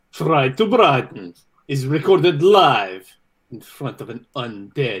Fried to Brighton is recorded live in front of an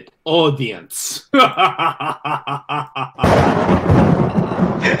undead audience. Sticky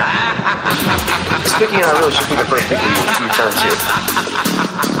and I really should be the first people you turn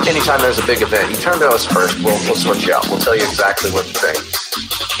to. Anytime there's a big event, you turn to us first. We'll switch you out. We'll tell you exactly what to think.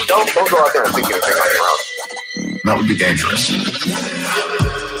 Don't go out there and think anything on your own. That would be dangerous.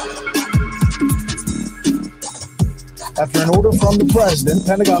 After an order from the president,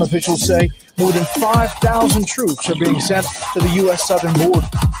 Pentagon officials say more than 5,000 troops are being sent to the U.S. southern border.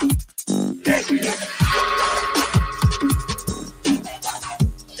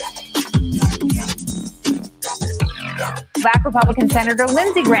 Black Republican Senator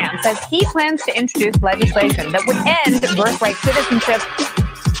Lindsey Graham says he plans to introduce legislation that would end birthright citizenship.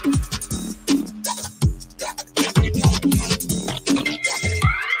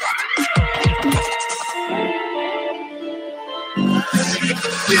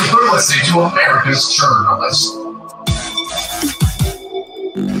 You're listening to America's Journalist.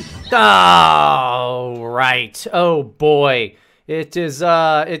 Oh, right. Oh, boy. It is,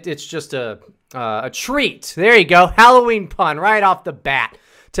 it's just a treat. There you go. Halloween pun right off the bat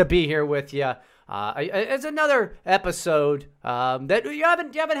to be here with you. It's another episode that you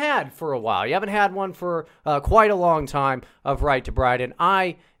haven't had for a while. You haven't had one for quite a long time of Right to Bryden.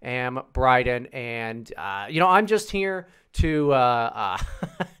 I am Bryden, and I'm just here to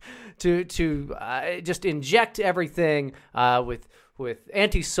just inject everything with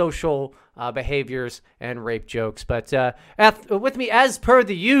antisocial behaviors and rape jokes. But with me, as per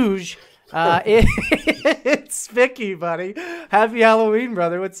the usual, it's Vicky, buddy. Happy Halloween,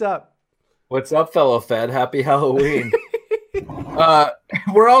 brother. What's up? What's up, fellow Fed? Happy Halloween.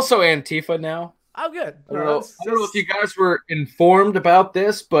 We're also Antifa now. Oh, good. I don't know if you guys were informed about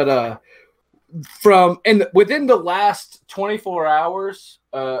this, but within the last 24 hours,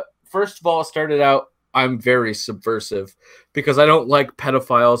 first of all, it started out, I'm very subversive because I don't like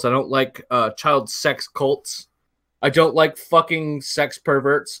pedophiles. I don't like child sex cults. I don't like fucking sex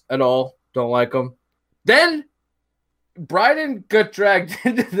perverts at all. Don't like them. Then Bryden got dragged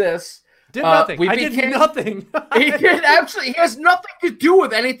into this. Did nothing. I did nothing. He did absolutely. He has nothing to do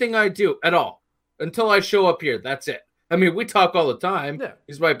with anything I do at all until I show up here. That's it. I mean, we talk all the time. Yeah.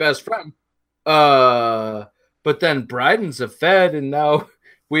 He's my best friend. But then Bryden's a Fed, and now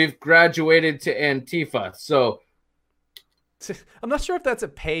we've graduated to Antifa. So I'm not sure if that's a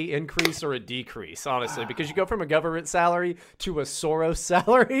pay increase or a decrease, honestly, because you go from a government salary to a Soros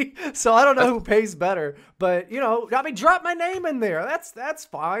salary. So I don't know who pays better, but drop my name in there. That's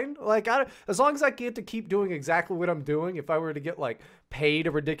fine. Like, as long as I get to keep doing exactly what I'm doing. If I were to get paid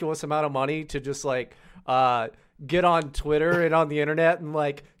a ridiculous amount of money to just get on Twitter and on the internet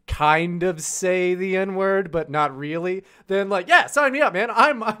and kind of say the N-word, but not really, then yeah, sign me up, man.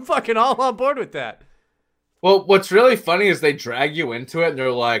 I'm fucking all on board with that. Well, what's really funny is they drag you into it and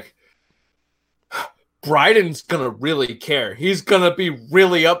they're like, Bryden's gonna really care. He's gonna be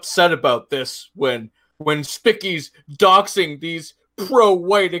really upset about this when Spicky's doxing these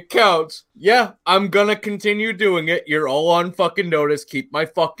pro-white accounts. Yeah, I'm gonna continue doing it. You're all on fucking notice. Keep my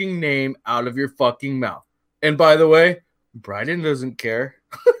fucking name out of your fucking mouth. And by the way, Bryden doesn't care.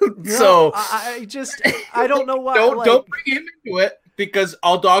 So I don't know why. Don't bring him into it because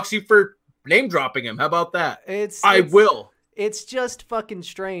I'll dox you for name dropping him. How about that? I will. It's just fucking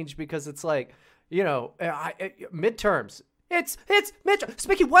strange because it's midterms. It's midterms.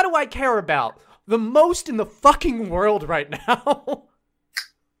 Spicky, what do I care about the most in the fucking world right now?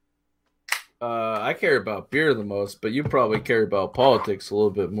 I care about beer the most, but you probably care about politics a little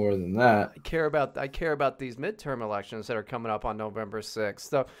bit more than that. I care about these midterm elections that are coming up on November 6th.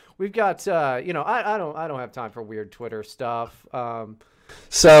 So we've got I don't have time for weird Twitter stuff.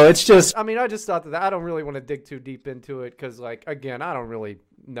 So it's just, I just thought that I don't really want to dig too deep into it because, again, I don't really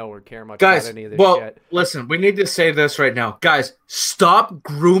know or care much about any of this shit. Listen, we need to say this right now. Guys, stop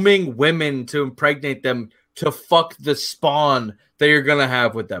grooming women to impregnate them to fuck the spawn that you're going to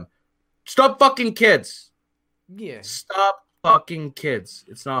have with them. Stop fucking kids. Yeah. Stop fucking kids.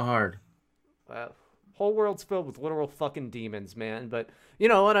 It's not hard. Whole world's filled with literal fucking demons, man. But,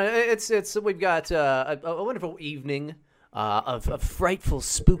 it's we've got a wonderful evening of frightful,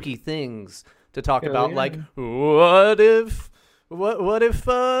 spooky things to talk about. Yeah. What if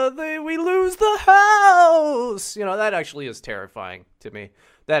we lose the house? That actually is terrifying to me.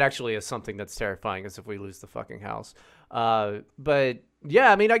 That actually is something that's terrifying, is if we lose the fucking house. But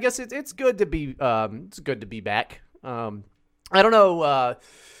yeah, I guess it's good to be back. I don't know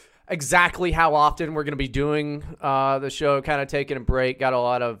exactly how often we're going to be doing the show, kind of taking a break. Got a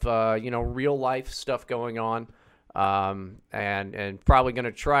lot of real life stuff going on. and probably going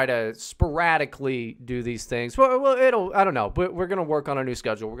to try to sporadically do these things. Well, I don't know, but we're going to work on a new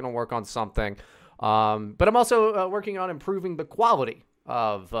schedule. We're going to work on something. But I'm also working on improving the quality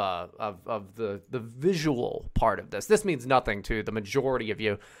of the visual part of this. This means nothing to the majority of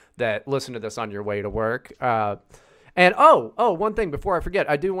you that listen to this on your way to work. And one thing before I forget,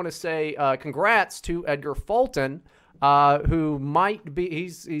 I do want to say congrats to Edgar Fulton, who might be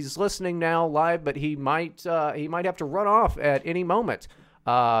he's listening now live, but he might have to run off at any moment.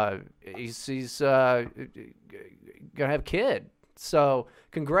 He's gonna have a kid. So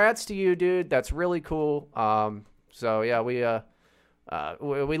congrats to you, dude. That's really cool. So yeah, we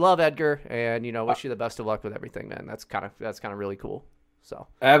love Edgar, and wish you the best of luck with everything, man. That's kind of really cool. So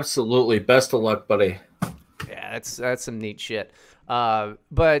absolutely, best of luck, buddy. Yeah, that's some neat shit.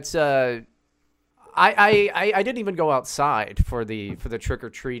 But I didn't even go outside for the trick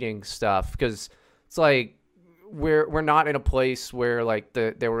or treating stuff because it's like we're not in a place where like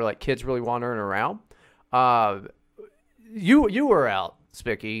there were like kids really wandering around. You were out,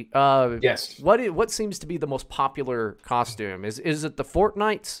 Spicky. Yes. What seems to be the most popular costume? Is it the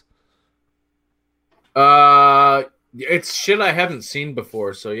Fortnites? It's shit I haven't seen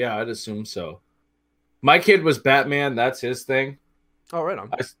before, so yeah, I'd assume so. My kid was Batman. That's his thing. Oh, right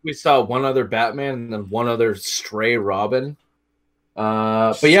on. We saw one other Batman and then one other stray Robin.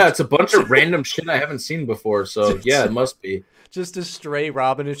 But yeah, it's a bunch of random shit I haven't seen before. So yeah, it must be. Just a stray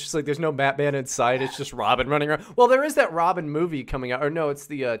Robin. It's just like there's no Batman in sight. It's just Robin running around. Well, there is that Robin movie coming out. Or no, it's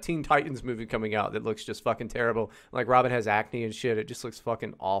the Teen Titans movie coming out that looks just fucking terrible. Like Robin has acne and shit. It just looks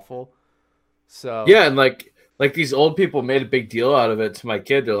fucking awful. So yeah, and like these old people made a big deal out of it to my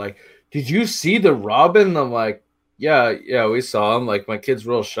kid. They're like, "Did you see the Robin?" I'm like, Yeah, we saw him. Like, my kid's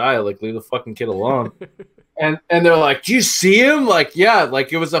real shy. Like, leave the fucking kid alone. and they're like, do you see him? Like, yeah,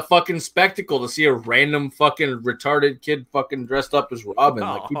 like it was a fucking spectacle to see a random fucking retarded kid fucking dressed up as Robin.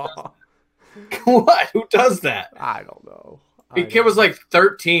 Like, who does that? What? Who does that? I don't know. The kid was like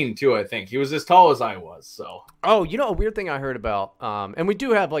 13 too, I think. He was as tall as I was. So. Oh, a weird thing I heard about, and we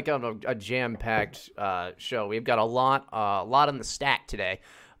do have like a jam-packed show. We've got a lot on the stack today.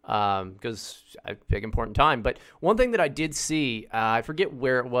 Because a big important time. But one thing that I did see, I forget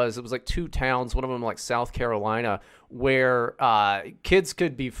where it was like 2 towns, one of them like South Carolina, where kids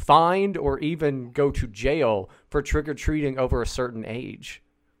could be fined or even go to jail for trick-or-treating over a certain age,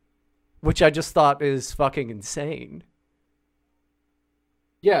 which I just thought is fucking insane.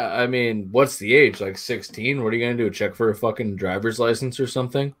 Yeah, I mean, what's the age? Like 16? What are you going to do? Check for a fucking driver's license or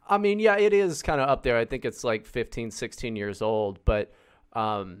something? I mean, yeah, it is kind of up there. I think it's like 15, 16 years old, but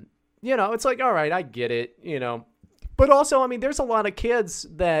it's like, all right, I get it, but also, I mean, there's a lot of kids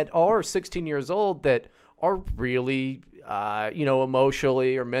that are 16 years old that are really,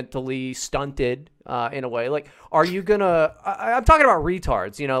 emotionally or mentally stunted, in a way. Like, are you gonna, I'm talking about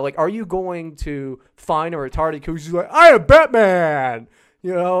retards, like, are you going to find a retarded kid who's like, I am Batman?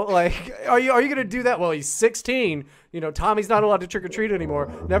 Like, are you going to do that? Well, he's 16. Tommy's not allowed to trick-or-treat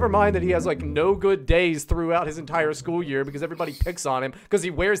anymore. Never mind that he has, like, no good days throughout his entire school year because everybody picks on him because he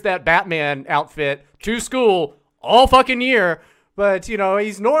wears that Batman outfit to school all fucking year. But,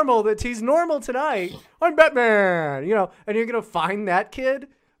 he's normal. He's normal tonight. I'm Batman, and you're going to find that kid.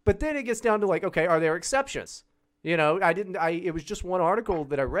 But then it gets down to, like, okay, are there exceptions? It was just one article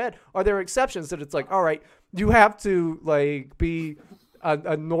that I read. Are there exceptions that it's like, all right, you have to, like, be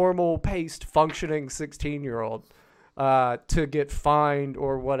a normal paced functioning 16-year-old to get fined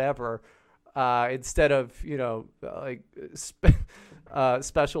or whatever, instead of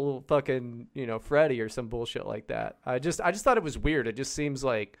special fucking Freddy or some bullshit like that. I just thought it was weird. It just seems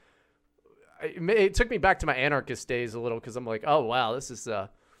like it took me back to my anarchist days a little because I'm like, oh wow, this is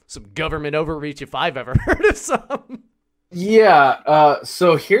some government overreach if I've ever heard of some. Yeah.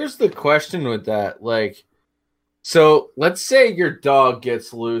 So here's the question with that, like. So let's say your dog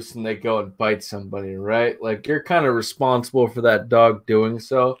gets loose and they go and bite somebody, right? Like, you're kind of responsible for that dog doing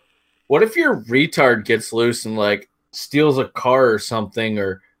so. What if your retard gets loose and like steals a car or something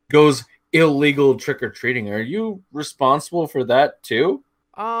or goes illegal trick-or-treating? Are you responsible for that too?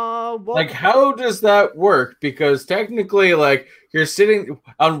 Like, how does that work? Because technically, like, you're sitting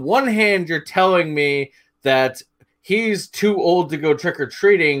on one hand, you're telling me that he's too old to go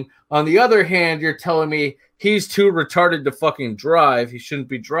trick-or-treating. On the other hand, you're telling me he's too retarded to fucking drive. He shouldn't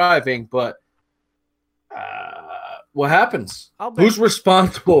be driving, but what happens? Who's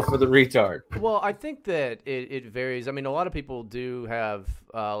responsible for the retard? Well, I think that it varies. I mean, a lot of people do have,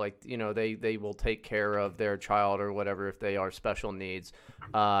 they will take care of their child or whatever if they are special needs.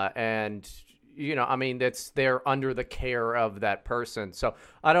 And, I mean, they're under the care of that person. So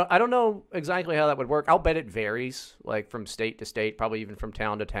I don't know exactly how that would work. I'll bet it varies, like from state to state, probably even from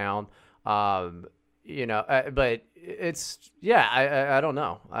town to town. But it's, I don't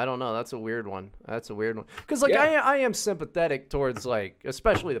know. That's a weird one. Because like I am sympathetic towards, like,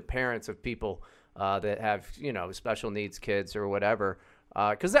 especially the parents of people that have, special needs kids or whatever.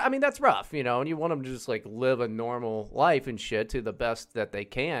 Because I mean, that's rough, and you want them to just like live a normal life and shit to the best that they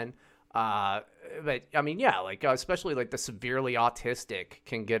can. But I mean, like especially like the severely autistic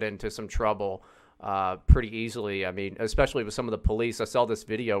can get into some trouble pretty easily. I mean, especially with some of the police. I saw this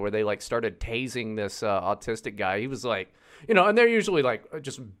video where they like started tasing this autistic guy. He was like, and they're usually like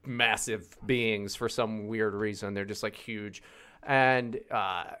just massive beings for some weird reason. They're just like huge. And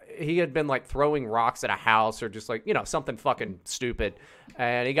he had been like throwing rocks at a house or just like, something fucking stupid.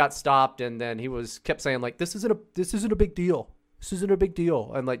 And he got stopped, and then he kept saying like, this isn't a big deal. This isn't a big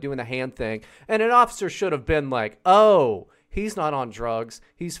deal. And like doing the hand thing. And an officer should have been like, oh, he's not on drugs.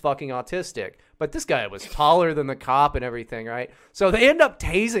 He's fucking autistic. But this guy was taller than the cop and everything, right? So they end up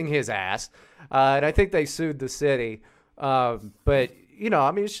tasing his ass. And I think they sued the city. But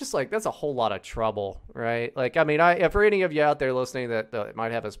I mean, it's just like, that's a whole lot of trouble, right? Like, I mean, for any of you out there listening that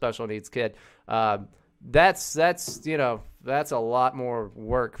might have a special needs kid, that's a lot more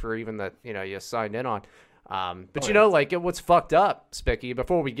work for even that, you signed in on. But like what's fucked up, Spicky,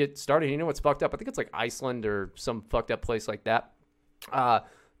 before we get started, what's fucked up? I think it's like Iceland or some fucked up place like that.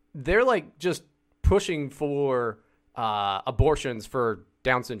 They're like just pushing for abortions for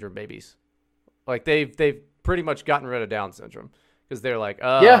Down syndrome babies. Like they've pretty much gotten rid of Down syndrome. Because they're like,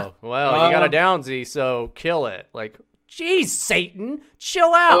 oh, you got a Downsy, so kill it. Like, geez, Satan,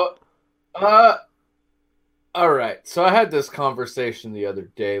 chill out. All right. So I had this conversation the other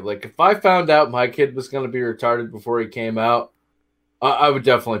day. Like, if I found out my kid was going to be retarded before he came out, I would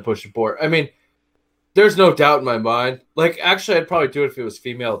definitely push abort. I mean, there's no doubt in my mind. Like, actually, I'd probably do it if it was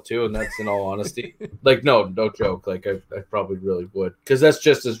female, too, and that's in all honesty. Like, no joke. Like, I probably really would. Because that's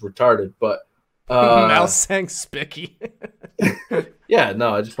just as retarded, but... Mouse sang Spicky. Yeah,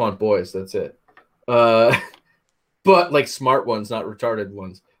 no, I just want boys. That's it. But like smart ones, not retarded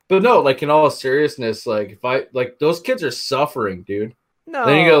ones. But no, like in all seriousness, like if I like those kids are suffering, dude. No,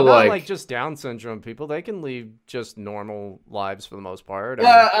 then you go not like just Down syndrome people. They can lead just normal lives for the most part.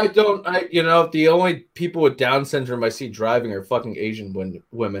 Yeah, the only people with Down syndrome I see driving are fucking Asian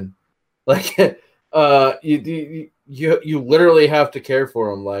women. Like, you literally have to care for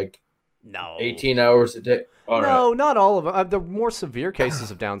them. Like. No. 18 hours a day. Not all of them. The more severe cases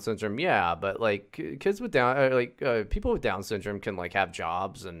of Down syndrome, yeah, but like kids with people with Down syndrome can like have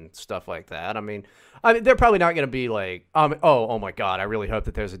jobs and stuff like that. I mean, they're probably not going to be like, oh my God, I really hope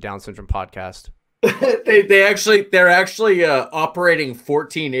that there's a Down syndrome podcast. they're actually operating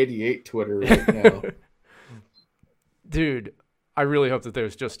 1488 Twitter right now. Dude, I really hope that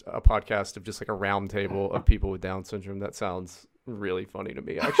there's just a podcast of just like a round table of people with Down syndrome. That sounds really funny to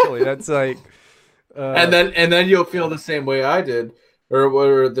me, actually. That's like and then you'll feel the same way I did,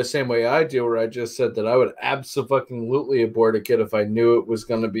 or the same way I do, where I just said that I would absolutely abort a kid if I knew it was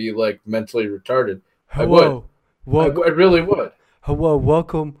going to be like mentally retarded. I really would. Hello,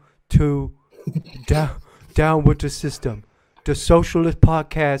 welcome to Down with the System, the socialist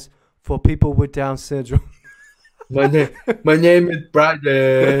podcast for people with Down syndrome. My name is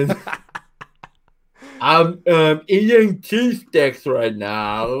Brandon. I'm eating cheese sticks right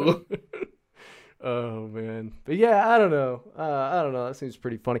now. Oh man, but yeah, I don't know. That seems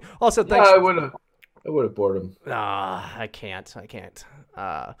pretty funny. Also, thanks. I would have bored him. I can't.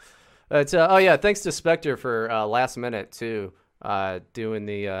 Thanks to Spectre for last minute too, doing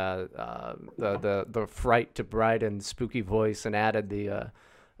the fright to Bryden spooky voice and added the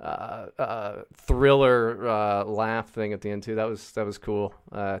thriller laugh thing at the end too. That was cool.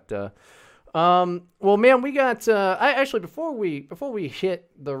 Well, man, we got. Before we hit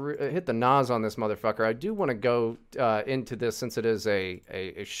the Nas on this motherfucker, I do want to go into this since it is a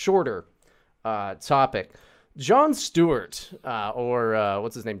shorter topic. Jon Stewart, or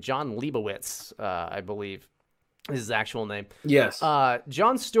what's his name, John Leibowitz, I believe, is his actual name. Yes.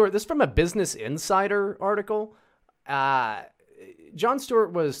 Jon Stewart. This is from a Business Insider article. Jon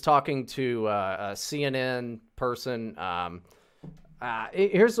Stewart was talking to a CNN person.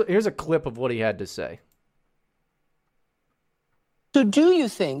 Here's a clip of what he had to say. So do you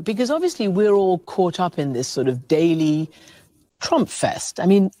think, because obviously we're all caught up in this sort of daily Trump fest. I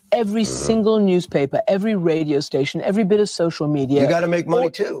mean, every single newspaper, every radio station, every bit of social media. You got to make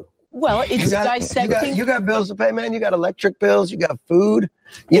money too. Well, it's dissecting. You got bills to pay, man. You got electric bills. You got food.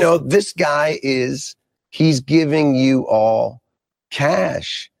 This guy he's giving you all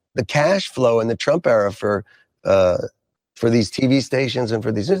cash the cash flow in the Trump era for these TV stations and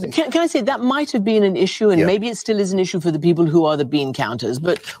for these things. Can I say that might have been an issue, and maybe it still is an issue for the people who are the bean counters,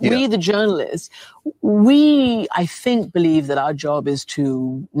 but we, the journalists, I think, believe that our job is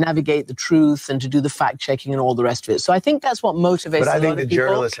to navigate the truth and to do the fact-checking and all the rest of it. So I think that's what motivates But I a lot think of the people.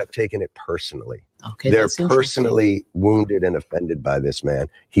 journalists have taken it personally. Okay, they're that's interesting. personally wounded and offended by this man.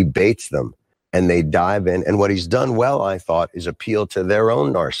 He baits them, and they dive in. And what he's done well, I thought, is appeal to their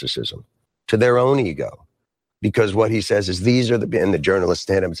own narcissism, to their own ego. Because what he says is and the journalists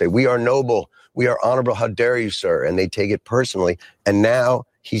stand up and say, we are noble, we are honorable, how dare you, sir? And they take it personally. And now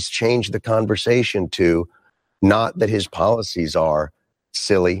he's changed the conversation to not that his policies are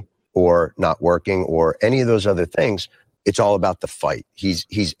silly or not working or any of those other things. It's all about the fight.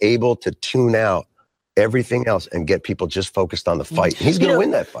 He's able to tune out everything else and get people just focused on the fight. He's going to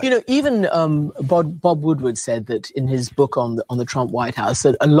win that fight. Even Bob Woodward said that in his book on the Trump White House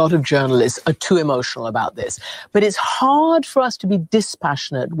that a lot of journalists are too emotional about this. But it's hard for us to be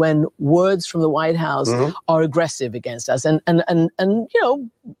dispassionate when words from the White House are aggressive against us and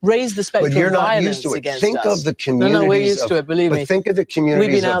raise the spectrum But you're of not violence used to it. against Think us. of the communities. No, we're used to it, believe me. Think of the communities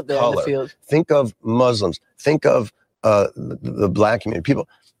We've been of out there color. in the field. Think of Muslims. Think of the black community. People,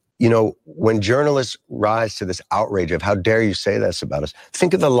 when journalists rise to this outrage of how dare you say this about us,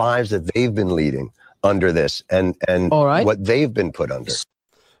 think of the lives that they've been leading under this and what they've been put under.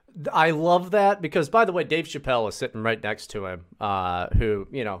 I love that because, by the way, Dave Chappelle is sitting right next to him, who,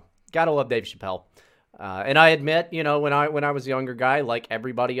 gotta love Dave Chappelle. And I admit, when I was a younger guy, like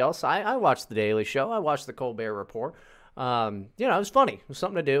everybody else, I watched The Daily Show. I watched The Colbert Report. It was funny. It was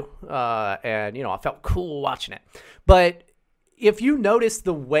something to do. And I felt cool watching it. But if you notice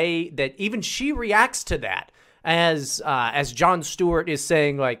the way that even she reacts to that, as Jon Stewart is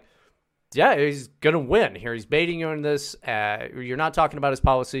saying, like, yeah, he's going to win here. He's baiting you in this. You're not talking about his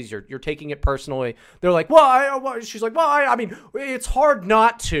policies. You're taking it personally. They're like, well, she's like, well, I mean, it's hard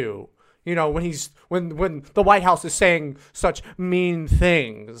not to, when the White House is saying such mean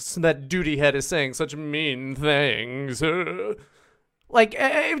things, that duty head is saying such mean things. Like,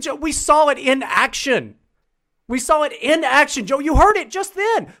 we saw it in action. We saw it in action, Joe. You heard it just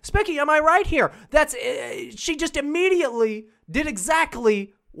then. Specky, am I right here? She just immediately did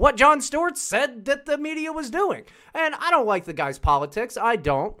exactly what Jon Stewart said that the media was doing. And I don't like the guy's politics. I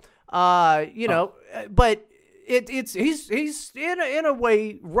don't. But he's in a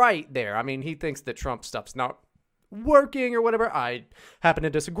way right there. I mean, he thinks that Trump stuff's not working or whatever. I happen to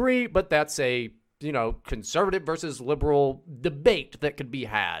disagree, but that's a conservative versus liberal debate that could be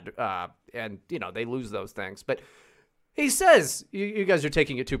had. And they lose those things. But he says, you guys are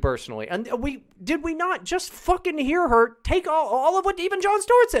taking it too personally. And did we not just fucking hear her take all of what even Jon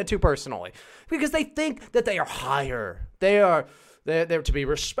Stewart said too personally? Because they think that they are higher. They're to be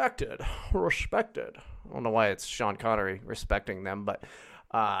respected. Respected. I don't know why it's Sean Connery respecting them, but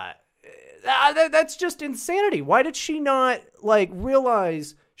that's just insanity. Why did she not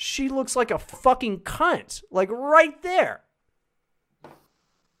realize she looks like a fucking cunt? Right there.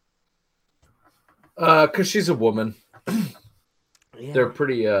 Because she's a woman. Yeah. They're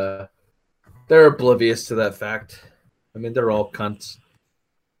pretty, they're oblivious to that fact. I mean, they're all cunts.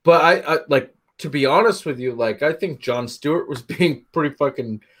 But I to be honest with you, I think Jon Stewart was being pretty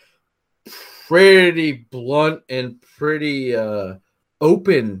blunt and pretty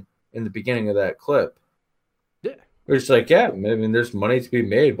open in the beginning of that clip. Yeah. We're just I mean, there's money to be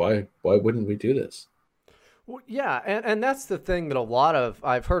made. Why wouldn't we do this? Well, yeah, and that's the thing that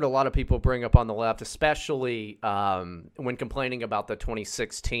I've heard a lot of people bring up on the left, especially when complaining about the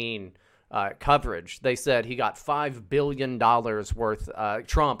 2016 coverage. They said he got $5 billion worth,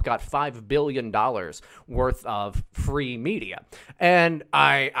 Trump got $5 billion worth of free media. And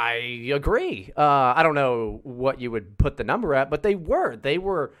I agree. I don't know what you would put the number at, but they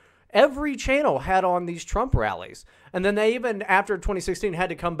were every channel had on these Trump rallies. And then they even, after 2016, had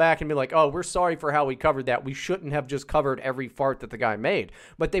to come back and be like, oh, we're sorry for how we covered that. We shouldn't have just covered every fart that the guy made.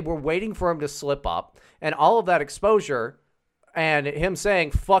 But they were waiting for him to slip up. And all of that exposure and him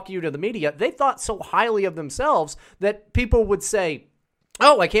saying, fuck you to the media, they thought so highly of themselves that people would say,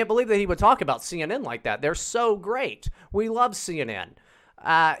 oh, I can't believe that he would talk about CNN like that. They're so great. We love CNN.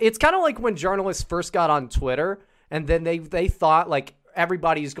 It's kind of like when journalists first got on Twitter and then they thought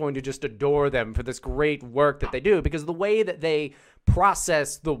everybody's going to just adore them for this great work that they do, because the way that they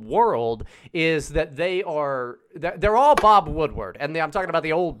process the world is that they're all Bob Woodward. And I'm talking about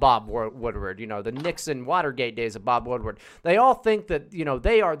the old Bob Woodward, the Nixon Watergate days of Bob Woodward. They all think that,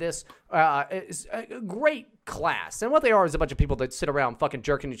 they are this great class. And what they are is a bunch of people that sit around fucking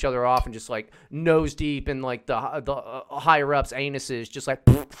jerking each other off and just like nose deep in like the higher ups anuses, just like,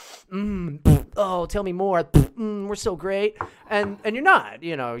 oh, tell me more. We're so great. And you're not,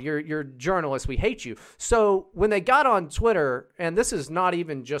 you're journalists. We hate you. So when they got on Twitter, and this is not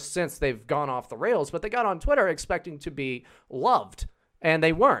even just since they've gone off the rails, but they got on Twitter expecting to be loved. And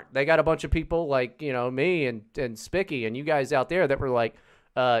they weren't. They got a bunch of people like, me and Spicky and you guys out there that were like,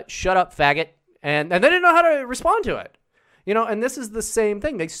 shut up, faggot. And they didn't know how to respond to it. And this is the same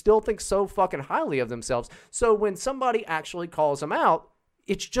thing. They still think so fucking highly of themselves. So when somebody actually calls them out,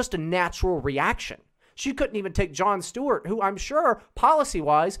 it's just a natural reaction. She couldn't even take Jon Stewart, who I'm sure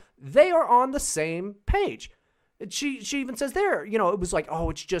policy-wise, they are on the same page. She even says there, it was like, oh,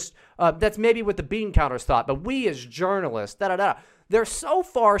 it's just, that's maybe what the bean counters thought, but we as journalists, da-da-da. They're so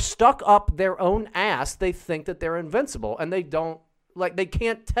far stuck up their own ass, they think that they're invincible, and they don't, they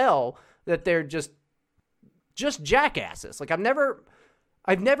can't tell that they're just jackasses. Like, I've never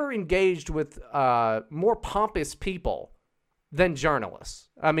engaged with more pompous people than journalists.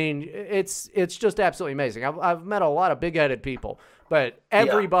 I mean, it's just absolutely amazing. I've met a lot of big-headed people, but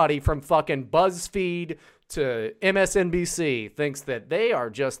everybody from fucking BuzzFeed to MSNBC thinks that they are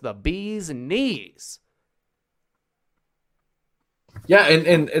just the bee's knees. Yeah,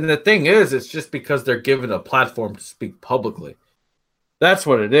 and the thing is, it's just because they're given a platform to speak publicly. That's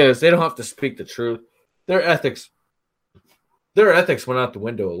what it is. They don't have to speak the truth. Their ethics went out the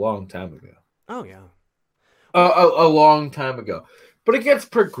window a long time ago. Oh, yeah. A long time ago. But it gets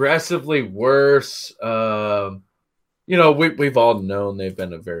progressively worse. We've all known they've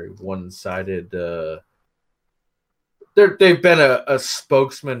been a very one-sided... They've been a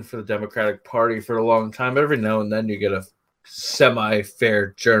spokesman for the Democratic Party for a long time. Every now and then you get a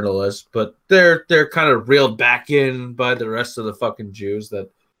semi-fair journalist, but they're kind of reeled back in by the rest of the fucking Jews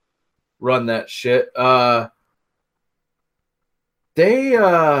that run that shit. They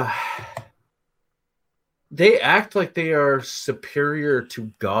act like they are superior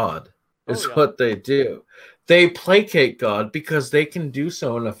to God, is what they do. They placate God because they can do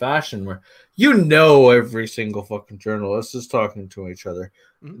so in a fashion where every single fucking journalist is talking to each other.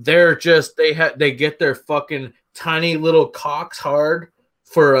 They're just they get their fucking tiny little cocks hard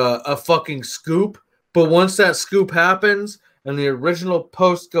for a fucking scoop, but once that scoop happens and the original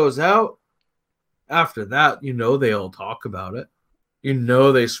post goes out, after that, they all talk about it.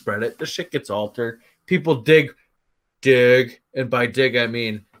 They spread it. The shit gets altered. People dig, and by dig I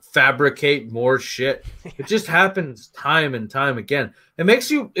mean fabricate more shit. It just happens time and time again. It makes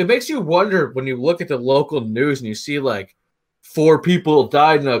you wonder when you look at the local news and you see like 4 people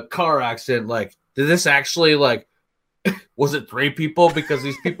died in a car accident. Like, did this actually was it 3 people? Because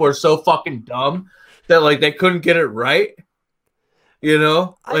these people are so fucking dumb that they couldn't get it right.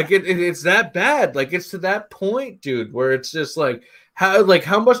 It's that bad. Like, it's to that point, dude, where it's just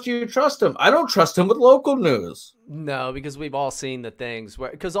how much do you trust him? I don't trust him with local news. No, because we've all seen the things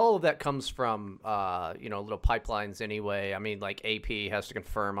because all of that comes from little pipelines anyway. I mean, AP has to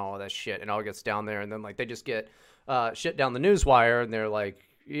confirm all of that shit, and all gets down there, and then they just get shit down the news wire, and they're like,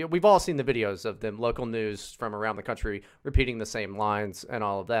 we've all seen the videos of them, local news from around the country, repeating the same lines and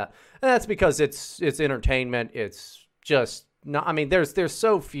all of that, and that's because it's entertainment. It's just not. I mean, there's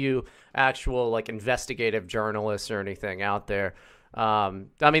so few actual investigative journalists or anything out there. I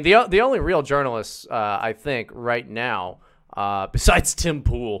mean, the only real journalists, I think, right now, besides Tim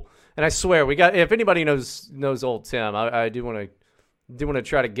Pool, and I swear if anybody knows old Tim, I do want to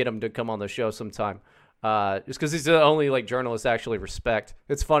try to get him to come on the show sometime, just because he's the only journalist I actually respect.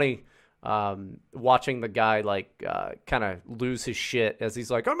 It's funny watching the guy kind of lose his shit as he's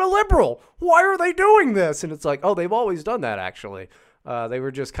like, I'm a liberal. Why are they doing this? And it's like, oh, they've always done that actually. They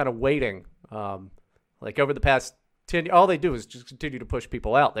were just kind of waiting, over the past 10, all they do is just continue to push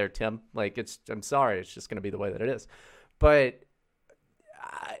people out there, Tim. I'm sorry, it's just going to be the way that it is. But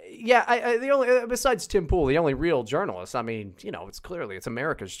the only besides Tim Pool, the only real journalist. I mean, it's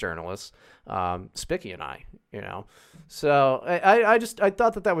America's journalists, Spicky and I. So I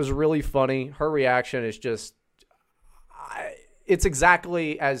thought that was really funny. Her reaction is just, it's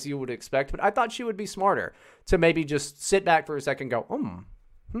exactly as you would expect. But I thought she would be smarter to maybe just sit back for a second, and go,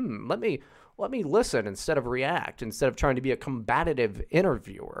 let me listen instead of react, instead of trying to be a combative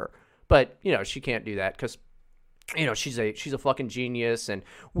interviewer. But, she can't do that because, she's a fucking genius and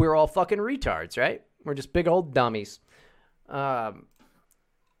we're all fucking retards, right? We're just big old dummies. We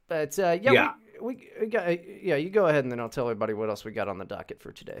got, you go ahead and then I'll tell everybody what else we got on the docket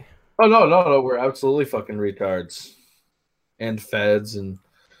for today. Oh, no. We're absolutely fucking retards and feds and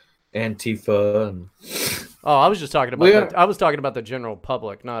Antifa and Oh, I was just talking about I was talking about the general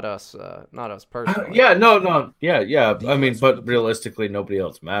public, not us personally. Yeah, no. Yeah. I mean, but realistically, nobody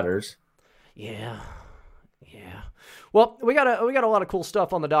else matters. Yeah. Well, we got a lot of cool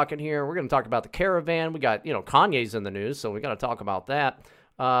stuff on the docket here. We're going to talk about the caravan. We got, Kanye's in the news, so we got to talk about that.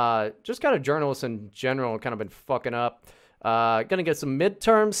 Just kind of journalists in general kind of been fucking up. Going to get some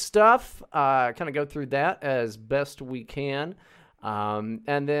midterm stuff. Kind of go through that as best we can.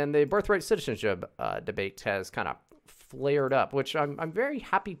 And then the birthright citizenship debate has kind of flared up, which I'm very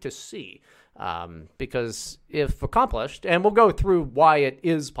happy to see. Because if accomplished, and we'll go through why it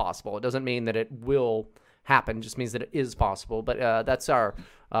is possible. It doesn't mean that it will happen, it just means that it is possible. But that's our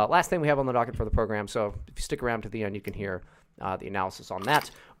last thing we have on the docket for the program. So if you stick around to the end, you can hear the analysis on that.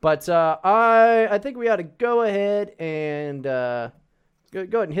 But I think we ought to go ahead and go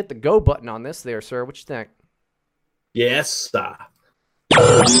ahead and hit the go button on this there, sir. What you think? Yes, sir.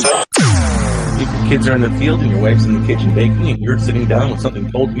 If your kids are in the field and your wife's in the kitchen baking and you're sitting down with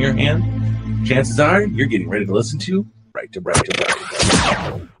something cold in your hand, chances are you're getting ready to listen to Right to Right.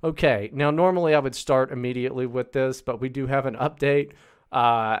 Okay, now normally I would start immediately with this, but we do have an update.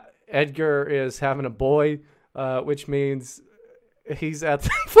 Edgar is having a boy, which means he's at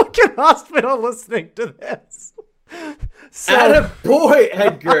the fucking hospital listening to this. So, attaboy,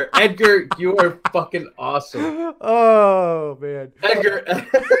 Edgar. Edgar, you are fucking awesome. Oh, man. Edgar,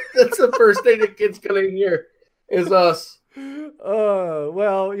 that's the first thing the kid's going to hear is us. Oh,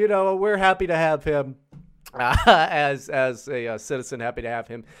 well, we're happy to have him as a citizen, happy to have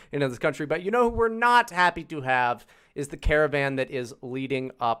him in this country. But who we're not happy to have is the caravan that is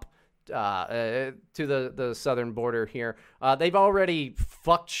leading up to the southern border here. They've already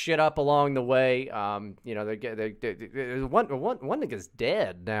fucked shit up along the way. One nigga's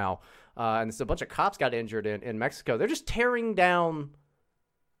dead now, and a bunch of cops got injured in Mexico. They're just tearing down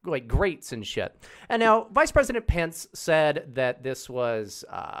like grates and shit. And now Vice President Pence said that this was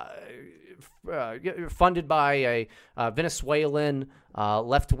funded by a Venezuelan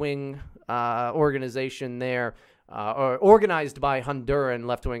left-wing organization there. Or organized by Honduran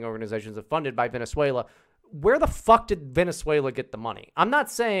left-wing organizations and funded by Venezuela. Where the fuck did Venezuela get the money? I'm not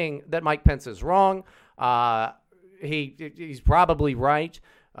saying that Mike Pence is wrong. He's probably right.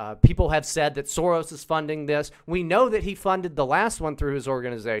 People have said that Soros is funding this. We know that he funded the last one through his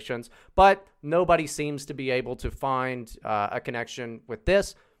organizations, but nobody seems to be able to find a connection with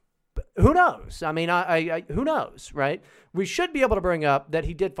this. But who knows? I mean, who knows, right? We should be able to bring up that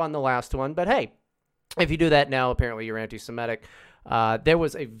he did fund the last one, but hey, if you do that now, apparently you're anti-Semitic. There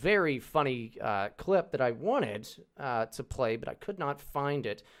was a very funny clip that I wanted to play, but I could not find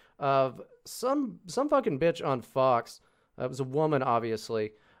it, of some fucking bitch on Fox. It was a woman,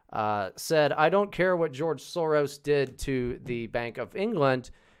 obviously, said, "I don't care what George Soros did to the Bank of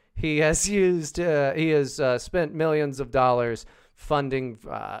England. He has spent millions of dollars funding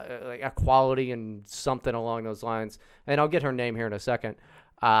like equality and something along those lines." And I'll get her name here in a second.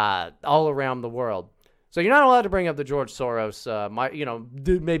 All around the world. So you're not allowed to bring up the George Soros,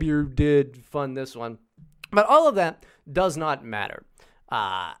 maybe you did fund this one. But all of that does not matter.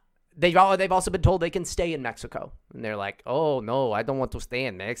 They've also been told they can stay in Mexico. And they're like, oh, no, I don't want to stay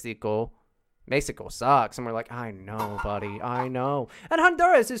in Mexico. Mexico sucks. And we're like, I know, buddy, I know. And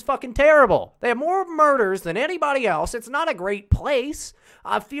Honduras is fucking terrible. They have more murders than anybody else. It's not a great place.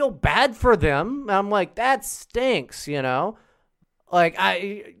 I feel bad for them. I'm like, that stinks, Like,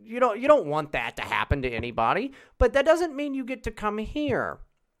 you don't want that to happen to anybody, but that doesn't mean you get to come here.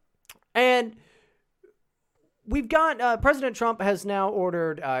 And we've got, President Trump has now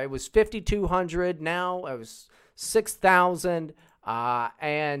ordered, it was 5,200, now it was 6,000,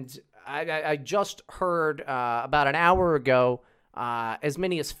 and I just heard about an hour ago, as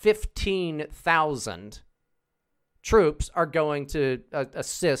many as 15,000 troops are going to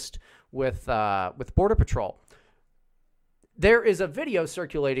assist with Border Patrol. There is a video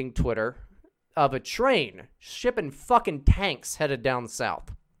circulating Twitter of a train shipping fucking tanks headed down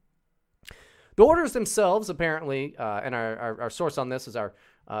south. The orders themselves, apparently, and our source on this is our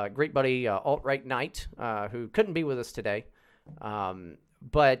great buddy Alt-Right Knight, who couldn't be with us today.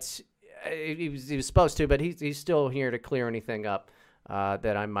 But he was supposed to, but he's still here to clear anything up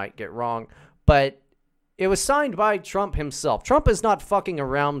that I might get wrong. But it was signed by Trump himself. Trump is not fucking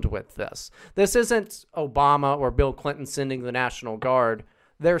around with this. This isn't Obama or Bill Clinton sending the National Guard.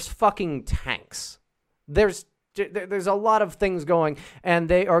 There's fucking tanks. There's a lot of things going, and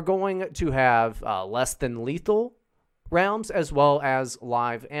they are going to have less than lethal rounds as well as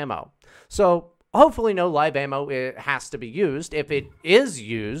live ammo. So hopefully no live ammo has to be used. If it is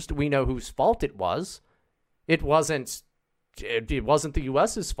used, we know whose fault it was. It wasn't the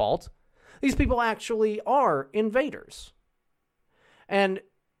U.S.'s fault. These people actually are invaders. And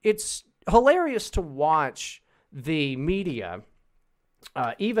it's hilarious to watch the media,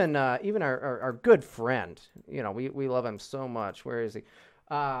 even our good friend, you know, we love him so much. Where is he?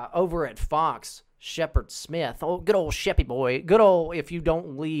 Over at Fox, Shepard Smith. Oh, good old Sheppy boy. Good old, if you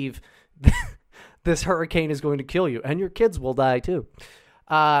don't leave, this hurricane is going to kill you, and your kids will die too.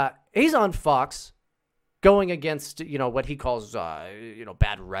 He's on Fox, going against, you know, what he calls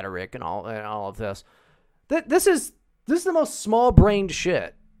bad rhetoric and all of this. This is the most small-brained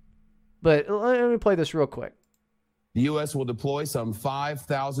shit. But let me play this real quick. The U.S. will deploy some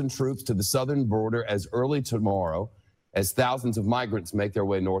 5,000 troops to the southern border as early tomorrow as thousands of migrants make their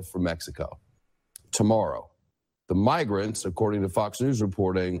way north from Mexico. Tomorrow. The migrants, according to Fox News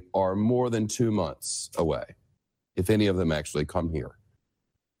reporting, are more than 2 months away, if any of them actually come here.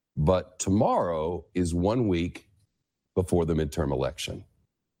 But tomorrow is 1 week before the midterm election,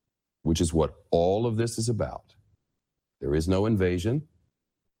 which is what all of this is about. There is no invasion.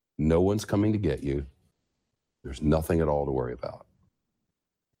 No one's coming to get you. There's nothing at all to worry about.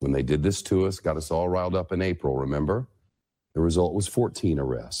 When they did this to us, got us all riled up in April, remember? The result was 14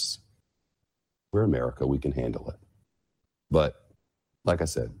 arrests. We're America, we can handle it. But, like I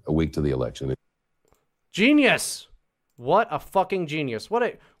said, a week to the election. Genius! What a fucking genius. What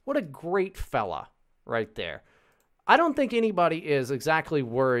a great fella right there. I don't think anybody is exactly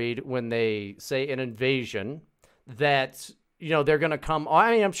worried when they say an invasion that, you know, they're going to come.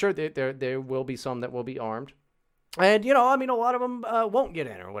 I mean, I'm sure there will be some that will be armed. And, you know, I mean, a lot of them won't get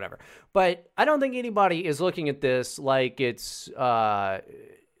in or whatever. But I don't think anybody is looking at this like it's, you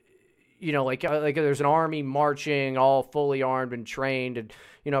know, like there's an army marching all fully armed and trained and,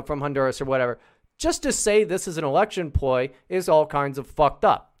 you know, from Honduras or whatever. Just to say this is an election ploy is all kinds of fucked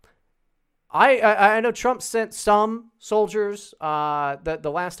up. I know Trump sent some soldiers.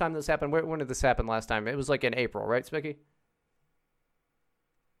 The last time this happened, when did this happen last time? It was like in April, right, Spicky?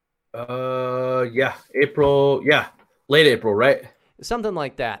 Yeah, April. Yeah, late April, right? Something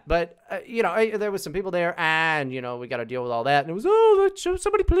like that. But, you know, there was some people there, and, you know, we got to deal with all that. And it was,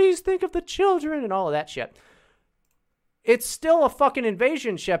 somebody please think of the children and all of that shit. It's still a fucking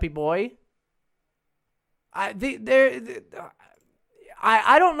invasion, Sheppy boy. I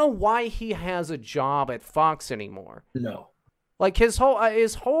don't know why he has a job at Fox anymore. No. Like, his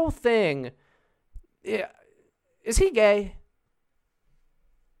whole thing, is he gay?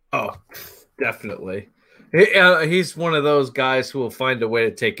 Oh, definitely. He's one of those guys who will find a way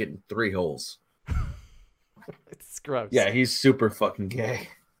to take it in 3 holes. It's gross. Yeah, he's super fucking gay.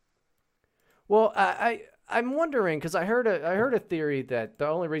 Well, I'm wondering, because I heard a theory that the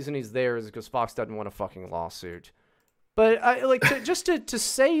only reason he's there is because Fox doesn't want a fucking lawsuit. But just to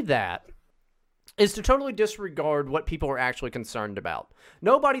say that is to totally disregard what people are actually concerned about.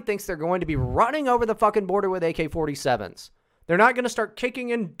 Nobody thinks they're going to be running over the fucking border with AK-47s. They're not going to start kicking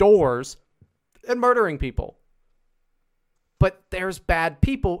in doors and murdering people. But there's bad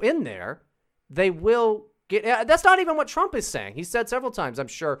people in there. They will get... That's not even what Trump is saying. He said several times, I'm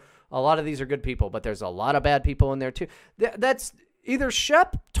sure a lot of these are good people, but there's a lot of bad people in there too. That's either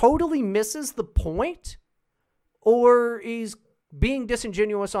Shep totally misses the point, or he's being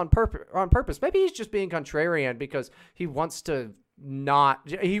disingenuous on purpose. Maybe he's just being contrarian because he wants to not...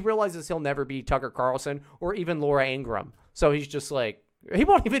 He realizes he'll never be Tucker Carlson or even Laura Ingraham. So he's just like... He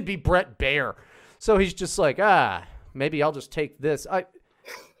won't even be Brett Baer. So he's just like, maybe I'll just take this.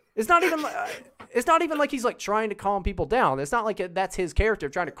 It's not even like he's like trying to calm people down. It's not like that's his character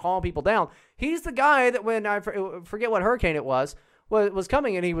trying to calm people down. He's the guy that when I forget what hurricane it was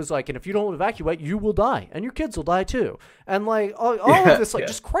coming, and he was like, and if you don't evacuate, you will die, and your kids will die too. And like all of this, like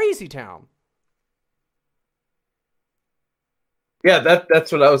just crazy town. Yeah,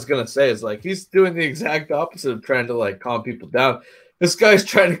 that's what I was gonna say. Is like he's doing the exact opposite of trying to like calm people down. This guy's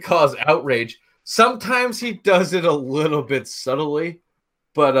trying to cause outrage. Sometimes he does it a little bit subtly,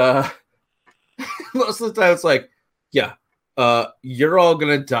 but most of the time it's like, yeah, you're all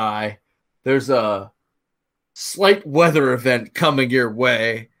gonna die. There's a slight weather event coming your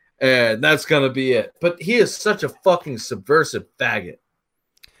way, and that's gonna be it. But he is such a fucking subversive faggot.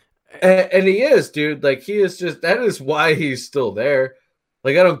 And he is, dude. Like, he is just... That is why he's still there.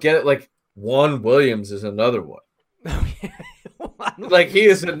 Like, I don't get it. Like, Juan Williams is another one. Like, he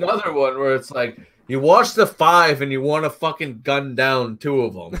is another one where it's like, you watch The Five and you want to fucking gun down 2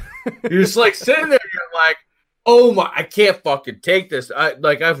 of them. You're just, like, sitting there, you're like, oh my... I can't fucking take this.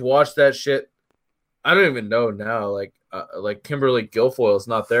 I've watched that shit. I don't even know now. Like Kimberly Guilfoyle's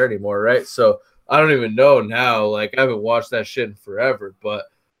not there anymore, right? So, I don't even know now. Like, I haven't watched that shit in forever, but...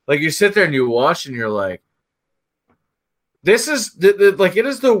 Like, you sit there and you watch and you're like, This is like it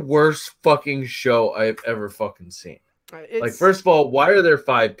is the worst fucking show I've ever fucking seen. Like, first of all, why are there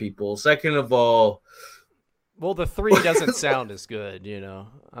 5 people? Second of all, well, the 3 doesn't sound as good, you know.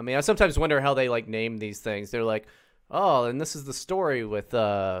 I mean, I sometimes wonder how they like name these things. They're like, oh, and this is the story with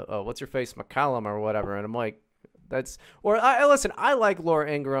what's her face, McCallum or whatever, and I'm like, that's or listen, I like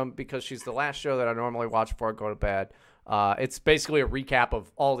Laura Ingraham because she's the last show that I normally watch before I go to bed. It's basically a recap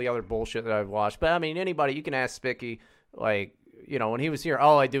of all the other bullshit that I've watched. But I mean, anybody, you can ask Spicky, like, you know, when he was here,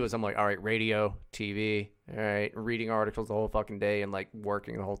 all I do is I'm like, all right, radio, TV, all right, reading articles the whole fucking day and like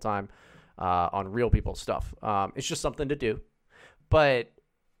working the whole time on real people stuff. It's just something to do. But,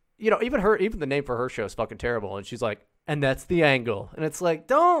 you know, even the name for her show is fucking terrible. And she's like, and that's the angle. And it's like,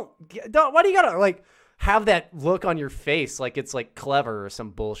 don't, why do you gotta like have that look on your face like it's like clever or some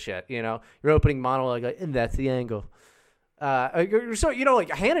bullshit, you know? Your opening monologue, like, and that's the angle. So, you know, like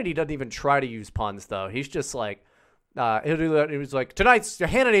Hannity doesn't even try to use puns though. He's just like, he'll do that. He was like, tonight's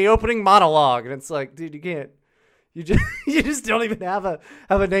Hannity opening monologue. And it's like, dude, you can't, you just don't even have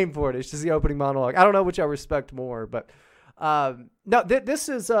a name for it. It's just the opening monologue. I don't know which I respect more, but, no, this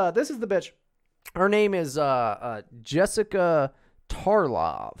is the bitch. Her name is, Jessica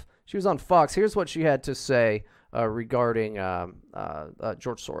Tarlov. She was on Fox. Here's what she had to say, regarding,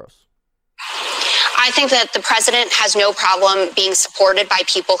 George Soros. I think that the president has no problem being supported by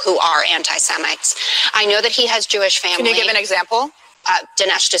people who are anti-Semites. I know that he has Jewish family. Can you give an example?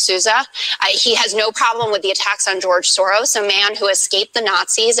 Dinesh D'Souza. He has no problem with the attacks on George Soros, a man who escaped the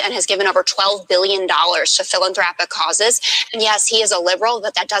Nazis and has given over $12 billion to philanthropic causes. And yes, he is a liberal,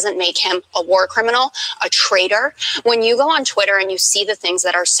 but that doesn't make him a war criminal, a traitor. When you go on Twitter and you see the things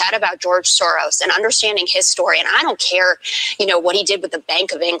that are said about George Soros and understanding his story, and I don't care, you know, what he did with the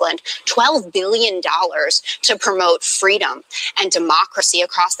Bank of England, $12 billion to promote freedom and democracy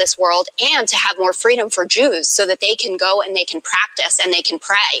across this world and to have more freedom for Jews so that they can go and they can practice and they can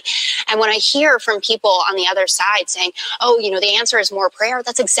pray. And when I hear from people on the other side saying, oh, you know, the answer is more prayer,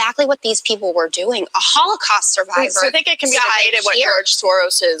 that's exactly what these people were doing. A Holocaust survivor. So I think it can be debated what George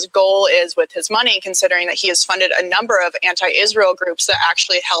Soros's goal is with his money, considering that he has funded a number of anti-Israel groups that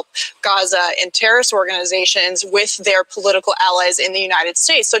actually help Gaza and terrorist organizations with their political allies in the United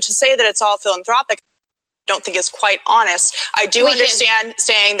States. So to say that it's all philanthropic, don't think is quite honest. I do understand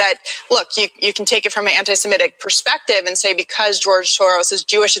saying that, look, you can take it from an anti-Semitic perspective and say because George Soros is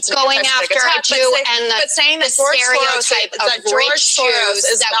Jewish, it's an going after a Jew and the stereotype of rich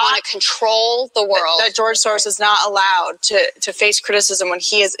Jews that want to control the world. That George Soros is not allowed to face criticism when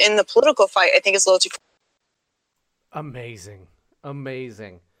he is in the political fight, I think is a little too... Amazing.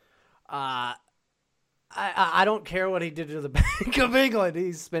 I don't care what he did to the Bank of England.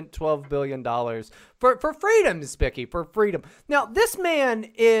 He spent $12 billion for freedom, Spicky, for freedom. Now, this man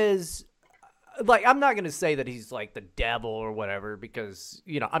is, like, I'm not going to say that he's like the devil or whatever because,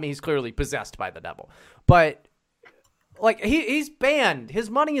 you know, I mean, he's clearly possessed by the devil. But, like, he's banned. His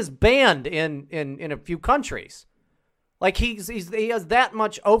money is banned in a few countries. Like, he has that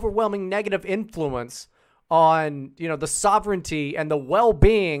much overwhelming negative influence on, you know, the sovereignty and the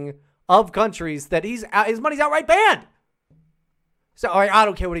well-being of countries that his money's outright banned. So I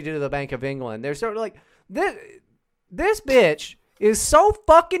don't care what he did to the Bank of England. They're sort of like, this bitch is so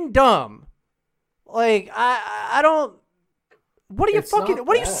fucking dumb. Like, I don't, what do you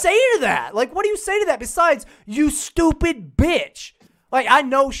say to that? Like, what do you say to that besides, you stupid bitch? Like, I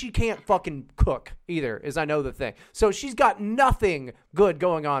know she can't fucking cook either, is I know the thing. So she's got nothing good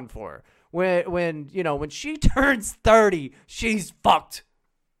going on for her. When you know, when she turns 30, she's fucked.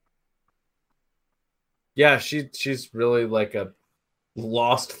 Yeah, she's really like a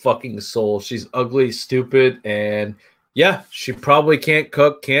lost fucking soul. She's ugly, stupid, and yeah, she probably can't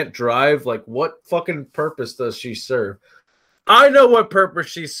cook, can't drive. Like, what fucking purpose does she serve? I know what purpose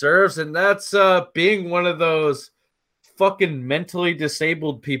she serves, and that's being one of those fucking mentally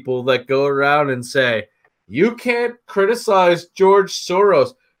disabled people that go around and say, you can't criticize George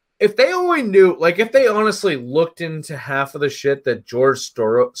Soros. If they only knew, like, if they honestly looked into half of the shit that George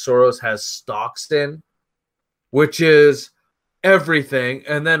Soros has stocks in, which is everything,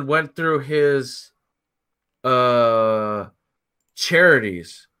 and then went through his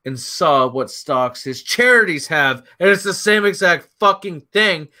charities and saw what stocks his charities have, and it's the same exact fucking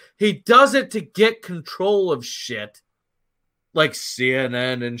thing. He does it to get control of shit, like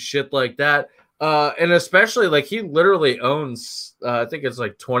CNN and shit like that. And especially, like, he literally owns, I think it's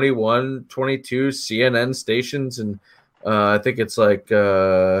like 21, 22 CNN stations, and I think it's like...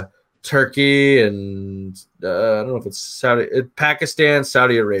 Turkey and I don't know if it's Pakistan,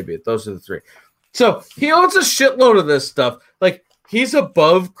 Saudi Arabia. Those are the 3. So he owns a shitload of this stuff. Like, he's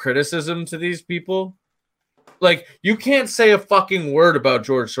above criticism to these people. Like, you can't say a fucking word about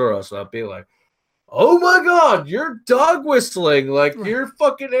George Soros without being like, oh my God, you're dog whistling. Like, you're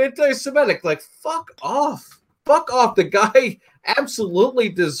fucking anti-Semitic. Like, fuck off. Fuck off. The guy absolutely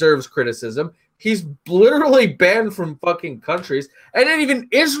deserves criticism. He's literally banned from fucking countries. And then even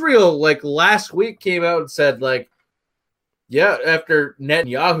Israel, like, last week came out and said, like, yeah, after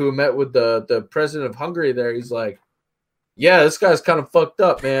Netanyahu met with the president of Hungary there, he's like, yeah, this guy's kind of fucked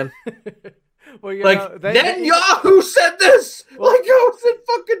up, man. Well, you like, know, Netanyahu said this. Well, like, I was in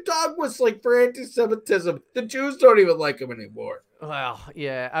fucking dog whistling for anti-Semitism. The Jews don't even like him anymore. Well,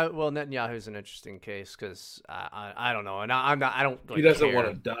 yeah. Well, Netanyahu's an interesting case because I don't know, and I don't. Really He doesn't care. want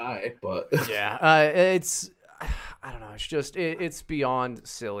to die, but yeah, I don't know. It's just it's beyond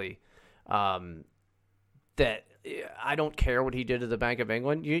silly. That I don't care what he did to the Bank of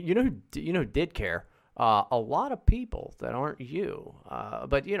England. You know who did care? A lot of people that aren't you.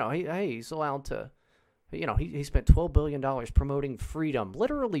 But you know, he's allowed to. You know, he spent $12 billion promoting freedom.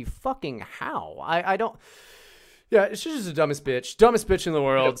 Literally, fucking how? I don't. Yeah, she's just the dumbest bitch in the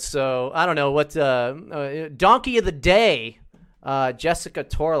world. Yep. So I don't know what donkey of the day, Jessica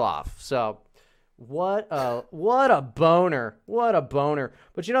Torloff. So what a boner, what a boner.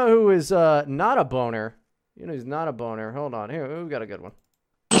 But you know who is not a boner? You know who's not a boner? Hold on, here we got a good one.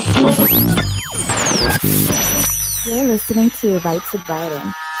 You're listening to Rights of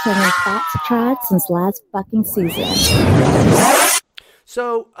Biden, turning facts tried since last fucking season.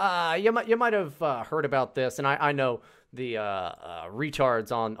 So you might have heard about this, and I know the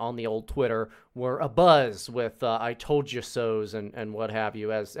retards on the old Twitter were abuzz with I told you so's and what have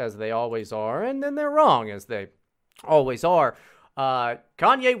you, as they always are, and then they're wrong as they always are.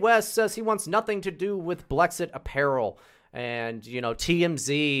 Kanye West says he wants nothing to do with Blexit apparel. And, you know,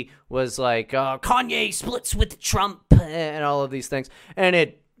 TMZ was like, Kanye splits with Trump and all of these things. And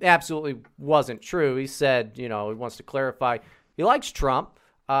it absolutely wasn't true. He said, you know, he wants to clarify he likes Trump,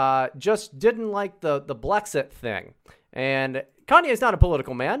 just didn't like the Blexit thing. And Kanye is not a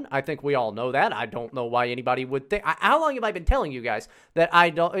political man. I think we all know that. I don't know why anybody would think. How long have I been telling you guys that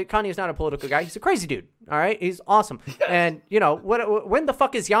Kanye is not a political guy? He's a crazy dude. All right, he's awesome. Yes. And you know when the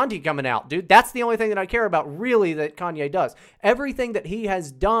fuck is Yandhi coming out, dude? That's the only thing that I care about, really, that Kanye does. Everything that he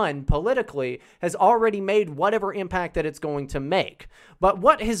has done politically has already made whatever impact that it's going to make. But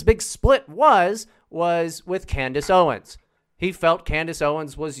what his big split was with Candace Owens. He felt Candace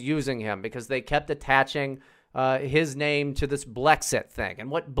Owens was using him because they kept attaching his name to this Blexit thing. And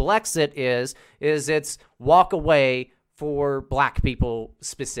what Blexit is it's walk away for black people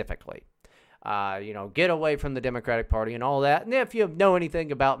specifically. You know, get away from the Democratic Party and all that. And if you know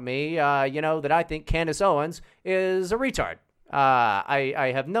anything about me, you know that I think Candace Owens is a retard.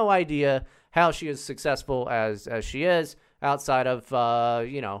 I have no idea how she is successful as she is outside of,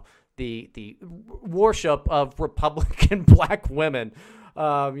 you know, the worship of Republican black women.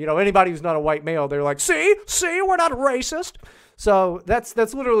 You know, anybody who's not a white male, they're like, see, we're not racist. So that's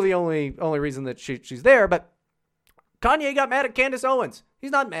literally the only reason that she's there. But Kanye got mad at Candace Owens.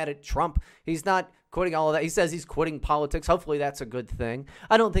 He's not mad at Trump. He's not quitting all of that. He says he's quitting politics. Hopefully that's a good thing.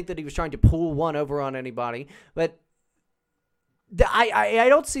 I don't think that he was trying to pull one over on anybody. But I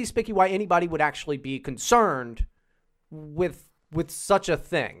don't see, Spicky, why anybody would actually be concerned with such a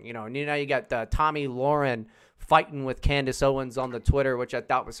thing. You know, and you got Tommy Lauren fighting with Candace Owens on the Twitter, which I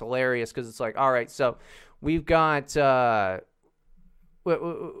thought was hilarious because it's like, all right, so we've got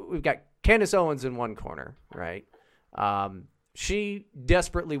Candace Owens in one corner, right? She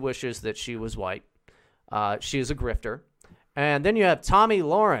desperately wishes that she was white. She is a grifter. And then you have Tommy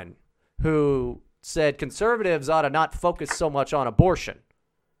Lauren, who said conservatives ought to not focus so much on abortion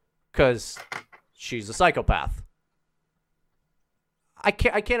because she's a psychopath. I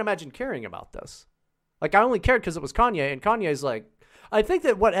can't imagine caring about this. Like, I only cared because it was Kanye, and Kanye's like, I think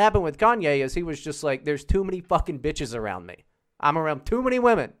that what happened with Kanye is he was just like, there's too many fucking bitches around me. I'm around too many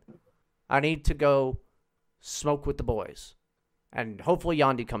women. I need to go smoke with the boys. And hopefully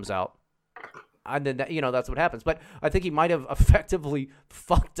Yandhi comes out. And then, you know, that's what happens. But I think he might have effectively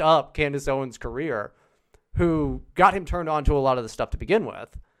fucked up Candace Owens' career, who got him turned on to a lot of the stuff to begin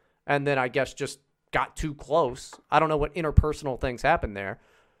with. And then I guess just got too close. I don't know what interpersonal things happened there.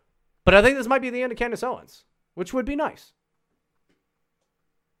 But I think this might be the end of Candace Owens, which would be nice.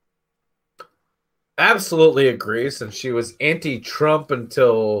 Absolutely agree. Since she was anti-Trump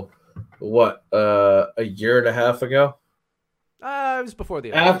until, what, a year and a half ago? It was before the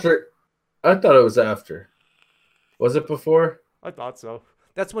election. After. I thought it was after. Was it before? I thought so.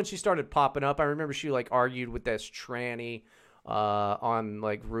 That's when she started popping up. I remember she, like, argued with this tranny on,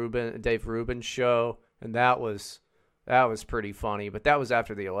 like, Dave Rubin's show, and that was pretty funny, but that was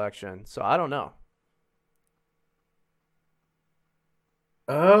after the election, so I don't know.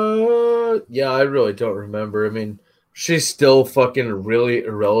 Yeah, I really don't remember. I mean, she's still fucking really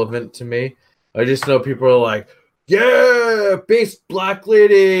irrelevant to me. I just know people are like, yeah, base black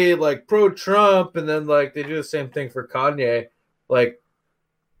lady, like pro-Trump, and then like they do the same thing for Kanye. Like,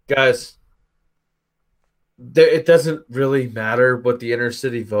 guys, it doesn't really matter what the inner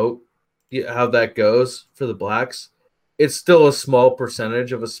city vote, how that goes for the blacks. It's still a small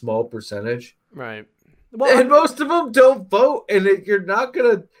percentage of a small percentage, right? Well, and most of them don't vote, and you're not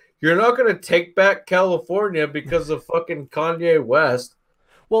gonna take back California because of fucking Kanye West.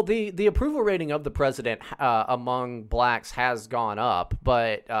 Well, the approval rating of the president among blacks has gone up,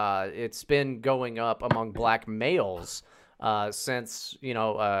 but it's been going up among black males since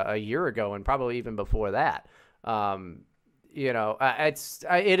a year ago, and probably even before that.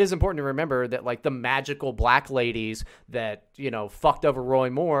 It is important to remember that like the magical black ladies that fucked over Roy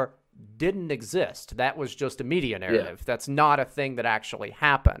Moore didn't exist. That was just a media narrative. Yeah. That's not a thing that actually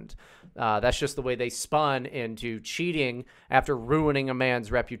happened. That's just the way they spun into cheating after ruining a man's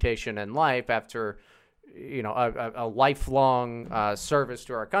reputation and life after, a lifelong service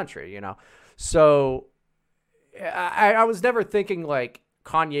to our country, So I was never thinking like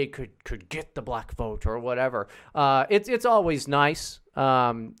Kanye could get the black vote or whatever. It's always nice,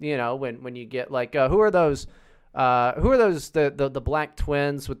 when you get like, who are those the black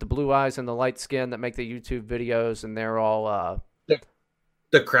twins with the blue eyes and the light skin that make the YouTube videos, and they're all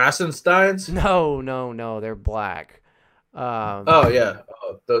the Krasensteins? No, they're black.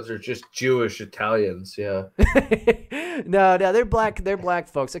 Those are just Jewish Italians. Yeah. No, they're black. They're black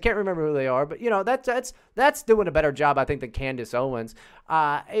folks. I can't remember who they are, but that's doing a better job, I think, than Candace Owens.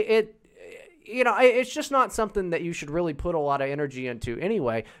 It's just not something that you should really put a lot of energy into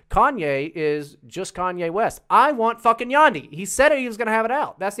anyway. Kanye is just Kanye West. I want fucking Yandhi. He said he was going to have it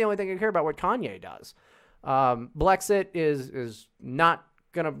out. That's the only thing I care about what Kanye does. Blexit is not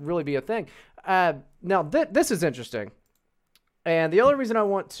going to really be a thing. Now, this is interesting. And the only reason I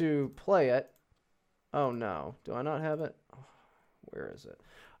want to play it, oh no, do I not have it? Where is it?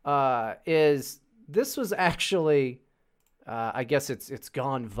 Is this was actually... I guess it's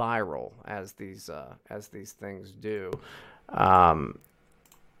gone viral as these things do. If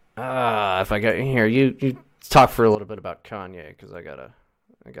I get in here, you talk for a little bit about Kanye because I gotta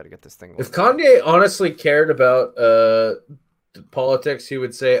get this thing. If Kanye honestly cared about politics, he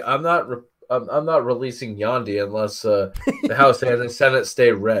would say, "I'm not releasing Yandhi unless the House and the Senate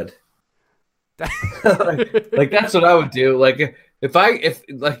stay red." like that's what I would do. Like if I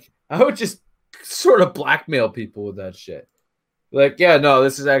would just sort of blackmail people with that shit. Like, yeah, no,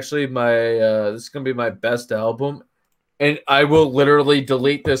 this is actually this is gonna be my best album, and I will literally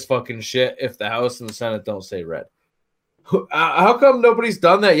delete this fucking shit if the House and the Senate don't say red. How come nobody's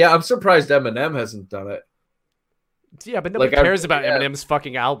done that? Yeah, I'm surprised Eminem hasn't done it. Yeah, but nobody cares about Eminem's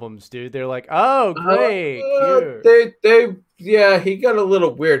fucking albums, dude. They're like, oh, great. He got a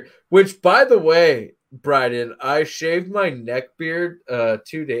little weird. Which, by the way, Bryden, I shaved my neck beard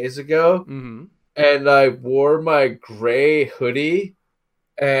 2 days ago. Mm-hmm. And I wore my gray hoodie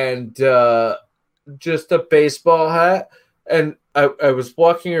and just a baseball hat. And I was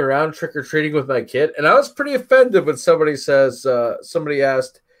walking around trick-or-treating with my kid. And I was pretty offended when somebody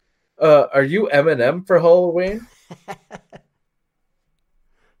asked, are you Eminem for Halloween?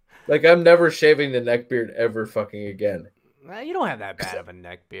 Like, I'm never shaving the neck beard ever fucking again. You don't have that bad of a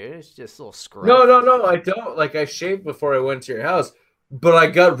neck beard. It's just a little scruff. No, I don't. Like, I shaved before I went to your house. But I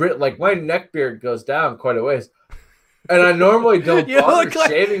got like my neck beard goes down quite a ways, and I normally don't bother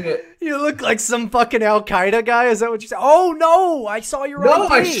shaving it. You look like some fucking Al Qaeda guy. Is that what you said? Oh no, I saw your. No,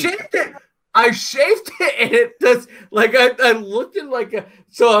 I shaved it. And it does like I looked at like a.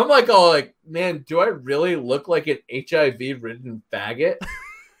 So I'm like, oh, like man, do I really look like an HIV-ridden faggot?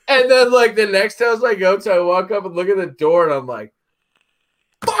 And then like the next house I go to, I walk up and look at the door, and I'm like,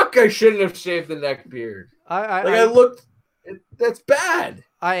 fuck, I shouldn't have shaved the neck beard. I looked. That's bad.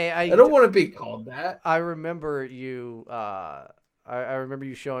 I don't want to be called that. I remember you. I remember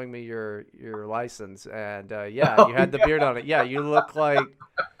you showing me your license, and you had the beard on it. Yeah, you look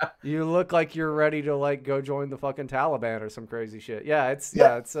like you're ready to like go join the fucking Taliban or some crazy shit. Yeah,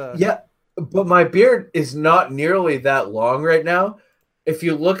 but my beard is not nearly that long right now. If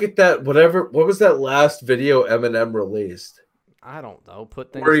you look at that, what was that last video Eminem released? I don't know.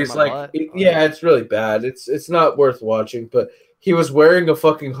 Put things where he's like, butt. It's really bad. It's not worth watching. But he was wearing a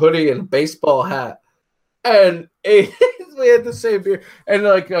fucking hoodie and a baseball hat, and we had the same beard. And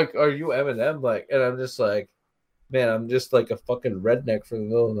like, are you Eminem? Like, and I'm just like, man, I'm just like a fucking redneck from the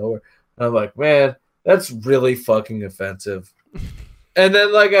middle of nowhere. And I'm like, man, that's really fucking offensive. And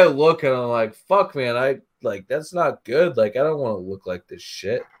then like I look and I'm like, fuck, man, Like, that's not good. Like, I don't want to look like this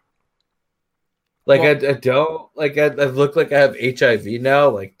shit. Like, I don't. Like, I look like I have HIV now.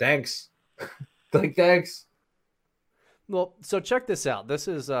 Like, thanks. Like, thanks. Well, so check this out. This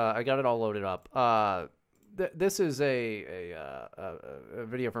is I got it all loaded up. This is a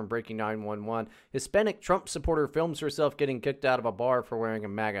video from Breaking 911. Hispanic Trump supporter films herself getting kicked out of a bar for wearing a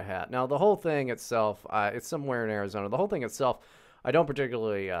MAGA hat. Now, the whole thing itself, it's somewhere in Arizona. The whole thing itself, I don't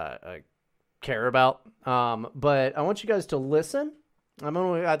particularly care about. But I want you guys to listen.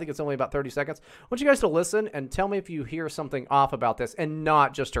 I think it's only about 30 seconds. I want you guys to listen and tell me if you hear something off about this and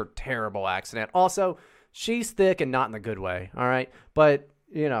not just her terrible accent. Also, she's thick and not in the good way, all right? But,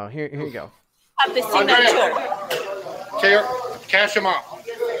 you know, here you go. Of the signature. Cash him out.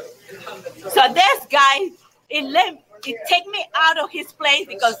 So this guy, it take me out of his place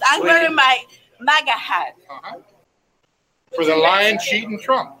because I'm wearing my MAGA hat. For the lying, cheating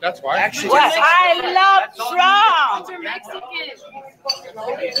Trump. That's why. Actually, I love Trump. You're Mexican.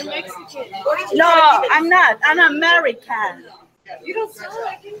 No, I'm not. I'm American. You don't sound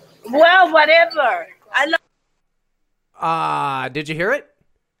like it. Well, whatever. I love. Did you hear it?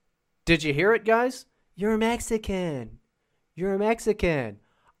 Did you hear it, guys? You're Mexican. You're Mexican.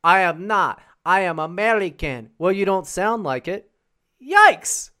 I am not. I am American. Well, you don't sound like it.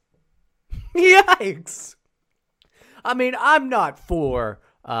 Yikes. Yikes. I mean, I'm not for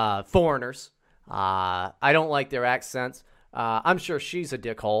foreigners. I don't like their accents. I'm sure she's a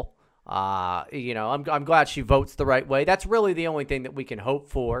dickhole. You know, I'm glad she votes the right way. That's really the only thing that we can hope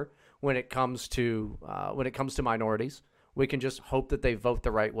for when it comes to minorities. We can just hope that they vote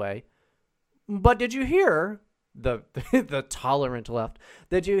the right way. But did you hear the tolerant left?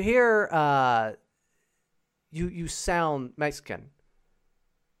 Did you hear you sound Mexican?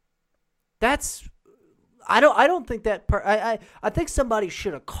 That's I don't think that I think somebody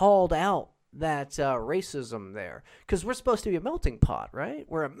should have called out that racism there, because we're supposed to be a melting pot, right?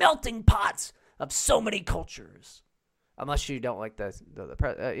 We're a melting pot of so many cultures, unless you don't like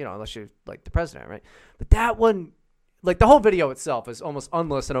unless you like the president, right? But that one, like the whole video itself, is almost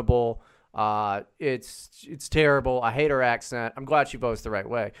unlistenable. It's terrible. I hate her accent. I'm glad she votes the right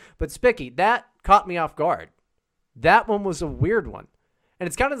way. But Spicky, that caught me off guard. That one was a weird one. And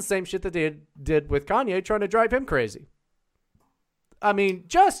it's kind of the same shit that they did with Kanye trying to drive him crazy. I mean,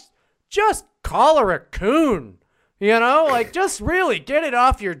 just call her a coon. You know? Like, just really get it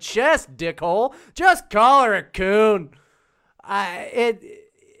off your chest, dickhole. Just call her a coon. It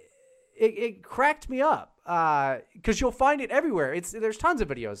cracked me up. Because you'll find it everywhere. There's tons of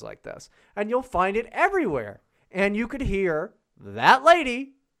videos like this. And you'll find it everywhere. And you could hear that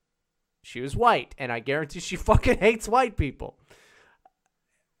lady. She was white. And I guarantee she fucking hates white people.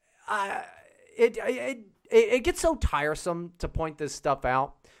 It gets so tiresome to point this stuff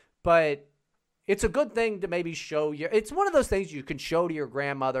out, but it's a good thing to maybe show you. It's one of those things you can show to your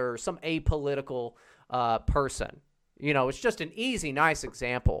grandmother or some apolitical person. You know, it's just an easy, nice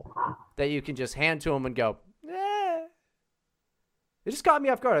example that you can just hand to them and go, eh. It just caught me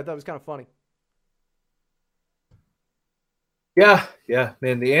off guard. I thought it was kind of funny. Yeah,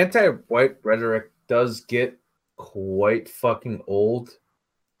 man. The anti-white rhetoric does get quite fucking old.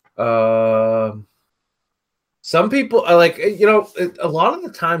 Some people are like, you know, a lot of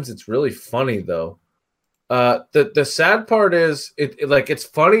the times it's really funny though. The sad part is it's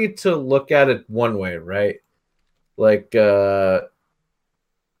funny to look at it one way, right? Like,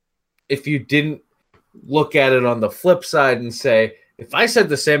 if you didn't look at it on the flip side and say, if I said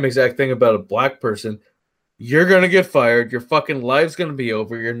the same exact thing about a black person, you're going to get fired. Your fucking life's going to be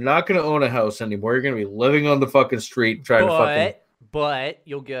over. You're not going to own a house anymore. You're going to be living on the fucking street trying to fucking... But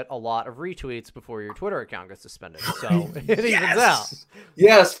you'll get a lot of retweets before your Twitter account gets suspended. So it evens out.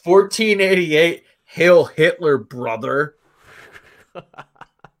 Yes, 1488. Hail Hitler, brother.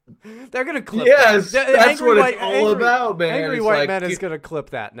 They're going to clip that. That's what it's all about, man. Angry it's White like, Man is going to clip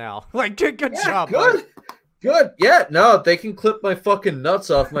that now. Like, good job. Good. Good. Yeah, no, they can clip my fucking nuts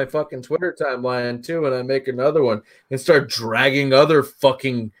off my fucking Twitter timeline too, and I make another one and start dragging other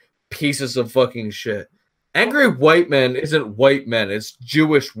fucking pieces of fucking shit. Angry White Men isn't white men, it's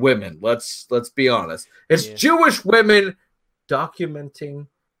Jewish women. Let's be honest. It's Jewish women documenting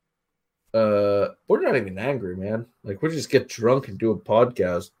we're not even angry, man. Like, we just get drunk and do a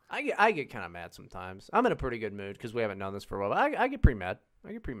podcast. I get kind of mad sometimes. I'm in a pretty good mood because we haven't done this for a while. I get pretty mad.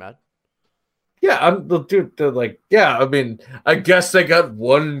 Yeah, they're like, yeah, I mean, I guess I got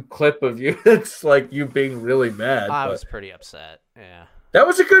one clip of you. It's like you being really mad. I was pretty upset. Yeah. That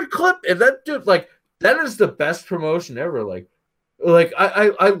was a good clip. And that dude, like, that is the best promotion ever. Like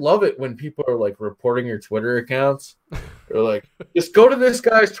I love it when people are like reporting your Twitter accounts. They're like, just go to this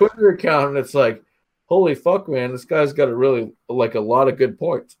guy's Twitter account, and it's like, holy fuck, man, this guy's got a lot of good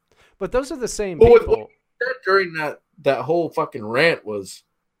points. But those are the same But people. what he said during that whole fucking rant was,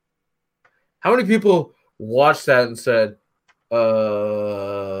 how many people watched that and said,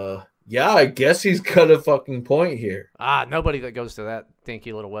 yeah, I guess he's got a fucking point here. Nobody that goes to that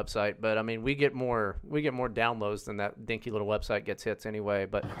dinky little website, but I mean, we get more downloads than that dinky little website gets hits anyway.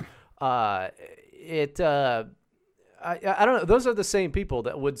 But I don't know. Those are the same people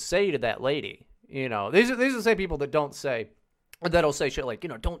that would say to that lady, these are the same people that'll say shit like,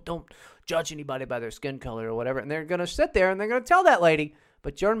 don't judge anybody by their skin color or whatever, and they're gonna sit there and they're gonna tell that lady,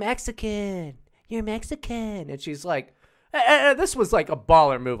 but you're Mexican, and she's like. This was like a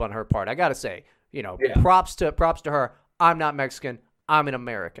baller move on her part. I gotta say, props to her. I'm not Mexican. I'm an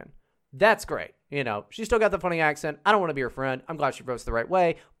American. That's great. She still got the funny accent. I don't want to be her friend. I'm glad she votes the right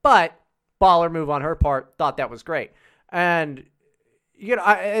way, but baller move on her part. Thought that was great. And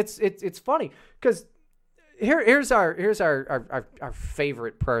it's funny because here's our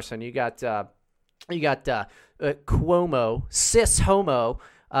favorite person. You got Cuomo, cis homo,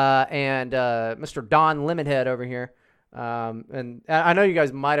 and Mr. Don Lemonhead over here. And I know you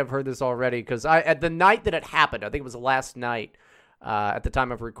guys might have heard this already because at the night that it happened, I think it was the last night, at the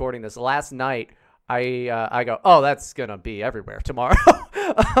time of recording this, last night, I go, oh, that's gonna be everywhere tomorrow.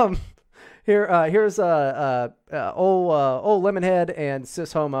 Here's old Lemonhead and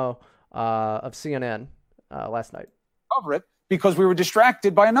cis homo of CNN last night. Cover it because we were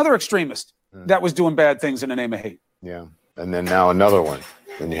distracted by another extremist that was doing bad things in the name of hate. Yeah, and then now another one.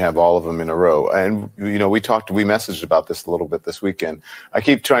 And you have all of them in a row. And, we messaged about this a little bit this weekend. I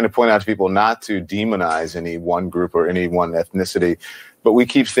keep trying to point out to people not to demonize any one group or any one ethnicity, but we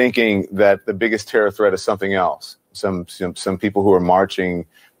keep thinking that the biggest terror threat is something else. Some people who are marching,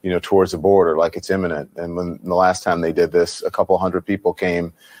 towards the border like it's imminent. And when the last time they did this, a couple hundred people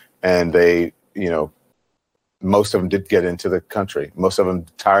came and they, most of them did get into the country. Most of them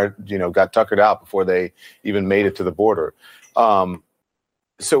got tuckered out before they even made it to the border.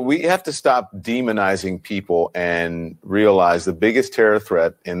 So we have to stop demonizing people and realize the biggest terror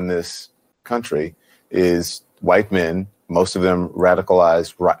threat in this country is white men, most of them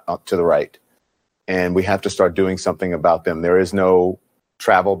radicalized to the right. And we have to start doing something about them. There is no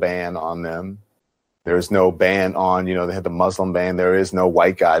travel ban on them. There is no ban on, they had the Muslim ban. There is no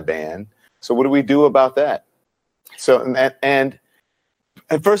white guy ban. So what do we do about that? So, and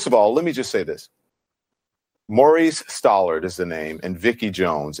first of all, let me just say this. Maurice Stollard is the name, and Vicky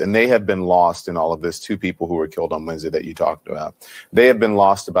Jones, and they have been lost in all of this. Two people who were killed on Wednesday that you talked about. They have been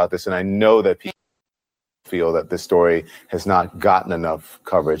lost about this, and I know that people feel that this story has not gotten enough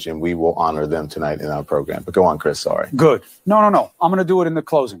coverage, and we will honor them tonight in our program. But go on, Chris, sorry. Good. No. I'm going to do it in the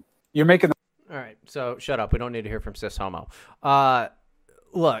closing. You're making the... All right, so shut up. We don't need to hear from cis homo.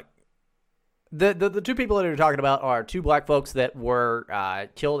 Look. The two people that you're talking about are two black folks that were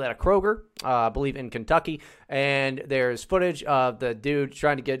killed at a Kroger, I believe in Kentucky, and there's footage of the dude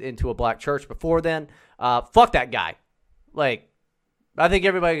trying to get into a black church before then. Fuck that guy. Like, I think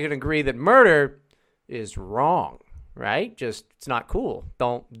everybody can agree that murder is wrong, right? Just, it's not cool.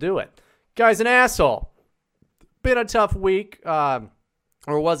 Don't do it. Guy's an asshole. Been a tough week, or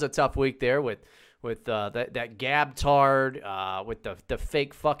was a tough week there with that Gabtard, with the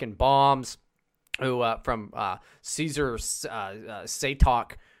fake fucking bombs. Who from Caesar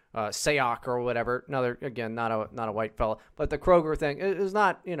Sayok or whatever? Another, again, not a white fella, but the Kroger thing is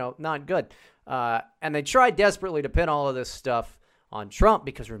not not good. And they tried desperately to pin all of this stuff on Trump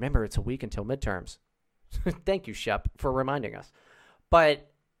because remember it's a week until midterms. Thank you, Shep, for reminding us.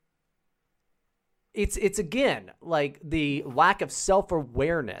 But it's again like the lack of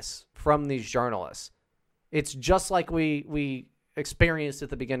self-awareness from these journalists. It's just like we experienced at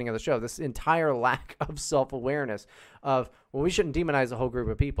the beginning of the show, this entire lack of self-awareness of, well, we shouldn't demonize a whole group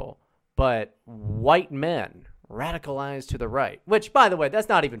of people, but white men radicalized to the right, which, by the way, that's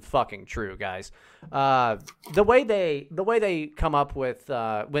not even fucking true, guys. The way they come up with,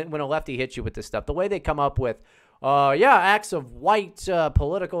 when a lefty hits you with this stuff, the way they come up with, acts of white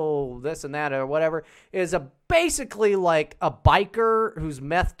political this and that or whatever is basically like a biker who's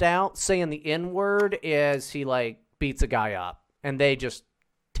methed out saying the N-word as he like beats a guy up. And they just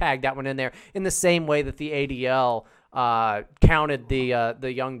tag that one in there in the same way that the ADL counted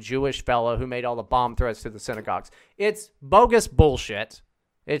the young Jewish fellow who made all the bomb threats to the synagogues. It's bogus bullshit.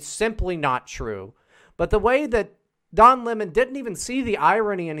 It's simply not true. But the way that Don Lemon didn't even see the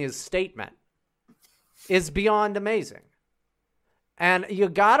irony in his statement is beyond amazing. And you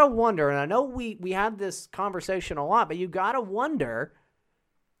got to wonder, and I know we had this conversation a lot, but you got to wonder,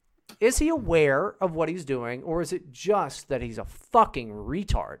 is he aware of what he's doing, or is it just that he's a fucking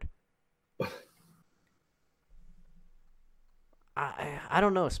retard? I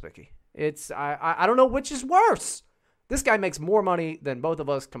don't know, Spicky. I don't know which is worse. This guy makes more money than both of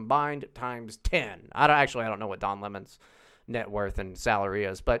us combined times 10. I don't know what Don Lemon's net worth and salary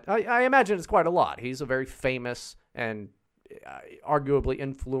is, but I imagine it's quite a lot. He's a very famous and arguably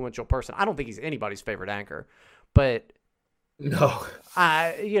influential person. I don't think he's anybody's favorite anchor, but no,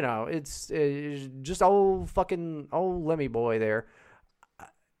 it's just old Lemmy boy there.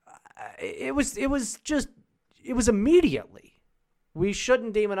 It was immediately. We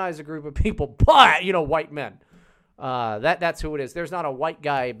shouldn't demonize a group of people, but white men. That's who it is. There's not a white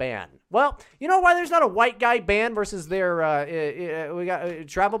guy ban. Well, you know why there's not a white guy ban versus their we got a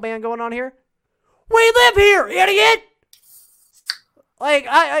travel ban going on here? We live here, idiot. Like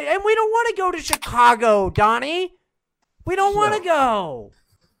and we don't want to go to Chicago, Donnie. We don't want to go.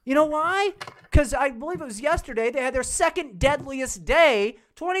 You know why? Because I believe it was yesterday they had their second deadliest day.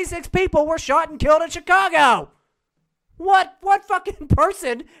 26 people were shot and killed in Chicago. What fucking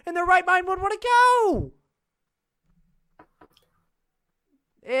person in their right mind would want to go?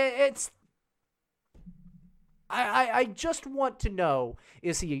 I just want to know,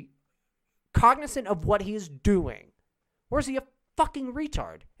 is he cognizant of what he's doing? Or is he a fucking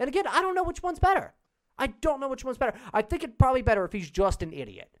retard? And again, I don't know which one's better. I don't know which one's better. I think it's probably better if he's just an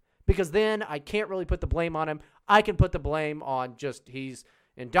idiot. Because then I can't really put the blame on him. I can put the blame on just he's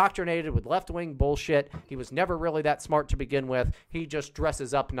indoctrinated with left-wing bullshit. He was never really that smart to begin with. He just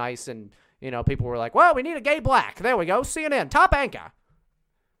dresses up nice and, people were like, well, we need a gay black. There we go. CNN, top anchor.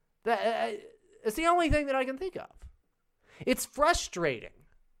 It's the only thing that I can think of. It's frustrating.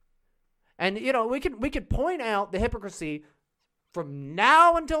 And, we could point out the hypocrisy from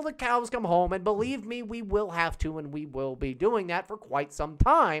now until the cows come home, and believe me, we will have to, and we will be doing that for quite some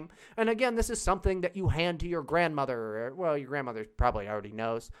time. And again, this is something that you hand to your grandmother. Well, your grandmother probably already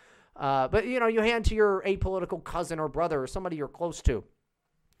knows. But, you hand to your apolitical cousin or brother or somebody you're close to.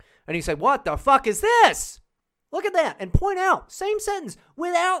 And you say, what the fuck is this? Look at that. And point out, same sentence,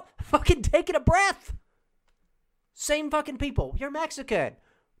 without fucking taking a breath. Same fucking people. You're Mexican.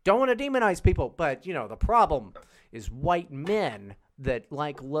 Don't want to demonize people. But, the problem is white men that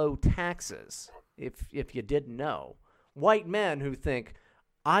like low taxes, if you didn't know. White men who think,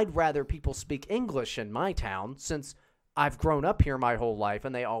 I'd rather people speak English in my town since I've grown up here my whole life,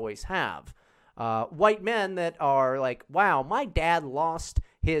 and they always have. White men that are like, wow, my dad lost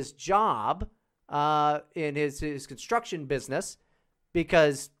his job in his construction business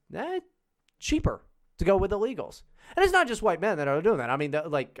because cheaper to go with illegals. And it's not just white men that are doing that. I mean,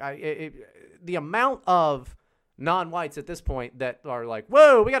 the amount of non-whites at this point that are like,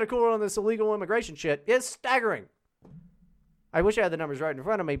 whoa, we got to cool on this illegal immigration shit is staggering. I wish I had the numbers right in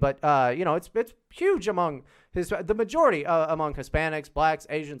front of me, but it's huge among the majority among Hispanics, blacks,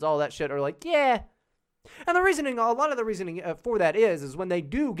 Asians, all that shit are like, yeah. And the reasoning, a lot of the reasoning for that is when they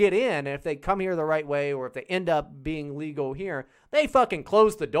do get in, and if they come here the right way, or if they end up being legal here, they fucking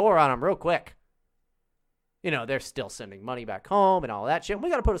close the door on them real quick. They're still sending money back home and all that shit. We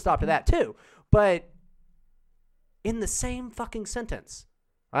got to put a stop to that too. But in the same fucking sentence,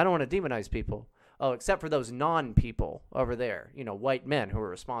 I don't want to demonize people. Oh, except for those non-people over there, white men who are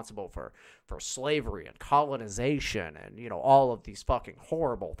responsible for slavery and colonization and, all of these fucking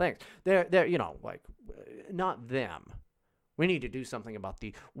horrible things. They're not them. We need to do something about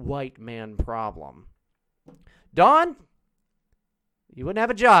the white man problem. Don, you wouldn't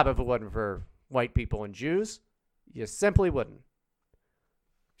have a job if it wasn't for white people and Jews. You simply wouldn't.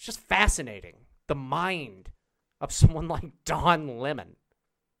 It's just fascinating. The mind of someone like Don Lemon.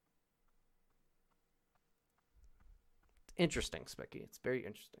 Interesting, Spicky. It's very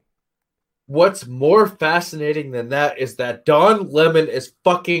interesting. What's more fascinating than that is that Don Lemon is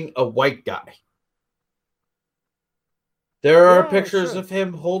fucking a white guy. There are pictures of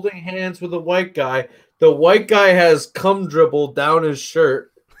him holding hands with a white guy. The white guy has cum dribble down his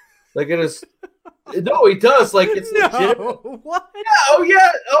shirt. Like it is. No, he does. Like it's legitimate. What? Yeah,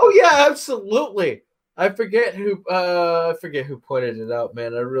 oh yeah, absolutely. I forget who pointed it out,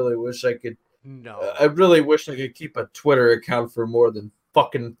 man. I really wish I could. No. I really wish I could keep a Twitter account for more than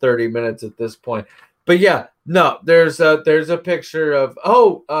fucking 30 minutes at this point. But yeah, no, there's a picture of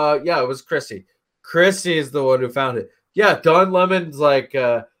it was Chrissy. Chrissy is the one who found it. Yeah, Don Lemon's like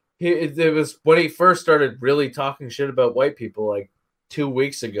it was when he first started really talking shit about white people like 2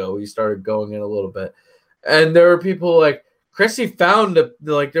 weeks ago. He started going in a little bit. And there were people like Chrissy found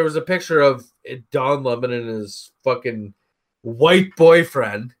there was a picture of Don Lemon and his fucking white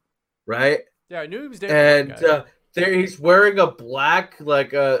boyfriend, right? Yeah, I knew he was dating. And there he's wearing a black,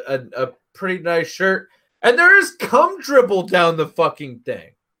 like a pretty nice shirt, and there is cum dribble down the fucking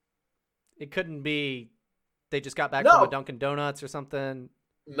thing. It couldn't be They just got back No. from a Dunkin' Donuts or something.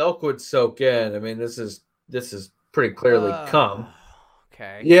 Milk would soak in. I mean, this is pretty clearly cum.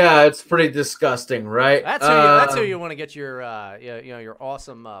 Okay. Yeah, it's pretty disgusting, right? That's who you want to get your your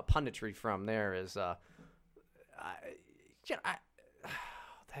awesome punditry from. There is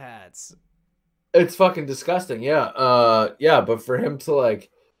that's it's fucking disgusting. Yeah. But for him to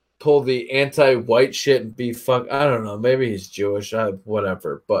like pull the anti-white shit and be I don't know. Maybe he's Jewish.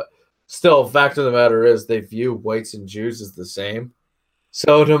 Whatever. But still, fact of the matter is they view whites and Jews as the same.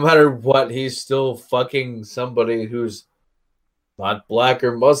 So no matter what, he's still fucking somebody who's not black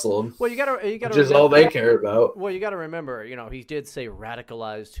or Muslim. Well, you gotta which is all they care about. Well, you gotta remember, he did say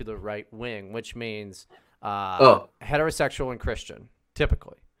radicalized to the right wing, which means heterosexual and Christian,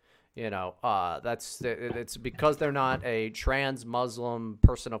 typically. It's because they're not a trans Muslim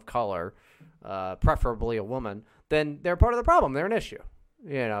person of color, preferably a woman, then they're part of the problem. They're an issue.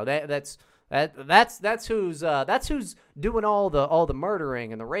 That's who's doing all the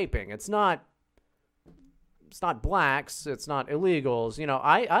murdering and the raping. It's not blacks. It's not illegals.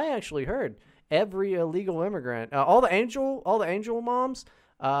 I actually heard every illegal immigrant, all the angel moms,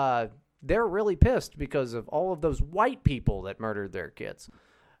 they're really pissed because of all of those white people that murdered their kids.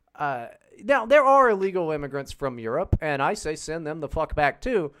 Now there are illegal immigrants from Europe, and I say send them the fuck back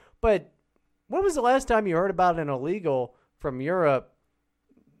too. But when was the last time you heard about an illegal from Europe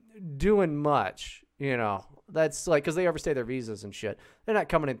doing much? That's like because they overstay their visas and shit. They're not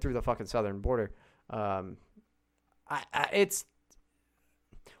coming in through the fucking southern border. It's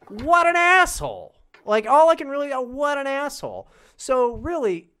what an asshole. Like all I can really what an asshole. So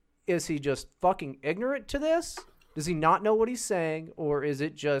really, is he just fucking ignorant to this? Does he not know what he's saying, or is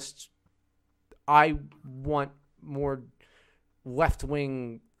it just I want more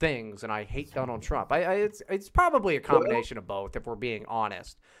left-wing things and I hate Donald Trump? It's probably a combination of both, if we're being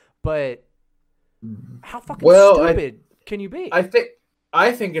honest. But how fucking stupid can you be? I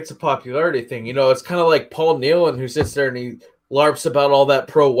think it's a popularity thing. It's kind of like Paul Nealon, who sits there and he larps about all that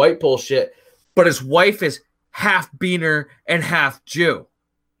pro-white bullshit, but his wife is half Beaner and half Jew.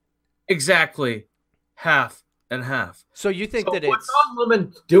 Exactly, half and half. So you think that what it's Don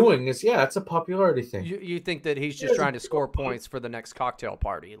Lemon doing is it's a popularity thing. You think that he's just trying to score points for the next cocktail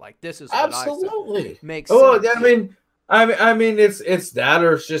party? Like this is what absolutely makes sense. sense. I mean, it's that,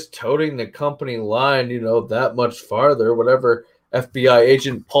 or it's just toting the company line, that much farther. Whatever FBI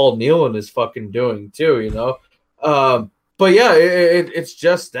agent Paul Nealon is fucking doing too, But yeah, it's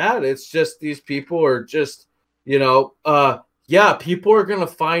just that. It's just these people are just, people are gonna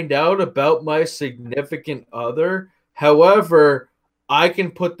find out about my significant other. However, I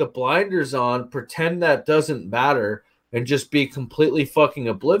can put the blinders on, pretend that doesn't matter, and just be completely fucking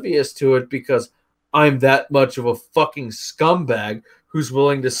oblivious to it because I'm that much of a fucking scumbag who's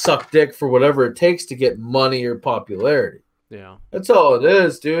willing to suck dick for whatever it takes to get money or popularity. Yeah. That's all it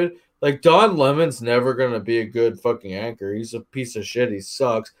is, dude. Like, Don Lemon's never going to be a good fucking anchor. He's a piece of shit. He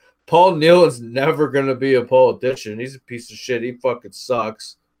sucks. Paul Nealon's never going to be a politician. He's a piece of shit. He fucking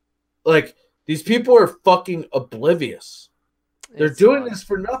sucks. Like, these people are fucking oblivious. They're doing this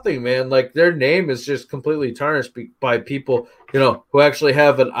for nothing, man. Like, their name is just completely tarnished by people, who actually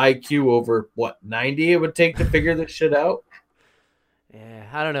have an IQ over, 90 it would take to figure this shit out? Yeah,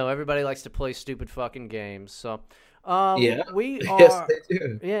 I don't know. Everybody likes to play stupid fucking games, so... we are. Yes, they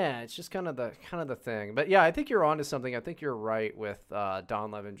do. Yeah, it's just kind of the thing. But yeah, I think you're onto something. I think you're right with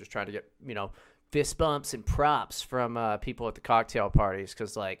Don Lemon just trying to get fist bumps and props from people at the cocktail parties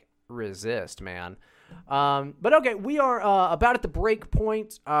because resist, man. But okay, we are about at the break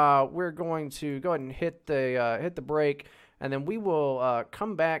point. We're going to go ahead and hit the break, and then we will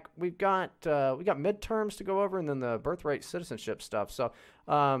come back. We got midterms to go over, and then the birthright citizenship stuff. So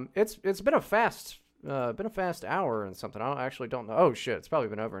it's been a fast. Hour and something. I actually don't know. Oh shit, it's probably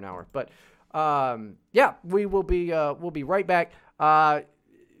been over an hour. But yeah, we will be we'll be right back.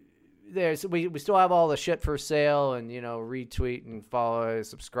 We still have all the shit for sale and retweet and follow,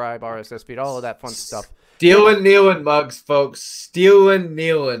 subscribe, RSS feed, all of that fun stuff. Stealing Nealon mugs, folks. Stealing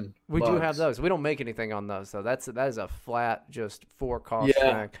Nealon. We mugs. do have those. We don't make anything on those though. That is a flat just for cost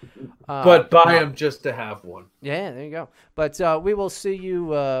thing. But buy them just to have one. Yeah, there you go. But we will see you.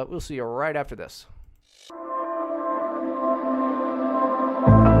 We'll see you right after this.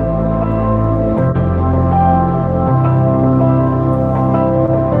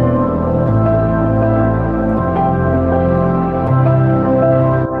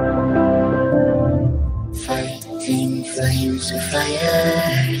 Fighting flames of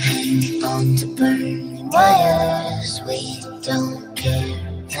fire, hang on to burning wires. We don't care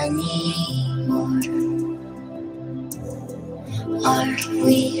anymore. Our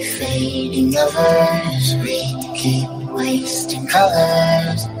We fading lovers, we keep wasting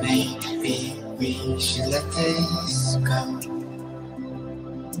colors. Maybe we should let this go.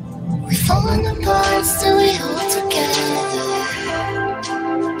 We falling apart, still we hold together.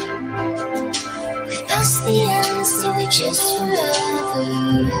 We pass the end, still we chase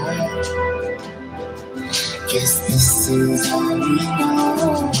forever. Guess this is all we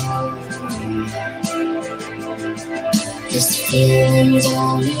know. This feeling's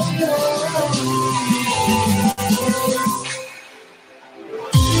all we know.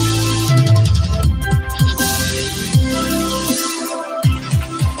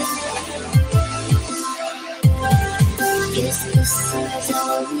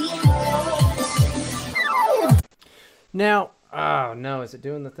 Now, oh no, is it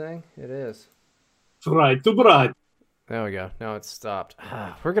doing the thing? It is. Right to bright. There we go. Now it's stopped.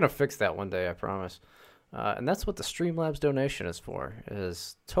 We're going to fix that one day, I promise. And that's what the Streamlabs donation is for,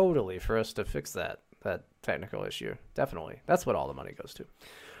 is totally for us to fix that technical issue. Definitely. That's what all the money goes to.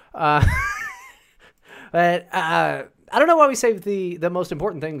 But I don't know why we saved the most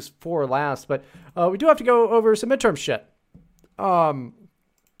important things for last, but we do have to go over some midterm shit. And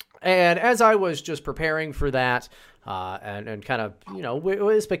as I was just preparing for that, and kind of, you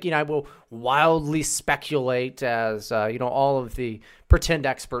know, Spicky and I will wildly speculate as, you know, all of the pretend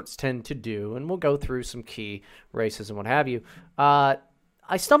experts tend to do, and we'll go through some key races and what have you. I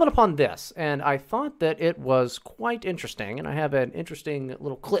stumbled upon this, and I thought that it was quite interesting, and I have an interesting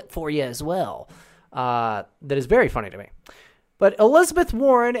little clip for you as well that is very funny to me. But Elizabeth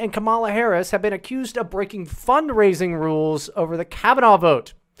Warren and Kamala Harris have been accused of breaking fundraising rules over the Kavanaugh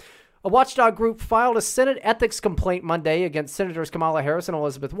vote. A watchdog group filed a Senate ethics complaint Monday against Senators Kamala Harris and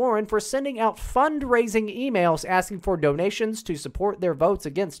Elizabeth Warren for sending out fundraising emails asking for donations to support their votes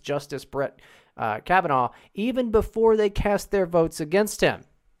against Justice Brett Kavanaugh, even before they cast their votes against him.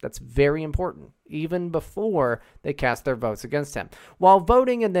 That's very important. Even before they cast their votes against him. While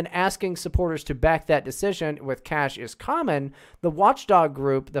voting and then asking supporters to back that decision with cash is common, the watchdog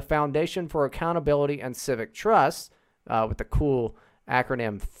group, the Foundation for Accountability and Civic Trust, with the cool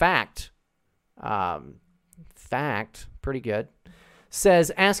acronym FACT, pretty good,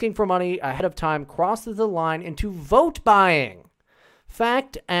 says asking for money ahead of time crosses the line into vote buying.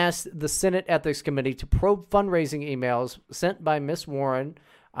 FACT asked the Senate Ethics Committee to probe fundraising emails sent by Ms. Warren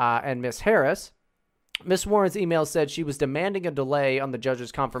and Ms. Harris. Ms. Warren's email said she was demanding a delay on the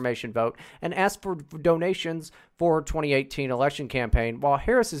judge's confirmation vote and asked for donations for her 2018 election campaign, while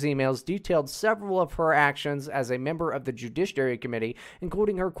Harris's emails detailed several of her actions as a member of the Judiciary Committee,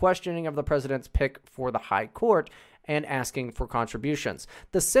 including her questioning of the president's pick for the High Court and asking for contributions.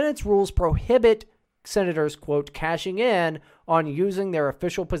 The Senate's rules prohibit senators, quote, cashing in on using their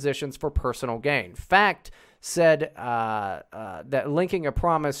official positions for personal gain. FACT said that linking a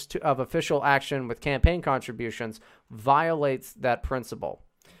promise of official action with campaign contributions violates that principle.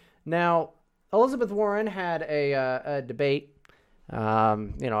 Now, Elizabeth Warren had a debate, you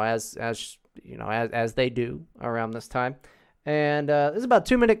know, as they do around this time, and this is about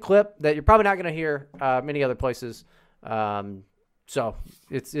a 2-minute clip that you're probably not going to hear many other places. So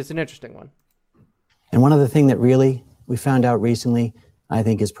it's an interesting one. And one other thing that really we found out recently, I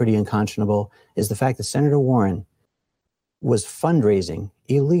think is pretty unconscionable, is the fact that Senator Warren was fundraising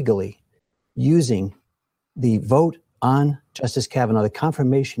illegally using the vote on Justice Kavanaugh, the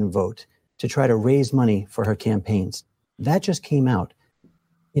confirmation vote, to try to raise money for her campaigns. That just came out.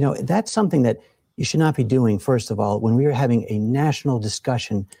 You know, that's something that you should not be doing, first of all, when we were having a national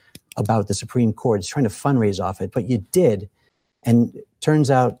discussion about the Supreme Court. It's trying to fundraise off it, but you did, and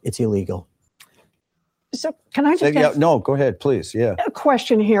turns out it's illegal. So can I just ask no, go ahead, please. Yeah. a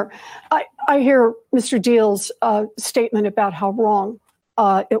question here? I hear Mr. Deal's statement about how wrong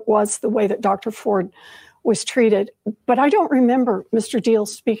it was the way that Dr. Ford was treated, but I don't remember Mr. Deal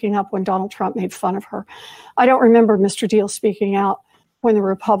speaking up when Donald Trump made fun of her. I don't remember Mr. Deal speaking out when the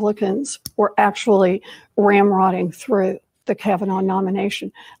Republicans were actually ramrodding through the Kavanaugh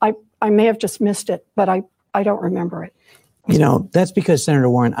nomination. I may have just missed it, but I don't remember it. You know, that's because, Senator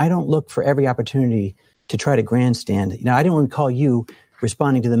Warren, I don't look for every opportunity to try to grandstand. You know, I didn't recall you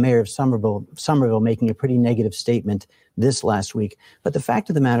responding to the mayor of Somerville making a pretty negative statement this last week. But the fact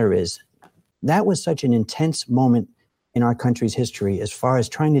of the matter is, that was such an intense moment in our country's history as far as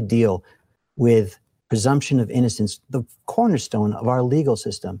trying to deal with presumption of innocence, the cornerstone of our legal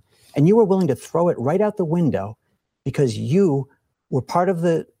system. And you were willing to throw it right out the window because you were part of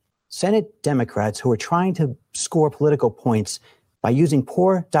the Senate Democrats who were trying to score political points by using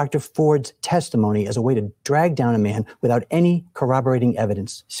poor Dr. Ford's testimony as a way to drag down a man without any corroborating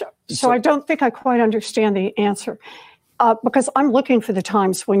evidence. So I don't think I quite understand the answer. because I'm looking for the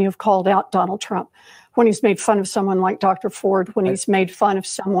times when you've called out Donald Trump, when he's made fun of someone like Dr. Ford, when he's made fun of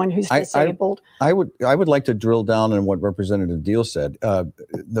someone who's disabled. I would like to drill down on what Representative Deal said.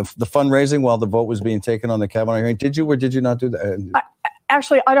 The fundraising while the vote was being taken on the Kavanaugh hearing, did you or did you not do that?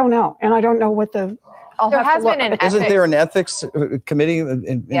 Actually, I don't know, and I don't know what the. There has been an Isn't there an ethics committee?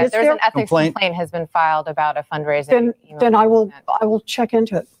 Yeah, there's an ethics complaint has been filed about a fundraising. Then I will check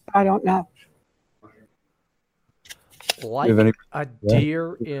into it. I don't know. Like a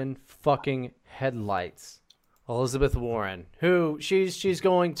deer in fucking headlights, Elizabeth Warren, who she's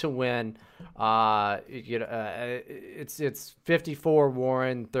going to win. It's 54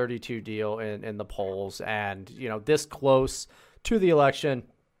 Warren, 32 Deal in the polls, and this close to the election,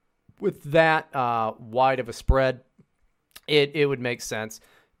 with that wide of a spread, it would make sense.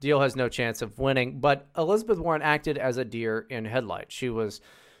 Deal has no chance of winning, but Elizabeth Warren acted as a deer in headlights. She was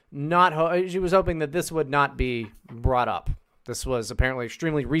she was hoping that this would not be brought up. This was apparently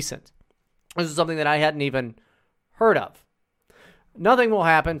extremely recent. This is something that I hadn't even heard of. Nothing will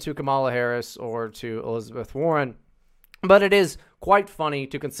happen to Kamala Harris or to Elizabeth Warren, but it is quite funny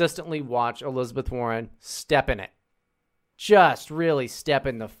to consistently watch Elizabeth Warren step in it. Just really step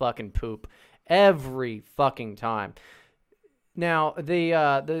in the fucking poop every fucking time. Now,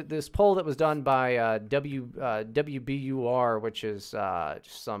 this poll that was done by WBUR, which is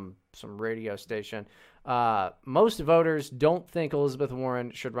just some radio station, most voters don't think Elizabeth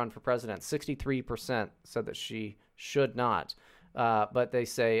Warren should run for president. 63% said that she should not, but they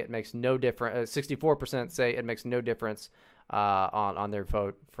say it makes no difference. 64% say it makes no difference on their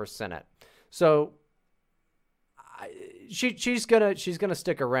vote for Senate. So she's gonna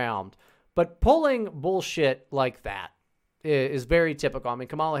stick around, but pulling bullshit like that is very typical. I mean,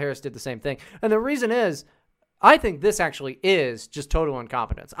 Kamala Harris did the same thing, and the reason is, I think this actually is just total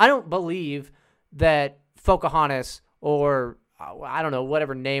incompetence. I don't believe that Pocahontas or I don't know,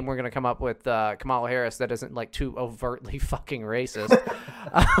 whatever name we're gonna come up with Kamala Harris that isn't like too overtly fucking racist.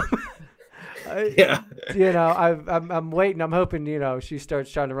 Yeah, I'm waiting. I'm hoping she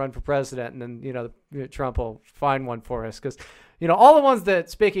starts trying to run for president, and then Trump will find one for us, because all the ones that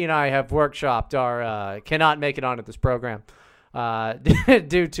Spicky and I have workshopped are cannot make it onto this program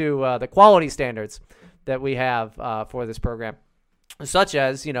due to the quality standards that we have for this program, such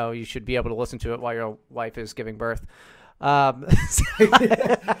as you should be able to listen to it while your wife is giving birth.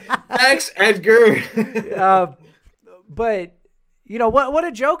 Thanks, Edgar. But. What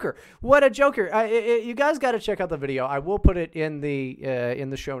a joker! What a joker! You guys got to check out the video. I will put it in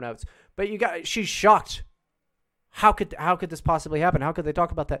the show notes. But she's shocked. How could this possibly happen? How could they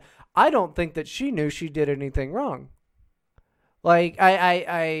talk about that? I don't think that she knew she did anything wrong. Like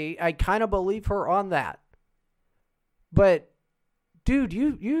I kind of believe her on that. But dude,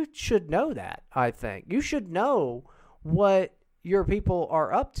 you should know that. I think you should know what your people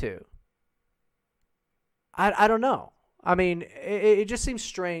are up to. I don't know. I mean, it just seems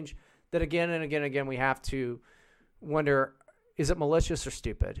strange that again and again and again we have to wonder, is it malicious or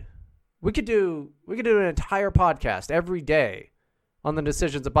stupid? We could do an entire podcast every day on the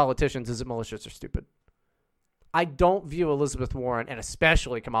decisions of politicians. Is it malicious or stupid? I don't view Elizabeth Warren, and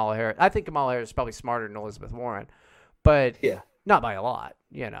especially Kamala Harris. I think Kamala Harris is probably smarter than Elizabeth Warren, but not by a lot,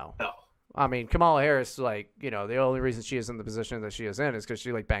 No. I mean, Kamala Harris, the only reason she is in the position that she is in is because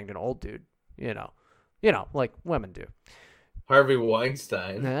she banged an old dude, like women do. Harvey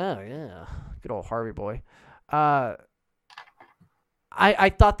Weinstein. Oh, yeah. Good old Harvey boy. I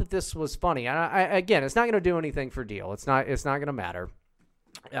thought that this was funny. Again, it's not going to do anything for Deal. It's not going to matter.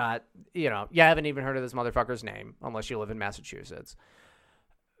 You haven't even heard of this motherfucker's name unless you live in Massachusetts.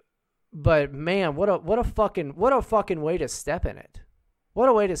 But man, what a fucking way to step in it. What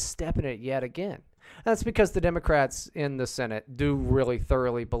a way to step in it yet again. That's because the Democrats in the Senate do really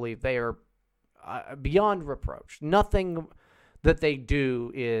thoroughly believe they are beyond reproach. Nothing that they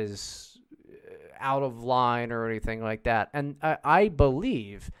do is out of line or anything like that. And I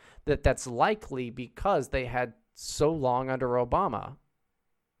believe that that's likely because they had so long under Obama.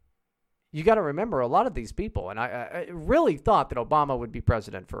 You got to remember, a lot of these people, and I really thought that Obama would be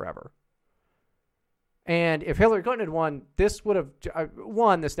president forever. And if Hillary Clinton had won, this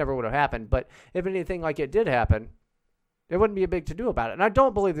never would have happened. But if anything like it did happen, there wouldn't be a big to-do about it. And I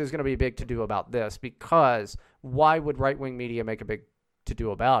don't believe there's going to be a big to-do about this, because why would right-wing media make a big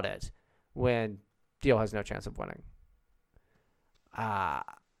to-do about it when Deal has no chance of winning? I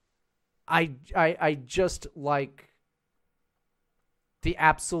just like the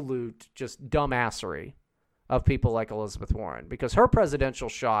absolute just dumbassery of people like Elizabeth Warren, because her presidential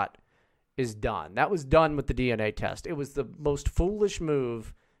shot is done. That was done with the DNA test. It was the most foolish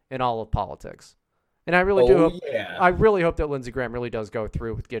move in all of politics. And I really do hope. Yeah. I really hope that Lindsey Graham really does go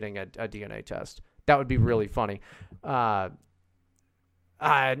through with getting a DNA test. That would be really funny. We'll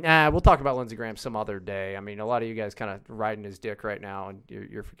talk about Lindsey Graham some other day. I mean, a lot of you guys kind of riding his dick right now, and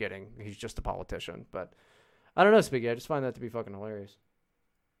you're forgetting he's just a politician. But I don't know, Spiggy. I just find that to be fucking hilarious.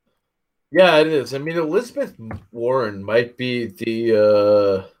 Yeah, it is. I mean, Elizabeth Warren might be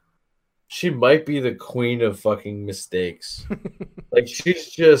the she might be the queen of fucking mistakes. Like, she's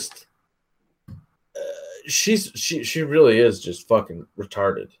just she really is just fucking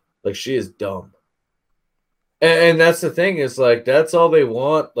retarded. Like, she is dumb. And that's the thing, is like, that's all they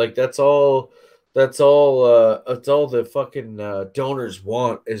want. Like, that's all the fucking donors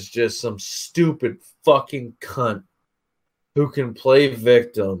want, is just some stupid fucking cunt who can play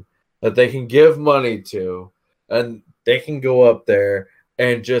victim that they can give money to, and they can go up there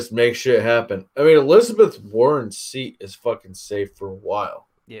and just make shit happen. I mean, Elizabeth Warren's seat is fucking safe for a while.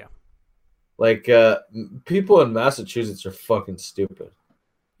 Yeah. Like, people in Massachusetts are fucking stupid.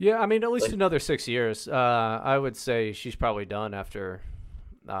 Yeah, I mean, at least another 6 years. I would say she's probably done after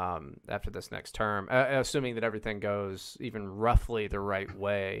this next term, assuming that everything goes even roughly the right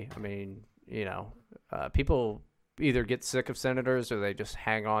way. I mean, people either get sick of senators or they just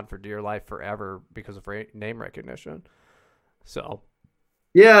hang on for dear life forever because of name recognition. So,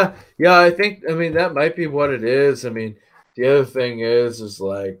 yeah, I mean, that might be what it is. I mean, the other thing is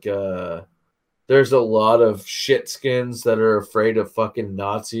like, there's a lot of shitskins that are afraid of fucking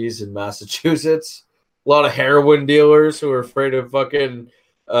Nazis in Massachusetts. A lot of heroin dealers who are afraid of fucking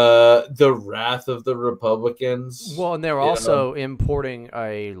the wrath of the Republicans. Well, and they're also importing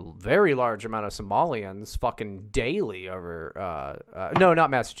a very large amount of Somalians fucking daily over. No, not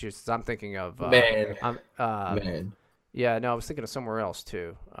Massachusetts. I'm thinking of Man. Yeah, no, I was thinking of somewhere else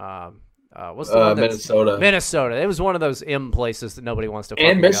too. What's the one Minnesota. Minnesota. It was one of those M places that nobody wants to.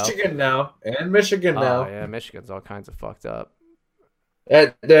 And Michigan now. And Michigan now. Oh yeah, Michigan's all kinds of fucked up.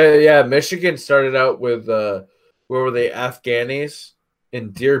 Yeah, Michigan started out with where were they, Afghanis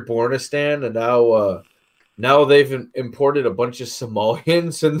in Dearbornistan, and now they've imported a bunch of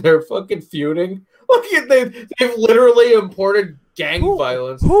Somalians, and they're fucking feuding. Look at they've literally imported gang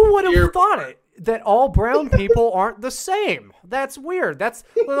violence. Who would have thought it? That all brown people aren't the same. That's weird. That's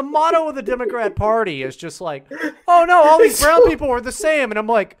the motto of the Democrat Party, is just like, oh no, all these brown people are the same. And I'm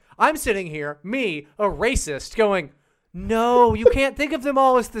like, I'm sitting here, me, a racist, going, no, you can't think of them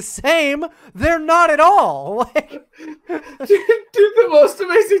all as the same. They're not at all. Like, dude, the most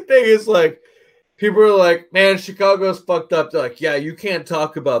amazing thing is, like, people are like, man, Chicago's fucked up. They're like, yeah, you can't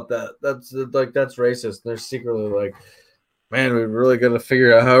talk about that. That's racist. And they're secretly like, man, we're really going to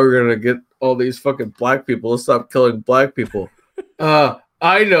figure out how we're going to get all these fucking black people to stop killing black people. I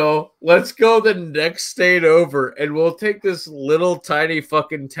know. Let's go the next state over, and we'll take this little tiny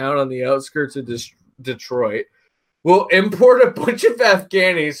fucking town on the outskirts of Detroit. We'll import a bunch of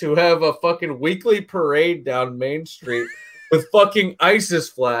Afghanis who have a fucking weekly parade down Main Street with fucking ISIS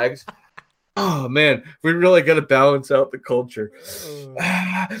flags. Oh, man, we really got to balance out the culture.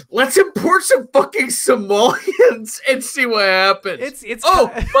 Let's import some fucking Somalians and see what happens.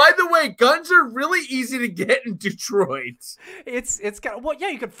 By the way, guns are really easy to get in Detroit. It's got, well, yeah,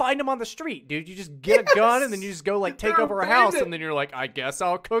 you can find them on the street, dude. You just get a gun and then you just go like take over a house, and then you're like, I guess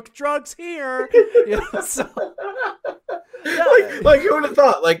I'll cook drugs here. So, yeah. Like who would have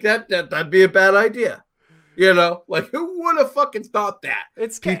thought? Like that'd be a bad idea. Like, who would have fucking thought that?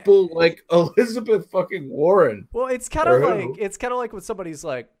 It's people like Elizabeth fucking Warren. Well, it's kind of like when somebody's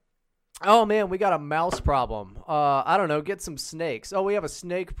like, oh man, we got a mouse problem. I don't know, get some snakes. Oh, we have a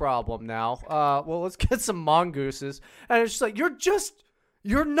snake problem now. Well, let's get some mongooses. And it's just like,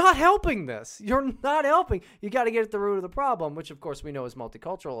 you're not helping this. You're not helping. You got to get at the root of the problem, which of course we know is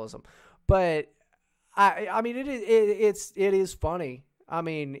multiculturalism. But I mean, it is funny. I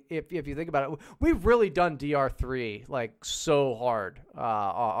mean, if you think about it, we've really done DR3 like so hard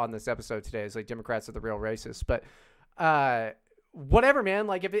on this episode today. It's like Democrats are the real racists, but whatever, man.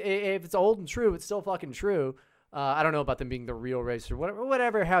 Like if it's old and true, it's still fucking true. I don't know about them being the real race or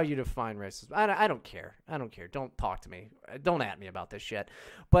whatever how you define racism. I don't care. Don't talk to me. Don't at me about this shit.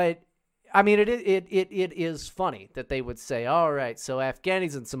 But I mean, it is funny that they would say, all right, so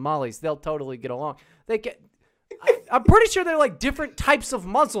Afghanis and Somalis, they'll totally get along. I'm pretty sure they're like different types of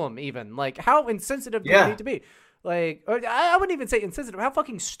Muslim even. Like, how insensitive do you need to be? Like, I wouldn't even say insensitive. How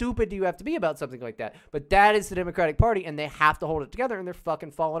fucking stupid do you have to be about something like that? But that is the Democratic Party, and they have to hold it together, and they're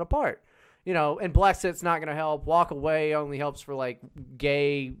fucking falling apart. And Blexit's not going to help. Walk away only helps for, like,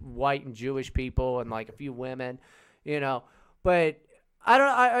 gay, white, and Jewish people and, like, a few women, But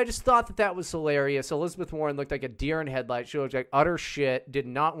I just thought that was hilarious. Elizabeth Warren looked like a deer in headlights. She looked like utter shit. Did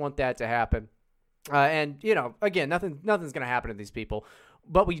not want that to happen. And, you know, again, nothing's going to happen to these people.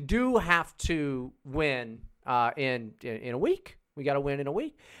 But we do have to win in a week. We got to win in a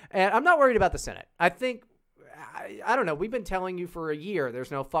week. And I'm not worried about the Senate. I think, I don't know, we've been telling you for a year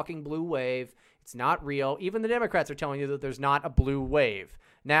there's no fucking blue wave. It's not real. Even the Democrats are telling you that there's not a blue wave.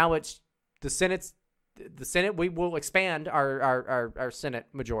 Now it's the Senate, we will expand our Senate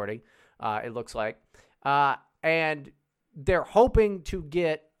majority, it looks like. And they're hoping to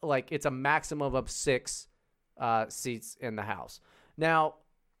get, like, it's a maximum of 6 seats in the House. Now,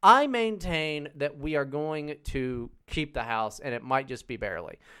 I maintain that we are going to keep the House, and it might just be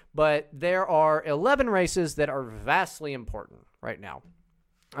barely. But there are 11 races that are vastly important right now.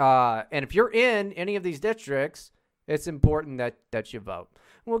 And if you're in any of these districts, it's important that you vote.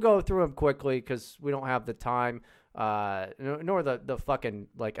 We'll go through them quickly because we don't have the time, nor the fucking,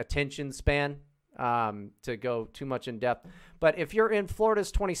 like, attention span to go too much in depth. But if you're in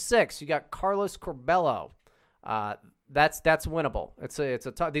Florida's 26, you got Carlos Corbello. That's winnable.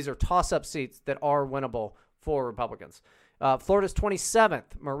 These are toss-up seats that are winnable for Republicans. Florida's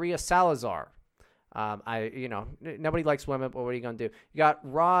 27th, Maria Salazar. Nobody likes women, but what are you going to do? You got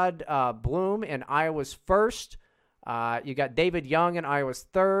Rod Bloom in Iowa's 1st. You got David Young in Iowa's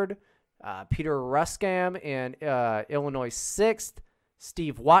 3rd. Peter Ruscam in Illinois' 6th.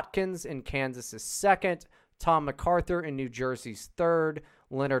 Steve Watkins in Kansas's 2nd. Tom MacArthur in New Jersey's 3rd.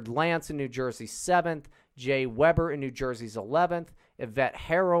 Leonard Lance in New Jersey's 7th. Jay Weber in New Jersey's 11th. Yvette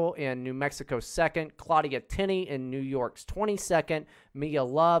Harrell in New Mexico's 2nd. Claudia Tenney in New York's 22nd. Mia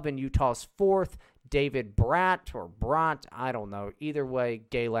Love in Utah's 4th. David Bratt or Bront, I don't know. Either way,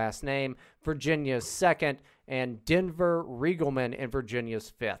 gay last name. Virginia's 2nd. And Denver Riegelman in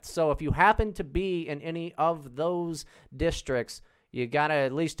Virginia's 5th. So if you happen to be in any of those districts, you got to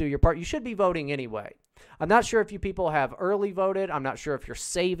at least do your part. You should be voting anyway. I'm not sure if you people have early voted. I'm not sure if you're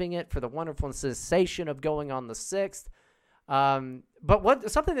saving it for the wonderful sensation of going on the 6th.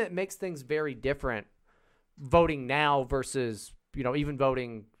 But something that makes things very different voting now versus, even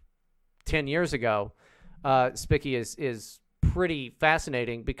voting 10 years ago, Spicky, is pretty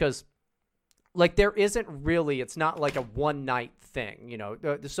fascinating because, like, there isn't really, it's not like a one night thing.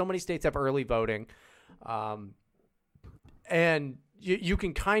 There's so many states have early voting. And you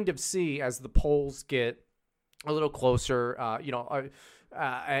can kind of see as the polls get a little closer,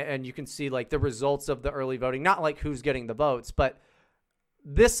 and you can see, like, the results of the early voting, not like who's getting the votes, but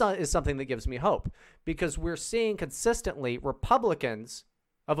this is something that gives me hope because we're seeing consistently Republicans,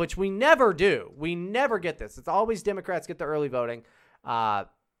 of which we never do. We never get this. It's always Democrats get the early voting.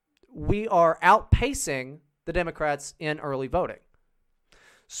 We are outpacing the Democrats in early voting.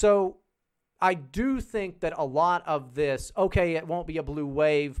 So I do think that a lot of this, okay, it won't be a blue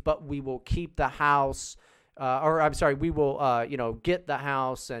wave, but we will keep the House, we will, get the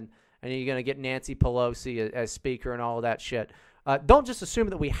House, and you're going to get Nancy Pelosi as Speaker and all of that shit. Don't just assume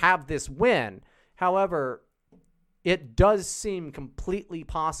that we have this win. However, it does seem completely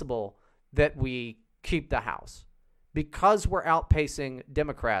possible that we keep the House because we're outpacing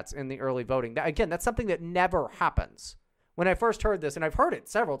Democrats in the early voting. Again, that's something that never happens. When I first heard this, and I've heard it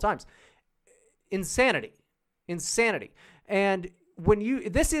several times, insanity. And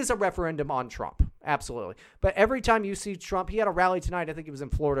this is a referendum on Trump, absolutely. But every time you see Trump, he had a rally tonight, I think it was in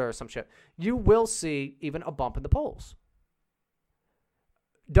Florida or some shit, you will see even a bump in the polls.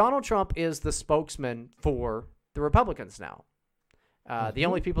 Donald Trump is the spokesman for the Republicans now. The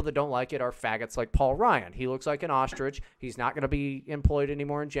only people that don't like it are faggots like Paul Ryan. He looks like an ostrich. He's not going to be employed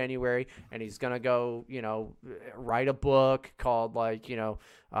anymore in January, and he's going to go, write a book called, like,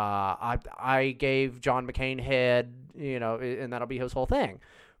 I gave John McCain head, and that'll be his whole thing.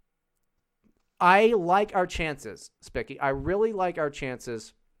 I like our chances, Spicky. I really like our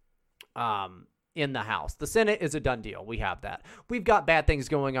chances in the House. The Senate is a done deal. We have that. We've got bad things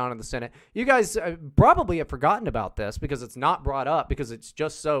going on in the Senate. You guys probably have forgotten about this because it's not brought up because it's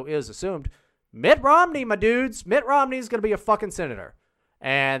just so is assumed. Mitt Romney, my dudes. Mitt Romney is going to be a fucking senator.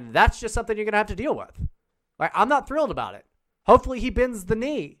 And that's just something you're going to have to deal with. Like, I'm not thrilled about it. Hopefully he bends the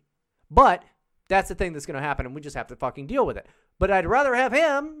knee. But that's the thing that's going to happen, and we just have to fucking deal with it. But I'd rather have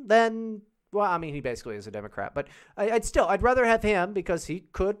him than... Well, I mean, he basically is a Democrat. But I'd rather have him because he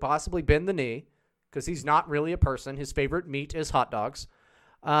could possibly bend the knee. Because he's not really a person. His favorite meat is hot dogs.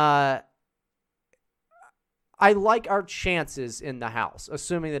 I like our chances in the House,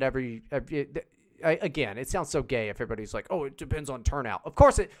 assuming that again, it sounds so gay if everybody's like, oh, it depends on turnout. Of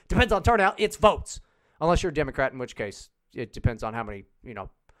course it depends on turnout. It's votes. Unless you're a Democrat, in which case it depends on how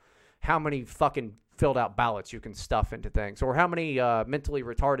many fucking filled out ballots you can stuff into things, or how many mentally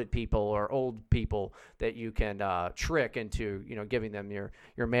retarded people or old people that you can trick into, giving them your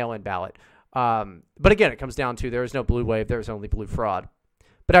mail-in ballot. But again, it comes down to there is no blue wave, there's only blue fraud.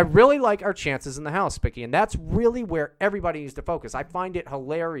 But I really like our chances in the House, Spicky, and that's really where everybody needs to focus. I find it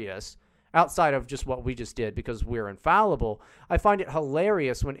hilarious, outside of just what we just did because we're infallible, I find it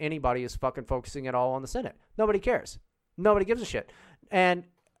hilarious when anybody is fucking focusing at all on the Senate. Nobody cares. Nobody gives a shit. And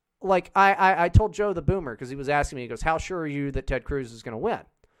like I told Joe the Boomer, because he was asking me, he goes, how sure are you that Ted Cruz is going to win?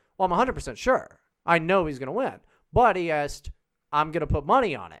 Well, I'm 100% sure. I know he's going to win. But he asked, I'm going to put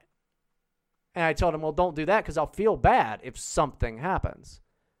money on it. And I told him, well, don't do that because I'll feel bad if something happens.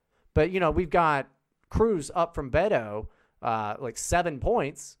 But, you know, we've got Cruz up from Beto like 7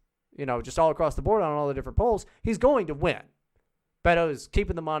 points, you know, just all across the board on all the different polls. He's going to win. Beto is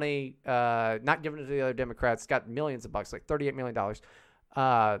keeping the money, not giving it to the other Democrats. Got millions of bucks, like $38 million.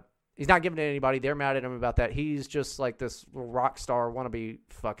 He's not giving it to anybody. They're mad at him about that. He's just like this rock star wannabe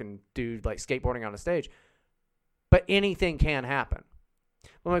fucking dude, like skateboarding on a stage. But anything can happen.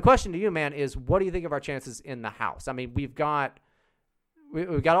 Well, my question to you, man, is what do you think of our chances in the House? I mean, we've got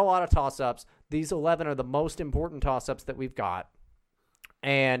a lot of toss-ups. These 11 are the most important toss-ups that we've got,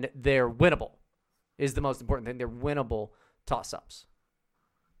 and they're winnable is the most important thing. They're winnable toss-ups.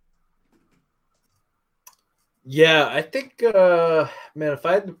 Yeah, I think, man, if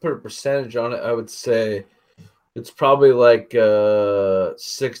I had to put a percentage on it, I would say it's probably like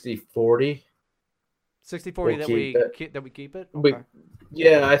 60-40. 60-40 that we keep it? Okay.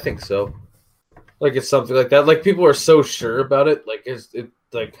 Yeah, I think so. Like it's something like that. Like people are so sure about it. Like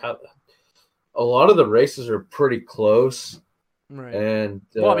how a lot of the races are pretty close. Right. And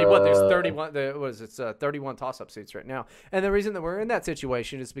well, I mean, what there's 31. It's 31 toss-up seats right now, and the reason that we're in that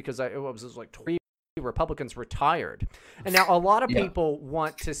situation is because it was like 3 Republicans retired, and now a lot of people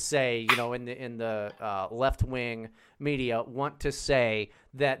want to say, you know, in the left-wing media want to say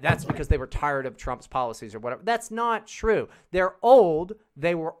that that's because they were tired of Trump's policies or whatever. That's not true. They're old.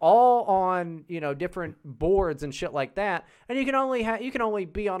 They were all on, you know, different boards and shit like that, and you can only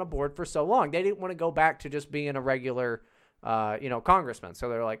be on a board for so long. They didn't want to go back to just being a regular congressman. So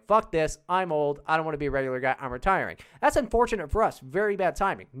they're like, fuck this. I'm old. I don't want to be a regular guy. I'm retiring. That's unfortunate for us. Very bad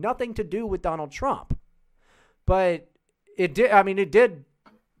timing. Nothing to do with Donald Trump. But it did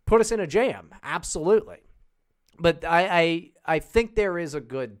put us in a jam. Absolutely. But I think there is a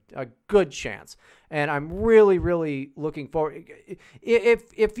good chance. And I'm really, really looking forward.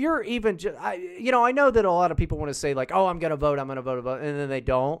 If you're even just, I know that a lot of people want to say like, oh, I'm going to vote. And then they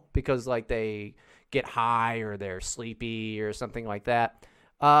don't because like they get high or they're sleepy or something like that.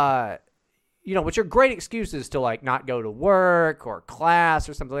 Which are great excuses to like not go to work or class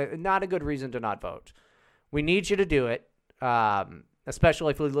or something like that. Not a good reason to not vote. We need you to do it,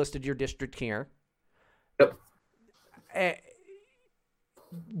 especially if we listed your district here. Yep.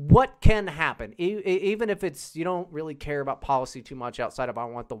 What can happen, even if it's you don't really care about policy too much outside of I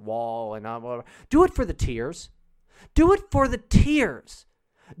want the wall and whatever. Do it for the tears. Do it for the tears.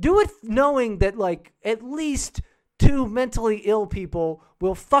 Do it knowing that like at least 2 mentally ill people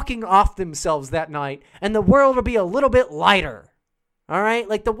will fucking off themselves that night and the world will be a little bit lighter. All right?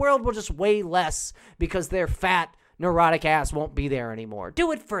 Like the world will just weigh less because their fat, neurotic ass won't be there anymore.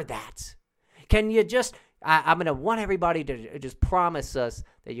 Do it for that. Can you just... I'm going to want everybody to just promise us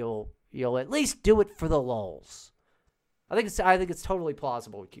that you'll at least do it for the lulz. I think it's totally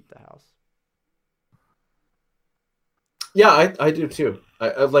plausible we keep the House. Yeah, I do too.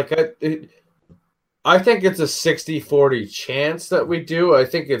 I think it's a 60-40 chance that we do. I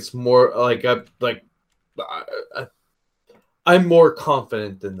think it's more I'm more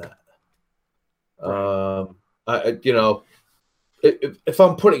confident than that. If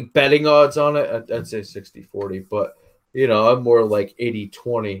I'm putting betting odds on it, I'd say 60-40, but I'm more like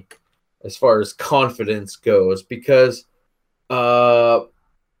 80-20 as far as confidence goes because we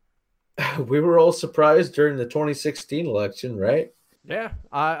were all surprised during the 2016 election, right? Yeah,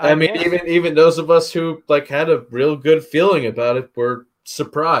 I mean, even those of us who like had a real good feeling about it were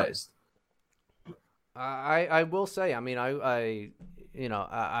surprised. I will say, I mean, I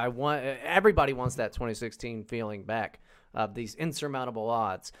want everybody wants that 2016 feeling back of these insurmountable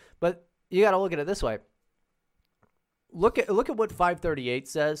odds, but you got to look at it this way. Look at what 538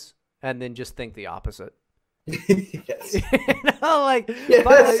 says, and then just think the opposite. Yes.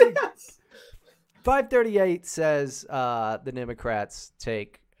 538 says the Democrats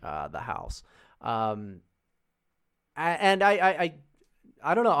take the House, and I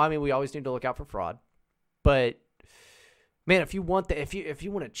don't know. I mean, we always need to look out for fraud, but man, if you want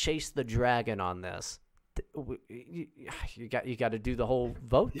to chase the dragon on this, you got to do the whole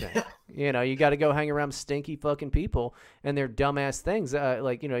vote thing. You got to go hang around stinky fucking people and their dumbass things.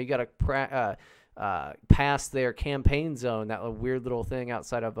 You got to past their campaign zone, that weird little thing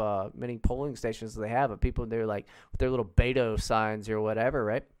outside of many polling stations they have, of people they're like with their little Beto signs or whatever,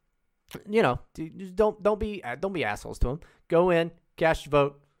 right? You know, don't be assholes to them. Go in, cast your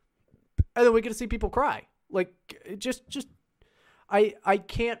vote, and then we get to see people cry. Like, I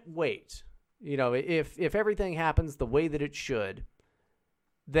can't wait. You know, if everything happens the way that it should,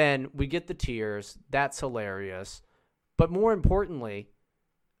 then we get the tears. That's hilarious. But more importantly,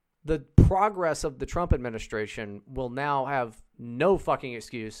 the progress of the Trump administration will now have no fucking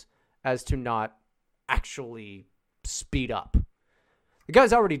excuse as to not actually speed up. The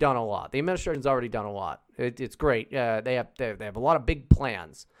guy's already done a lot. The administration's already done a lot. It's great. They have a lot of big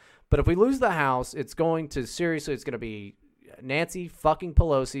plans. But if we lose the House, it's going to be Nancy fucking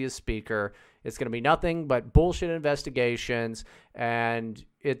Pelosi as Speaker. It's going to be nothing but bullshit investigations, and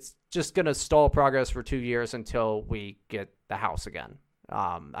it's just going to stall progress for 2 years until we get the House again.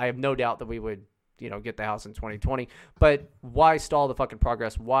 I have no doubt that we would, get the House in 2020. But why stall the fucking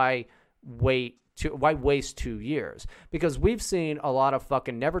progress? Why waste 2 years? Because we've seen a lot of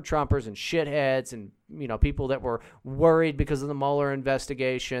fucking never-Trumpers and shitheads and, people that were worried because of the Mueller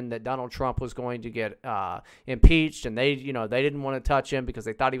investigation that Donald Trump was going to get impeached, and they didn't want to touch him because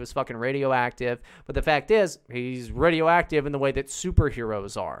they thought he was fucking radioactive. But the fact is, he's radioactive in the way that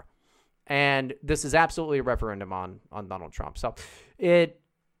superheroes are. And this is absolutely a referendum on Donald Trump. So it'll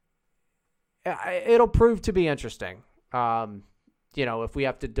prove to be interesting. If we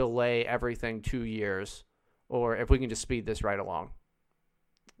have to delay everything 2 years, or if we can just speed this right along.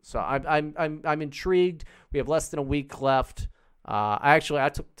 So I'm intrigued. We have less than a week left. I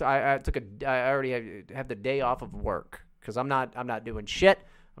already have the day off of work because I'm not doing shit.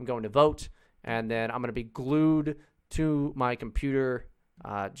 I'm going to vote, and then I'm going to be glued to my computer,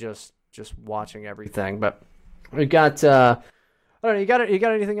 just watching everything. But we got I don't know. You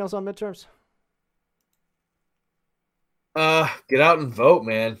got anything else on midterms? Get out and vote,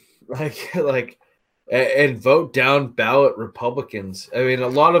 man. And vote down ballot Republicans. I mean, a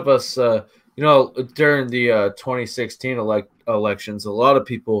lot of us, during the 2016 elections, a lot of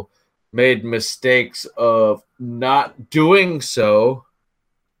people made mistakes of not doing so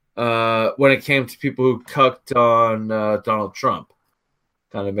when it came to people who cucked on Donald Trump.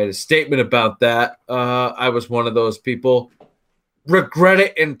 Kind of made a statement about that. I was one of those people. Regret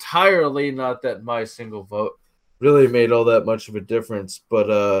it entirely. Not that my single vote really made all that much of a difference,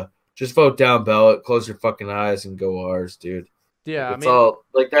 but just vote down ballot, close your fucking eyes, and go ours, dude. Yeah,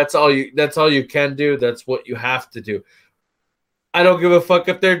 that's all you can do. That's what you have to do. I don't give a fuck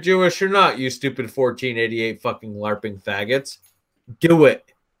if they're Jewish or not, you stupid 1488 fucking LARPing faggots. Do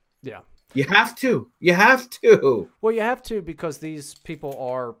it. Yeah. You have to. You have to. Well, you have to because these people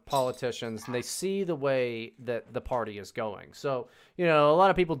are politicians and they see the way that the party is going. So, a lot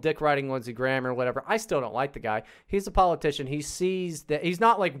of people dick riding Lindsey Graham or whatever. I still don't like the guy. He's a politician. He sees that he's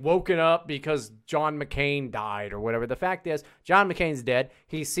not like woken up because John McCain died or whatever. The fact is, John McCain's dead.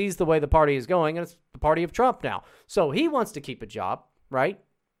 He sees the way the party is going, and it's the party of Trump now. So he wants to keep a job, right?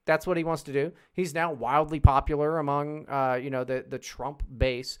 That's what he wants to do. He's now wildly popular among, the Trump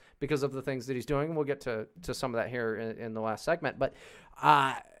base because of the things that he's doing. And we'll get to some of that here in the last segment. But,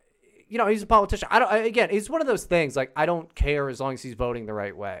 he's a politician. It's one of those things. Like, I don't care as long as he's voting the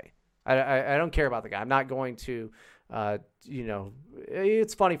right way. I don't care about the guy. I'm not going to,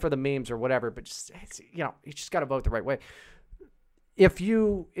 it's funny for the memes or whatever, but you just got to vote the right way. If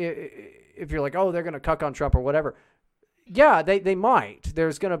you're like, oh, they're going to cuck on Trump or whatever. Yeah, they might.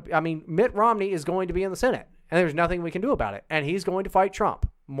 Mitt Romney is going to be in the Senate, and there's nothing we can do about it. And he's going to fight Trump,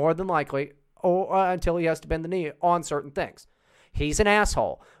 more than likely, until he has to bend the knee on certain things. He's an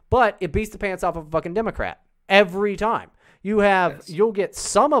asshole, but it beats the pants off of a fucking Democrat every time. You'll get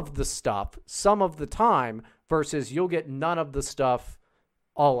some of the stuff some of the time versus you'll get none of the stuff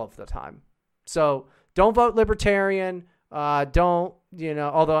all of the time. So don't vote Libertarian. Although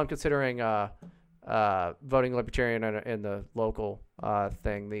I'm considering voting Libertarian in the local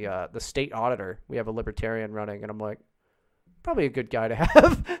thing, the state auditor. We have a Libertarian running, and I'm like, probably a good guy to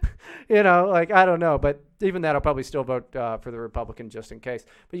have. I don't know, but even that, I'll probably still vote for the Republican just in case.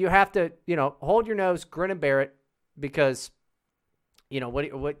 But you have to, hold your nose, grin and bear it, because, what are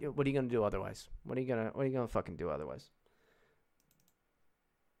you gonna do otherwise? What are you gonna fucking do otherwise?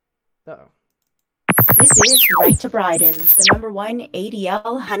 Uh-oh. This is Right to Bryden, the #1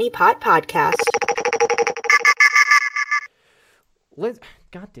 ADL honeypot podcast.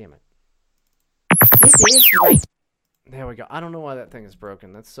 God damn it. This is Right. There we go. I don't know why that thing is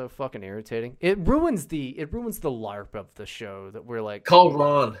broken. That's so fucking irritating. It ruins the LARP of the show that we're like. Call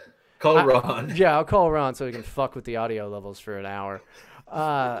Ron. Ron. Yeah, I'll call Ron so we can fuck with the audio levels for an hour.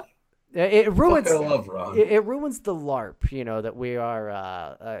 It ruins. Fuck, I love Ron. It ruins the LARP, that we are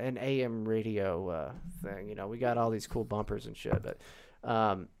an AM radio thing. We got all these cool bumpers and shit. But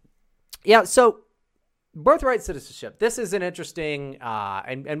yeah, so birthright citizenship. This is an interesting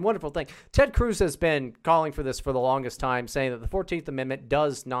and wonderful thing. Ted Cruz has been calling for this for the longest time, saying that the 14th Amendment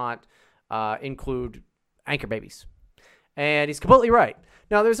does not include anchor babies. And he's completely right.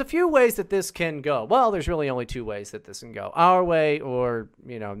 Now, there's a few ways that this can go. Well, there's really only two ways that this can go. Our way or,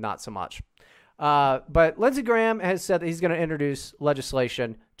 not so much. But Lindsey Graham has said that he's going to introduce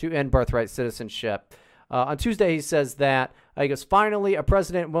legislation to end birthright citizenship. On Tuesday, he says that, he goes, finally, a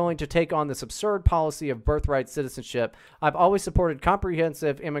president willing to take on this absurd policy of birthright citizenship. I've always supported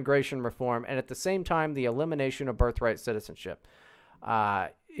comprehensive immigration reform and at the same time, the elimination of birthright citizenship.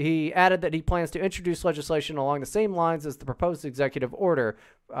 He added that he plans to introduce legislation along the same lines as the proposed executive order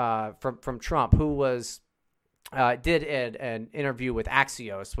from Trump, who did an interview with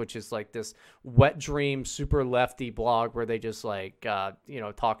Axios, which is like this wet dream, super lefty blog where they just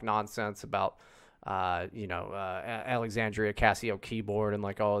talk nonsense about, Alexandria Casio keyboard and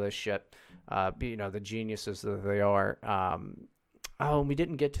like all this shit, the geniuses that they are. We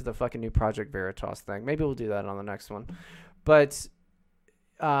didn't get to the fucking new Project Veritas thing. Maybe we'll do that on the next one. But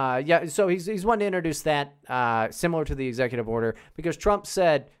so he's wanting to introduce that similar to the executive order because Trump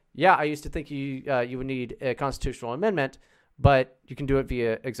said, yeah, I used to think you would need a constitutional amendment, but you can do it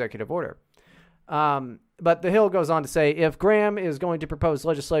via executive order. But the Hill goes on to say, if Graham is going to propose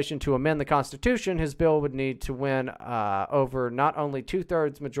legislation to amend the Constitution, his bill would need to win over not only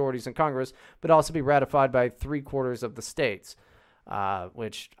 2/3 majorities in Congress, but also be ratified by 3/4 of the states,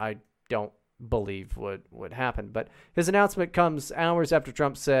 which I don't believe would happen. But his announcement comes hours after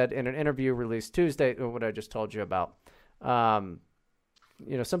Trump said in an interview released Tuesday, what I just told you about. Sometimes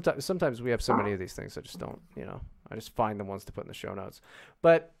we have so many of these things I just don't, I just find the ones to put in the show notes.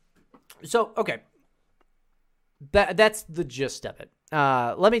 But so, okay. That's the gist of it.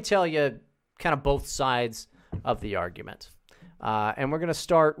 Let me tell you kind of both sides of the argument. And we're going to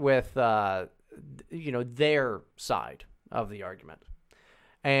start with, their side of the argument.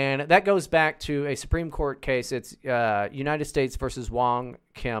 And that goes back to a Supreme Court case. It's United States versus Wong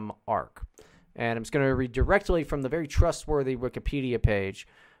Kim Ark. And I'm just going to read directly from the very trustworthy Wikipedia page,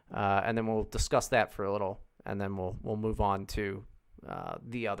 and then we'll discuss that for a little, and then we'll move on to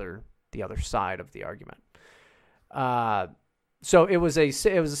the other side of the argument. So it was a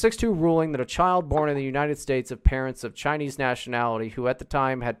 6-2 ruling that a child born in the United States of parents of Chinese nationality who at the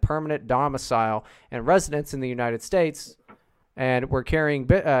time had permanent domicile and residence in the United States and were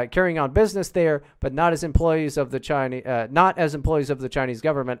carrying on business there, but not as employees of the Chinese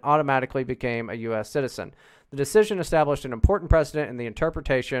government, automatically became a U.S. citizen. The decision established an important precedent in the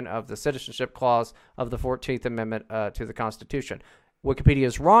interpretation of the citizenship clause of the 14th Amendment to the Constitution. Wikipedia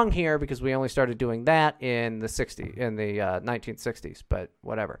is wrong here because we only started doing that in the 1960s, but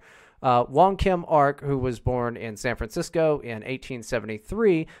whatever. Wong Kim Ark, who was born in San Francisco in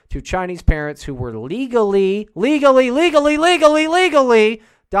 1873 to Chinese parents who were legally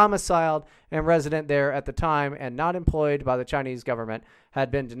domiciled and resident there at the time and not employed by the Chinese government, had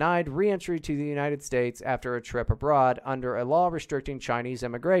been denied re-entry to the United States after a trip abroad under a law restricting Chinese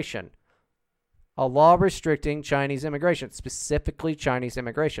immigration. A law restricting Chinese immigration, specifically Chinese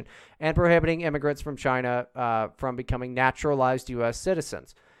immigration, and prohibiting immigrants from China from becoming naturalized U.S.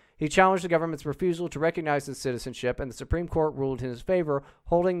 citizens. He challenged the government's refusal to recognize his citizenship, and the Supreme Court ruled in his favor,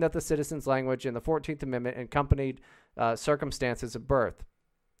 holding that the citizen's language in the 14th Amendment accompanied circumstances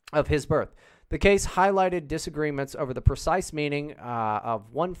of his birth. The case highlighted disagreements over the precise meaning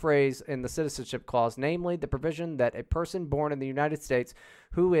of one phrase in the Citizenship Clause, namely the provision that a person born in the United States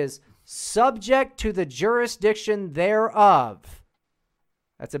who is subject to the jurisdiction thereof.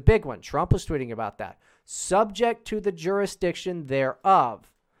 That's a big one. Trump was tweeting about that. Subject to the jurisdiction thereof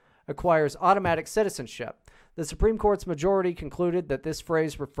acquires automatic citizenship. The Supreme Court's majority concluded that this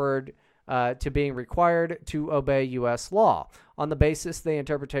phrase referred to being required to obey U.S. law. On the basis, they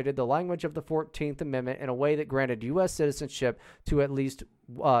interpreted the language of the 14th Amendment in a way that granted U.S. citizenship to at least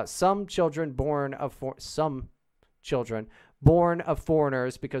some children born of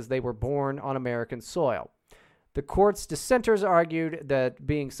foreigners because they were born on American soil. The court's dissenters argued that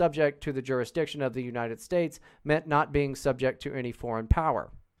being subject to the jurisdiction of the United States meant not being subject to any foreign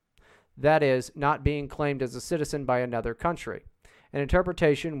power. That is, not being claimed as a citizen by another country. An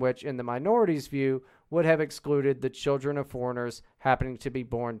interpretation which, in the minority's view, would have excluded the children of foreigners happening to be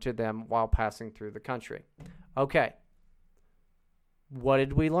born to them while passing through the country. Okay. What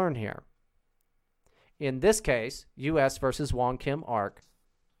did we learn here? In this case, U.S. versus Wong Kim Ark,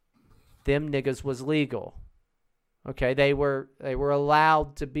 them niggas was legal. Okay, they were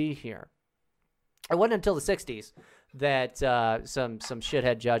allowed to be here. It wasn't until the 60s that some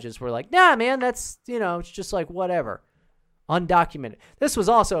shithead judges were like, nah, man, that's, it's just like whatever. Undocumented. This was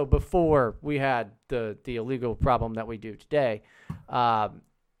also before we had the illegal problem that we do today.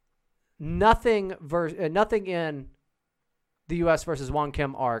 Nothing in the U.S. versus Wong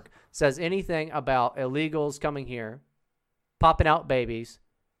Kim Ark says anything about illegals coming here, popping out babies,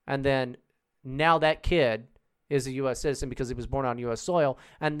 and then now that kid is a U.S. citizen because he was born on U.S. soil,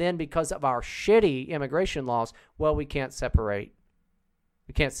 and then because of our shitty immigration laws, well, we can't separate.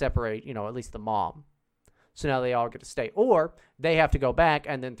 At least the mom. So now they all get to stay, or they have to go back,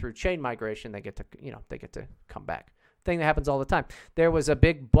 and then through chain migration, they get to come back. Thing that happens all the time. There was a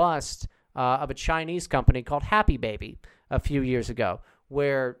big bust of a Chinese company called Happy Baby a few years ago,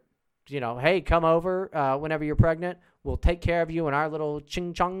 where, hey, come over whenever you're pregnant. We'll take care of you in our little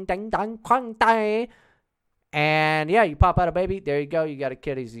ching chong dang dang quang dai. And yeah, you pop out a baby. There you go. You got a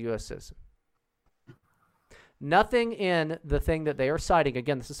kid. He's a U.S. citizen. Nothing in the thing that they are citing.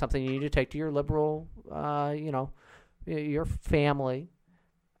 Again, this is something you need to take to your liberal, your family,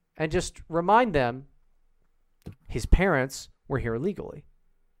 and just remind them his parents were here legally.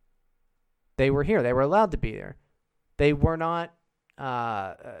 They were here. They were allowed to be there. They were not,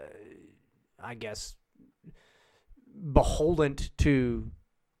 I guess, beholden to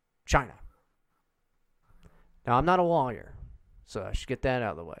China. Now, I'm not a lawyer, so I should get that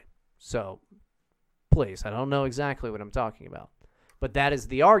out of the way. So, please, I don't know exactly what I'm talking about. But that is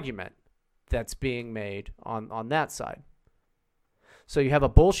the argument that's being made on that side. So you have a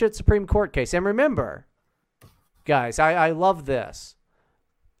bullshit Supreme Court case. And remember, guys, I love this.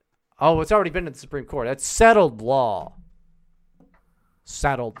 Oh, it's already been to the Supreme Court. That's settled law.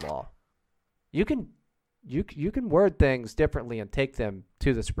 Settled law. You can word things differently and take them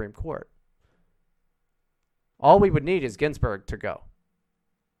to the Supreme Court. All we would need is Ginsburg to go.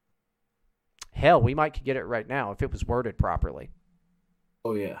 Hell, we might get it right now if it was worded properly.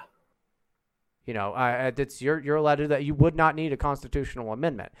 Oh yeah. You're allowed to do that. You would not need a constitutional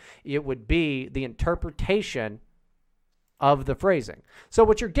amendment. It would be the interpretation of the phrasing. So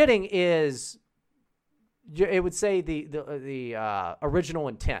what you're getting is, it would say the original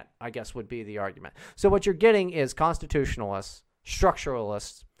intent, I guess, would be the argument. So what you're getting is constitutionalists,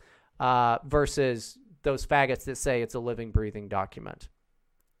 structuralists, versus those faggots that say it's a living, breathing document.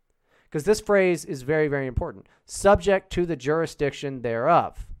 Because this phrase is very, very important. Subject to the jurisdiction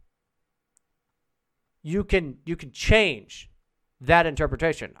thereof. You can change that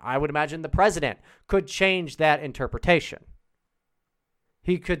interpretation. I would imagine the president could change that interpretation.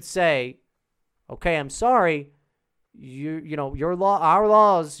 He could say, okay, I'm sorry, your law, our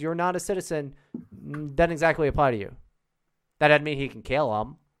laws, you're not a citizen, doesn't exactly apply to you. That doesn't mean he can kill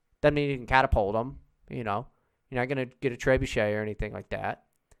them. Doesn't mean he can catapult them. You're not going to get a trebuchet or anything like that.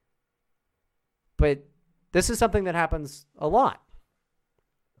 But this is something that happens a lot.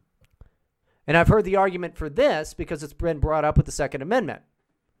 And I've heard the argument for this because it's been brought up with the Second Amendment.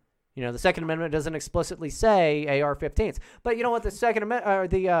 The Second Amendment doesn't explicitly say AR-15s. But you know what the Second Amendment,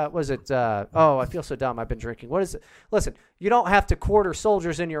 I feel so dumb. I've been drinking. What is it? Listen, you don't have to quarter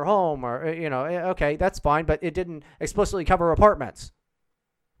soldiers in your home okay, that's fine. But it didn't explicitly cover apartments.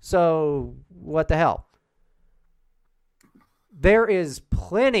 So what the hell? There is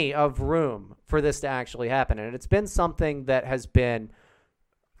plenty of room for this to actually happen. And it's been something that has been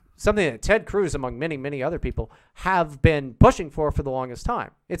something that Ted Cruz, among many, many other people, have been pushing for the longest time.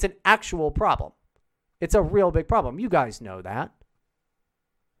 It's an actual problem. It's a real big problem. You guys know that.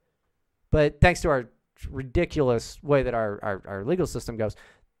 But thanks to our ridiculous way that our legal system goes,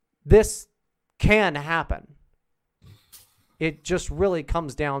 this can happen. It just really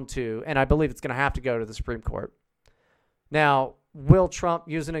comes down to, and I believe it's going to have to go to the Supreme Court. Now, will Trump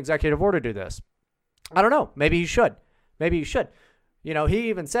use an executive order to do this? I don't know. Maybe he should. He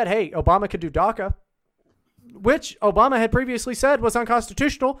even said, hey, Obama could do DACA, which Obama had previously said was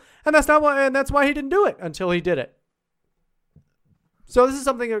unconstitutional, and that's why he didn't do it until he did it. So this is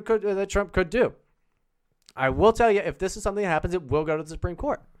something that Trump could do. I will tell you, if this is something that happens, it will go to the Supreme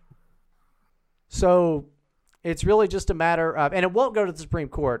Court. So it's really just a matter of, and it won't go to the Supreme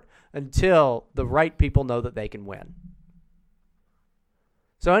Court until the right people know that they can win.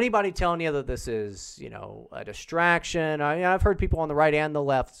 So anybody telling you that this is, a distraction, I've heard people on the right and the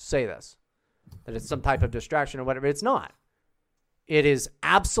left say this, that it's some type of distraction or whatever. It's not. It is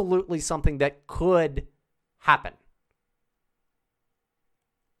absolutely something that could happen.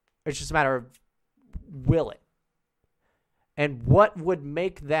 It's just a matter of, will it? And what would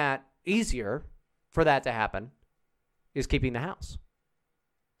make that easier for that to happen is keeping the House.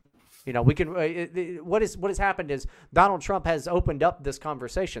 You know, we can. What has happened is Donald Trump has opened up this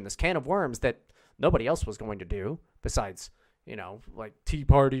conversation, this can of worms that nobody else was going to do besides, you know, like Tea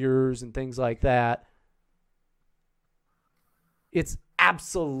Partiers and things like that. It's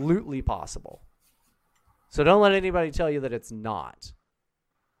absolutely possible. So don't let anybody tell you that it's not.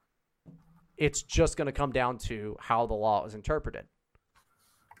 It's just going to come down to how the law is interpreted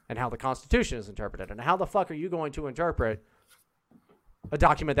and how the Constitution is interpreted. And how the fuck are you going to interpret a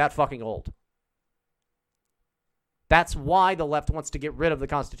document that fucking old? That's why the left wants to get rid of the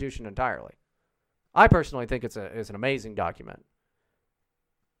Constitution entirely. I personally think it's an amazing document.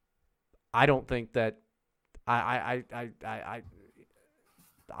 I don't think that I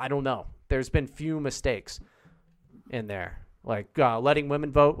don't know. There's been few mistakes in there. Like letting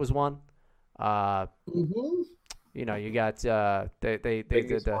women vote was one. You know, you got they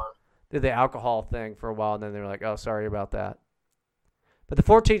did the alcohol thing for a while, and then they were like, "Oh, sorry about that." But the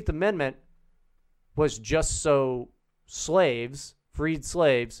 14th Amendment was just so freed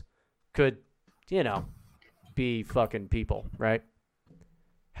slaves, could, you know, be fucking people, right?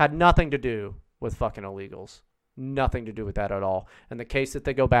 Had nothing to do with fucking illegals. Nothing to do with that at all. And the case that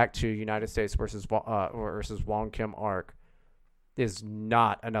they go back to, United States versus Wong Kim Ark, is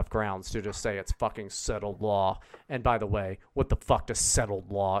not enough grounds to just say it's fucking settled law. And by the way, what the fuck does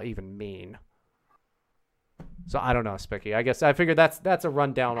settled law even mean? So I don't know, Spicky. I guess I figured that's a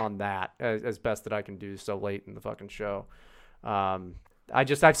rundown on that as best that I can do so late in the fucking show.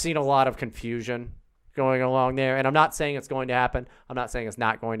 I've seen a lot of confusion going along there, and I'm not saying it's going to happen. I'm not saying it's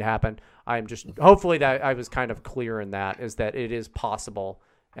not going to happen. I'm just, hopefully that I was kind of clear in that, is that it is possible,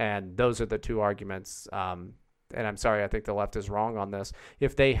 and those are the two arguments. And I'm sorry, I think the left is wrong on this.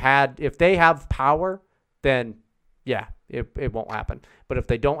 If they have power, then yeah, it won't happen. But if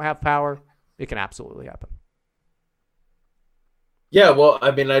they don't have power, it can absolutely happen. Yeah, well,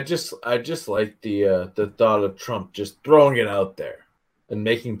 I mean, I just like the thought of Trump just throwing it out there and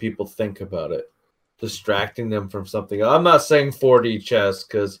making people think about it, distracting them from something. I'm not saying 4D chess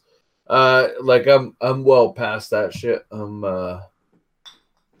because, like, I'm well past that shit.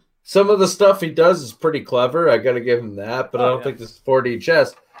 Some of the stuff he does is pretty clever. I got to give him that, but I don't think this is 4D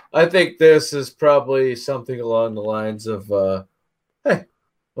chess. I think this is probably something along the lines of, hey,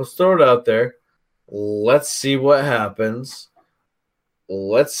 let's throw it out there. Let's see what happens.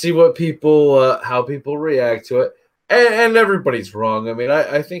 Let's see what people, how people react to it. And everybody's wrong. I mean,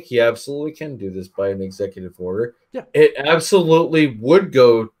 I think he absolutely can do this by an executive order. Yeah. It absolutely would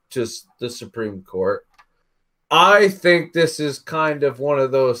go to the Supreme Court. I think this is kind of one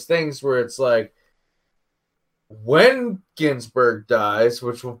of those things where it's like, when Ginsburg dies,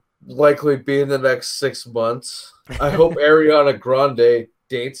 which will likely be in the next 6 months, I hope Ariana Grande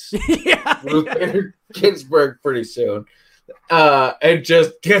dates Ruth Bader Ginsburg pretty soon, and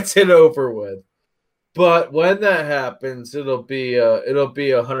just gets it over with. But when that happens, it'll be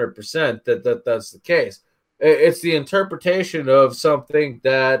 100% that's the case. It's the interpretation of something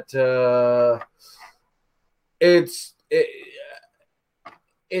that it's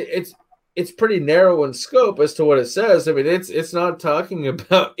pretty narrow in scope as to what it says. I mean, it's not talking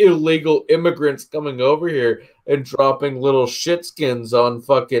about illegal immigrants coming over here and dropping little shitskins on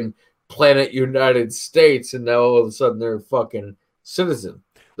fucking United States, and now all of a sudden they're a fucking citizen.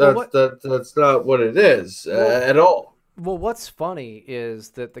 That's not what it is at all. Well, what's funny is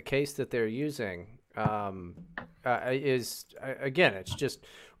that the case that they're using is, again, it's just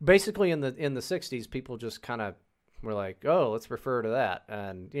basically in the 60s, people just kind of were like, oh, let's refer to that.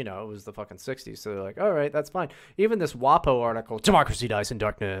 And, you know, it was the fucking 60s. So they're like, all right, that's fine. Even this WAPO article, Democracy Dies in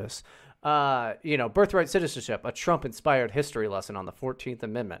Darkness, you know, Birthright Citizenship, a Trump-inspired history lesson on the 14th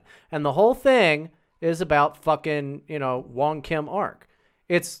Amendment. And the whole thing is about fucking, you know, Wong Kim Ark.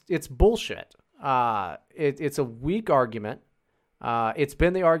 It's bullshit. It's a weak argument. It's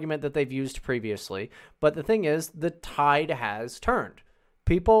been the argument that they've used previously. But the thing is, the tide has turned.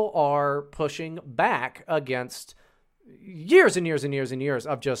 People are pushing back against years and years and years and years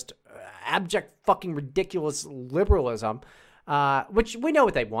of just abject fucking ridiculous liberalism, which we know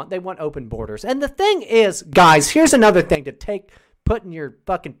what they want. They want open borders. And the thing is, guys, here's another thing to put in your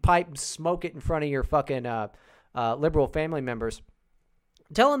fucking pipe and smoke it in front of your fucking liberal family members.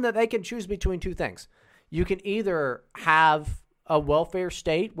 Tell them that they can choose between two things. You can either have a welfare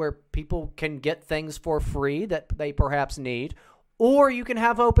state where people can get things for free that they perhaps need, or you can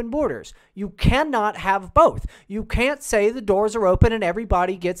have open borders. You cannot have both. You can't say the doors are open and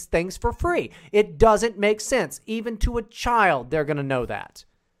everybody gets things for free. It doesn't make sense. Even to a child, they're going to know that.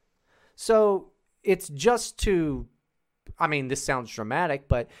 So it's just to I mean, this sounds dramatic,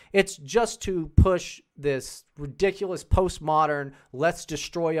 but it's just to push this ridiculous postmodern, let's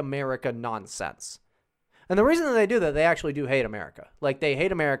destroy America nonsense. And the reason that they do that, they actually do hate America. Like, they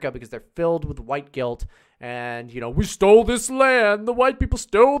hate America because they're filled with white guilt. And, we stole this land. The white people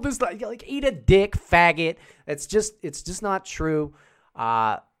stole this land. Like, eat a dick, faggot. It's just not true.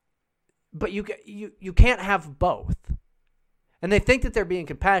 But you can't have both. And they think that they're being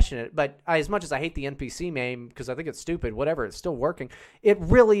compassionate, but as much as I hate the NPC meme, because I think it's stupid, whatever, it's still working, it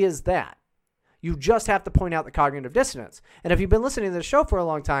really is that. You just have to point out the cognitive dissonance. And if you've been listening to the show for a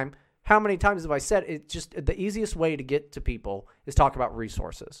long time, how many times have I said the easiest way to get to people is talk about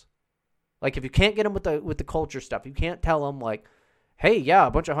resources. Like, if you can't get them with the culture stuff, you can't tell them, like, hey, yeah,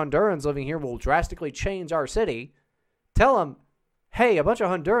 a bunch of Hondurans living here will drastically change our city. Tell them, hey, a bunch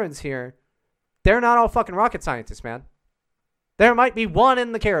of Hondurans here, they're not all fucking rocket scientists, man. There might be one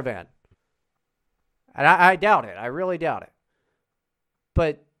in the caravan. And I doubt it. I really doubt it.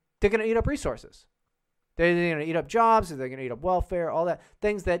 But they're going to eat up resources. They're going to eat up jobs. They're going to eat up welfare, all that.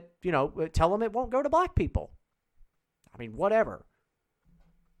 Things that, tell them it won't go to black people. I mean, whatever.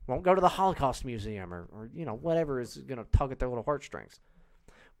 Won't go to the Holocaust Museum or whatever is going to tug at their little heartstrings.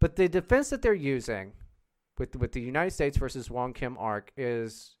 But the defense that they're using with the United States versus Wong Kim Ark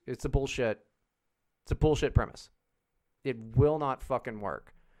it's a bullshit. It's a bullshit premise. It will not fucking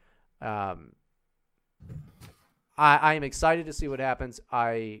work. I am excited to see what happens.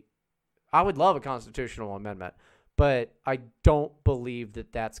 I would love a constitutional amendment, but I don't believe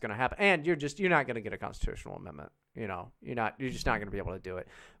that that's going to happen. And you're not going to get a constitutional amendment. You're just not going to be able to do it.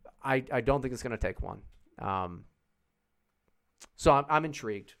 I don't think it's going to take one. So I'm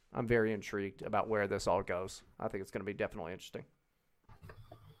intrigued. I'm very intrigued about where this all goes. I think it's going to be definitely interesting.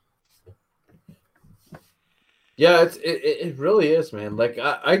 Yeah, it really is, man. Like,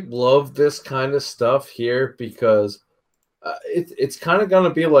 I love this kind of stuff here because it's kind of going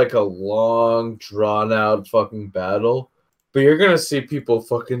to be like a long, drawn-out fucking battle. But you're going to see people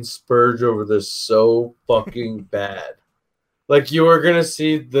fucking spurge over this so fucking bad. Like, you are going to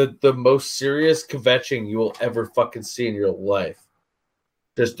see the most serious kvetching you will ever fucking see in your life.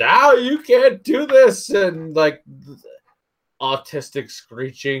 Just, you can't do this! And, like, autistic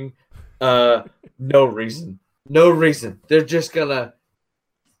screeching. No reason. No reason. They're just gonna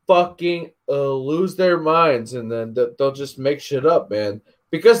fucking lose their minds, and then they'll just make shit up, man.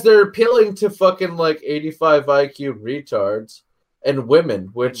 Because they're appealing to fucking like 85 IQ retards and women,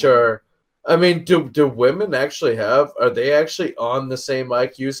 which are, I mean, do women actually are they actually on the same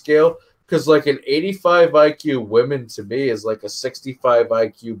IQ scale? Because like an 85 IQ woman to me is like a 65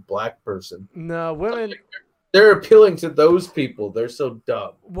 IQ black person. No, women. They're appealing to those people. They're so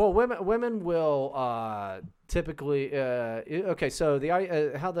dumb. Well, women will typically okay. So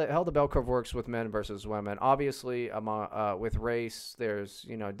how the bell curve works with men versus women. Obviously, with race, there's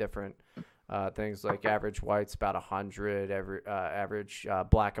different things like average white's about 100, average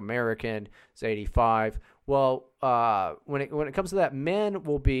black American is 85. Well, when it comes to that, men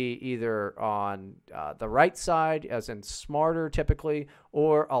will be either on the right side, as in smarter typically,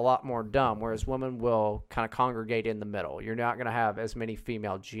 or a lot more dumb, whereas women will kind of congregate in the middle. You're not going to have as many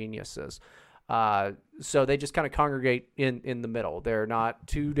female geniuses. So they just kind of congregate in the middle. They're not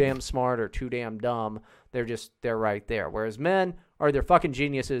too damn smart or too damn dumb. They're right there. Whereas men are either fucking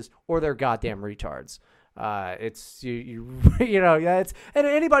geniuses or they're goddamn retards. It's it's, and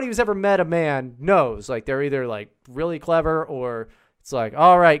anybody who's ever met a man knows, like, they're either like really clever or it's like,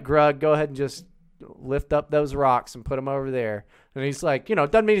 all right, Grug, go ahead and just lift up those rocks and put them over there. And he's like,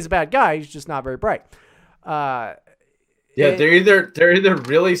 doesn't mean he's a bad guy. He's just not very bright. Yeah, they're either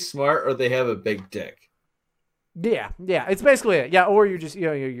really smart or they have a big dick. Yeah, it's basically it. Yeah, or you're just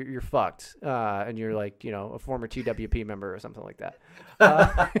you're fucked, and you're like a former TWP member or something like that.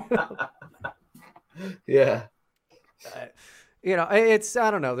 Yeah. It's,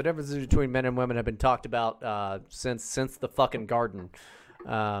 I don't know, the differences between men and women have been talked about since the fucking garden.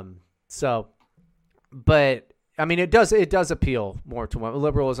 But I mean, it does appeal more to women.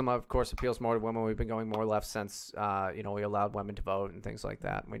 Liberalism, of course, appeals more to women. We've been going more left since we allowed women to vote and things like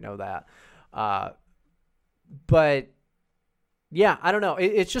that. We know that. But yeah, I don't know.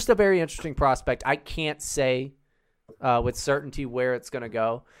 It's just a very interesting prospect. I can't say with certainty where it's going to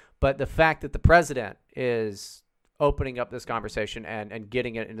go. But the fact that the president is opening up this conversation and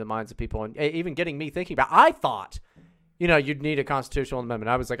getting it into the minds of people, and even getting me thinking about, I thought, you'd need a constitutional amendment.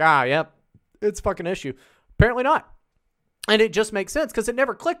 I was like, yep, it's a fucking issue. Apparently not. And it just makes sense because it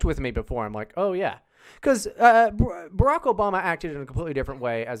never clicked with me before. I'm like, oh, yeah. Because Barack Obama acted in a completely different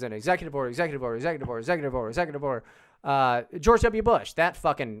way, as in executive order. George W. Bush, that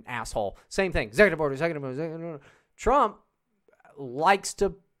fucking asshole. Same thing. Executive order. Trump likes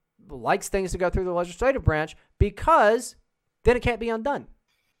things to go through the legislative branch because then it can't be undone.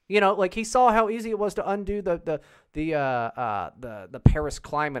 Like he saw how easy it was to undo the Paris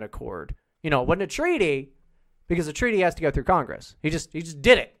Climate Accord. It wasn't a treaty because a treaty has to go through Congress. He just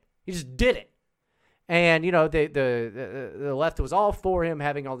did it. He just did it. And the left was all for him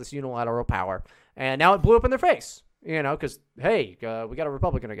having all this unilateral power, and now it blew up in their face. Because we got a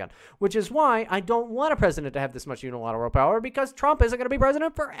Republican again, which is why I don't want a president to have this much unilateral power, because Trump isn't going to be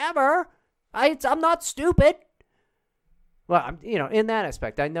president forever. I'm not stupid. Well, in that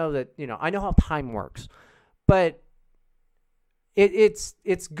aspect, I know that, I know how time works, but it's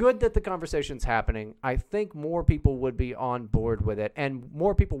good that the conversation's happening. I think more people would be on board with it, and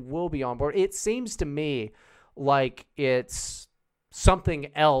more people will be on board. It seems to me like it's something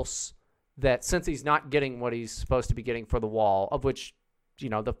else that, since he's not getting what he's supposed to be getting for the wall, of which,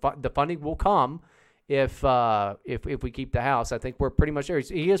 the funding will come if we keep the House. I think we're pretty much there.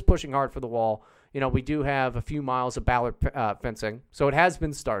 He is pushing hard for the wall. We do have a few miles of ballot fencing, so it has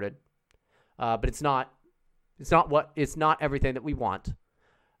been started, but it's not everything that we want.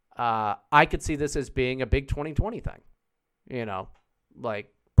 I could see this as being a big 2020 thing,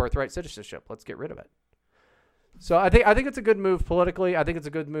 like birthright citizenship. Let's get rid of it. So I think it's a good move politically. I think it's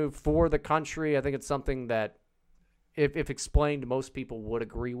a good move for the country. I think it's something that, if explained, most people would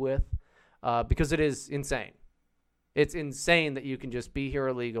agree with, because it is insane. It's insane that you can just be here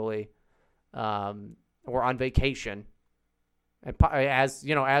illegally, or on vacation, and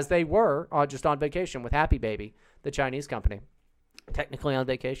as they were just on vacation with Happy Baby, the Chinese company, technically on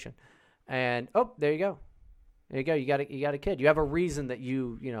vacation, and there you go. You got a kid. You have a reason that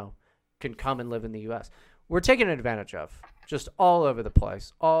you can come and live in the U.S. We're taken advantage of just all over the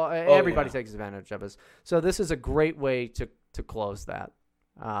place. Everybody takes advantage of us. So this is a great way to close that.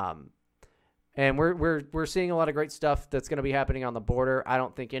 And we're seeing a lot of great stuff that's going to be happening on the border. I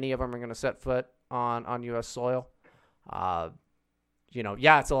don't think any of them are going to set foot on U.S. soil.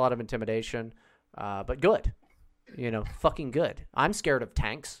 It's a lot of intimidation, but good. Fucking good. I'm scared of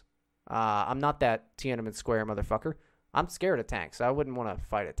tanks. I'm not that Tiananmen Square motherfucker. I'm scared of tanks. I wouldn't want to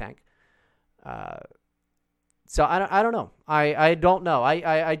fight a tank. So I don't know. I don't know.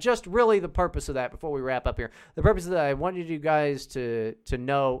 I just really, the purpose of that, before we wrap up here, the purpose of that, I wanted you guys to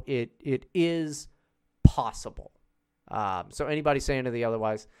know it is possible. So anybody saying anything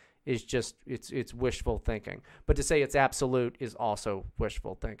otherwise is just, it's wishful thinking. But to say it's absolute is also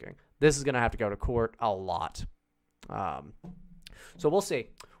wishful thinking. This is going to have to go to court a lot. So we'll see.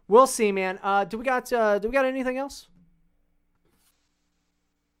 We'll see, man. Do we got anything else?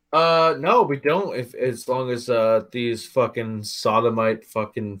 No, we don't. As long as these fucking sodomite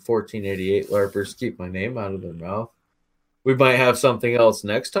fucking 1488 LARPers keep my name out of their mouth, we might have something else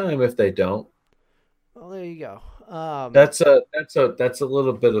next time. If they don't, well, there you go. That's a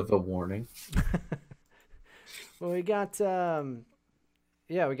little bit of a warning. Well, we got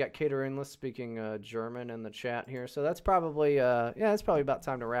we got Cater Endless speaking German in the chat here, so that's probably it's probably about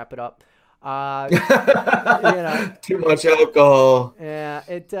time to wrap it up. Too much alcohol. Yeah,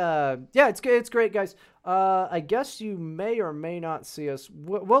 it's great, guys. I guess you may or may not see us.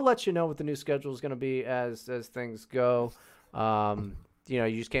 We'll let you know what the new schedule is going to be as things go. You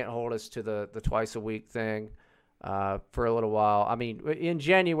just can't hold us to the twice a week thing for a little while. I mean, in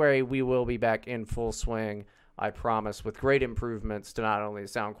January we will be back in full swing, I promise, with great improvements to not only the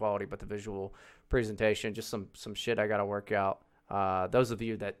sound quality but the visual presentation. Just some shit I got to work out. Those of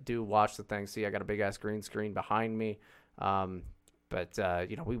you that do watch the thing see I got a big ass green screen behind me, but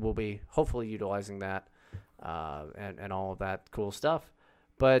we will be hopefully utilizing that and all of that cool stuff.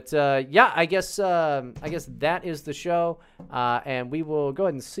 But I guess that is the show, and we will go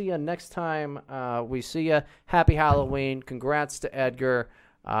ahead and see you next time we see you. Happy Halloween! Congrats to Edgar.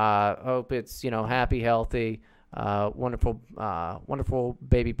 Hope it's happy, healthy. Wonderful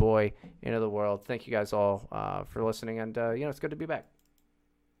baby boy into the world. Thank you guys all for listening, and it's good to be back.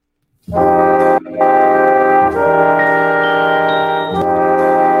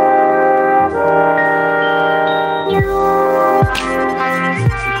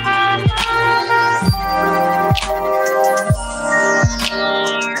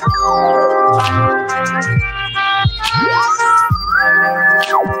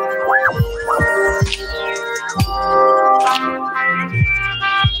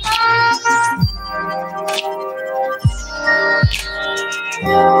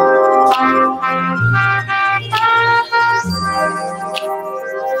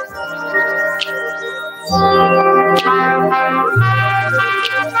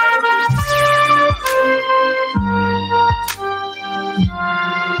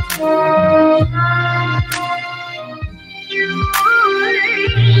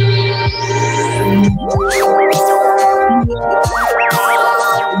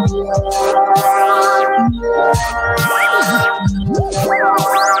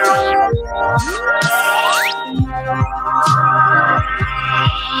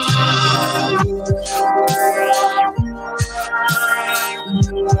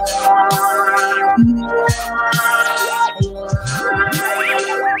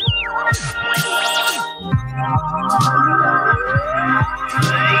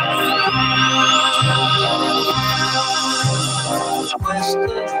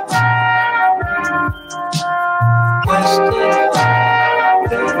 Western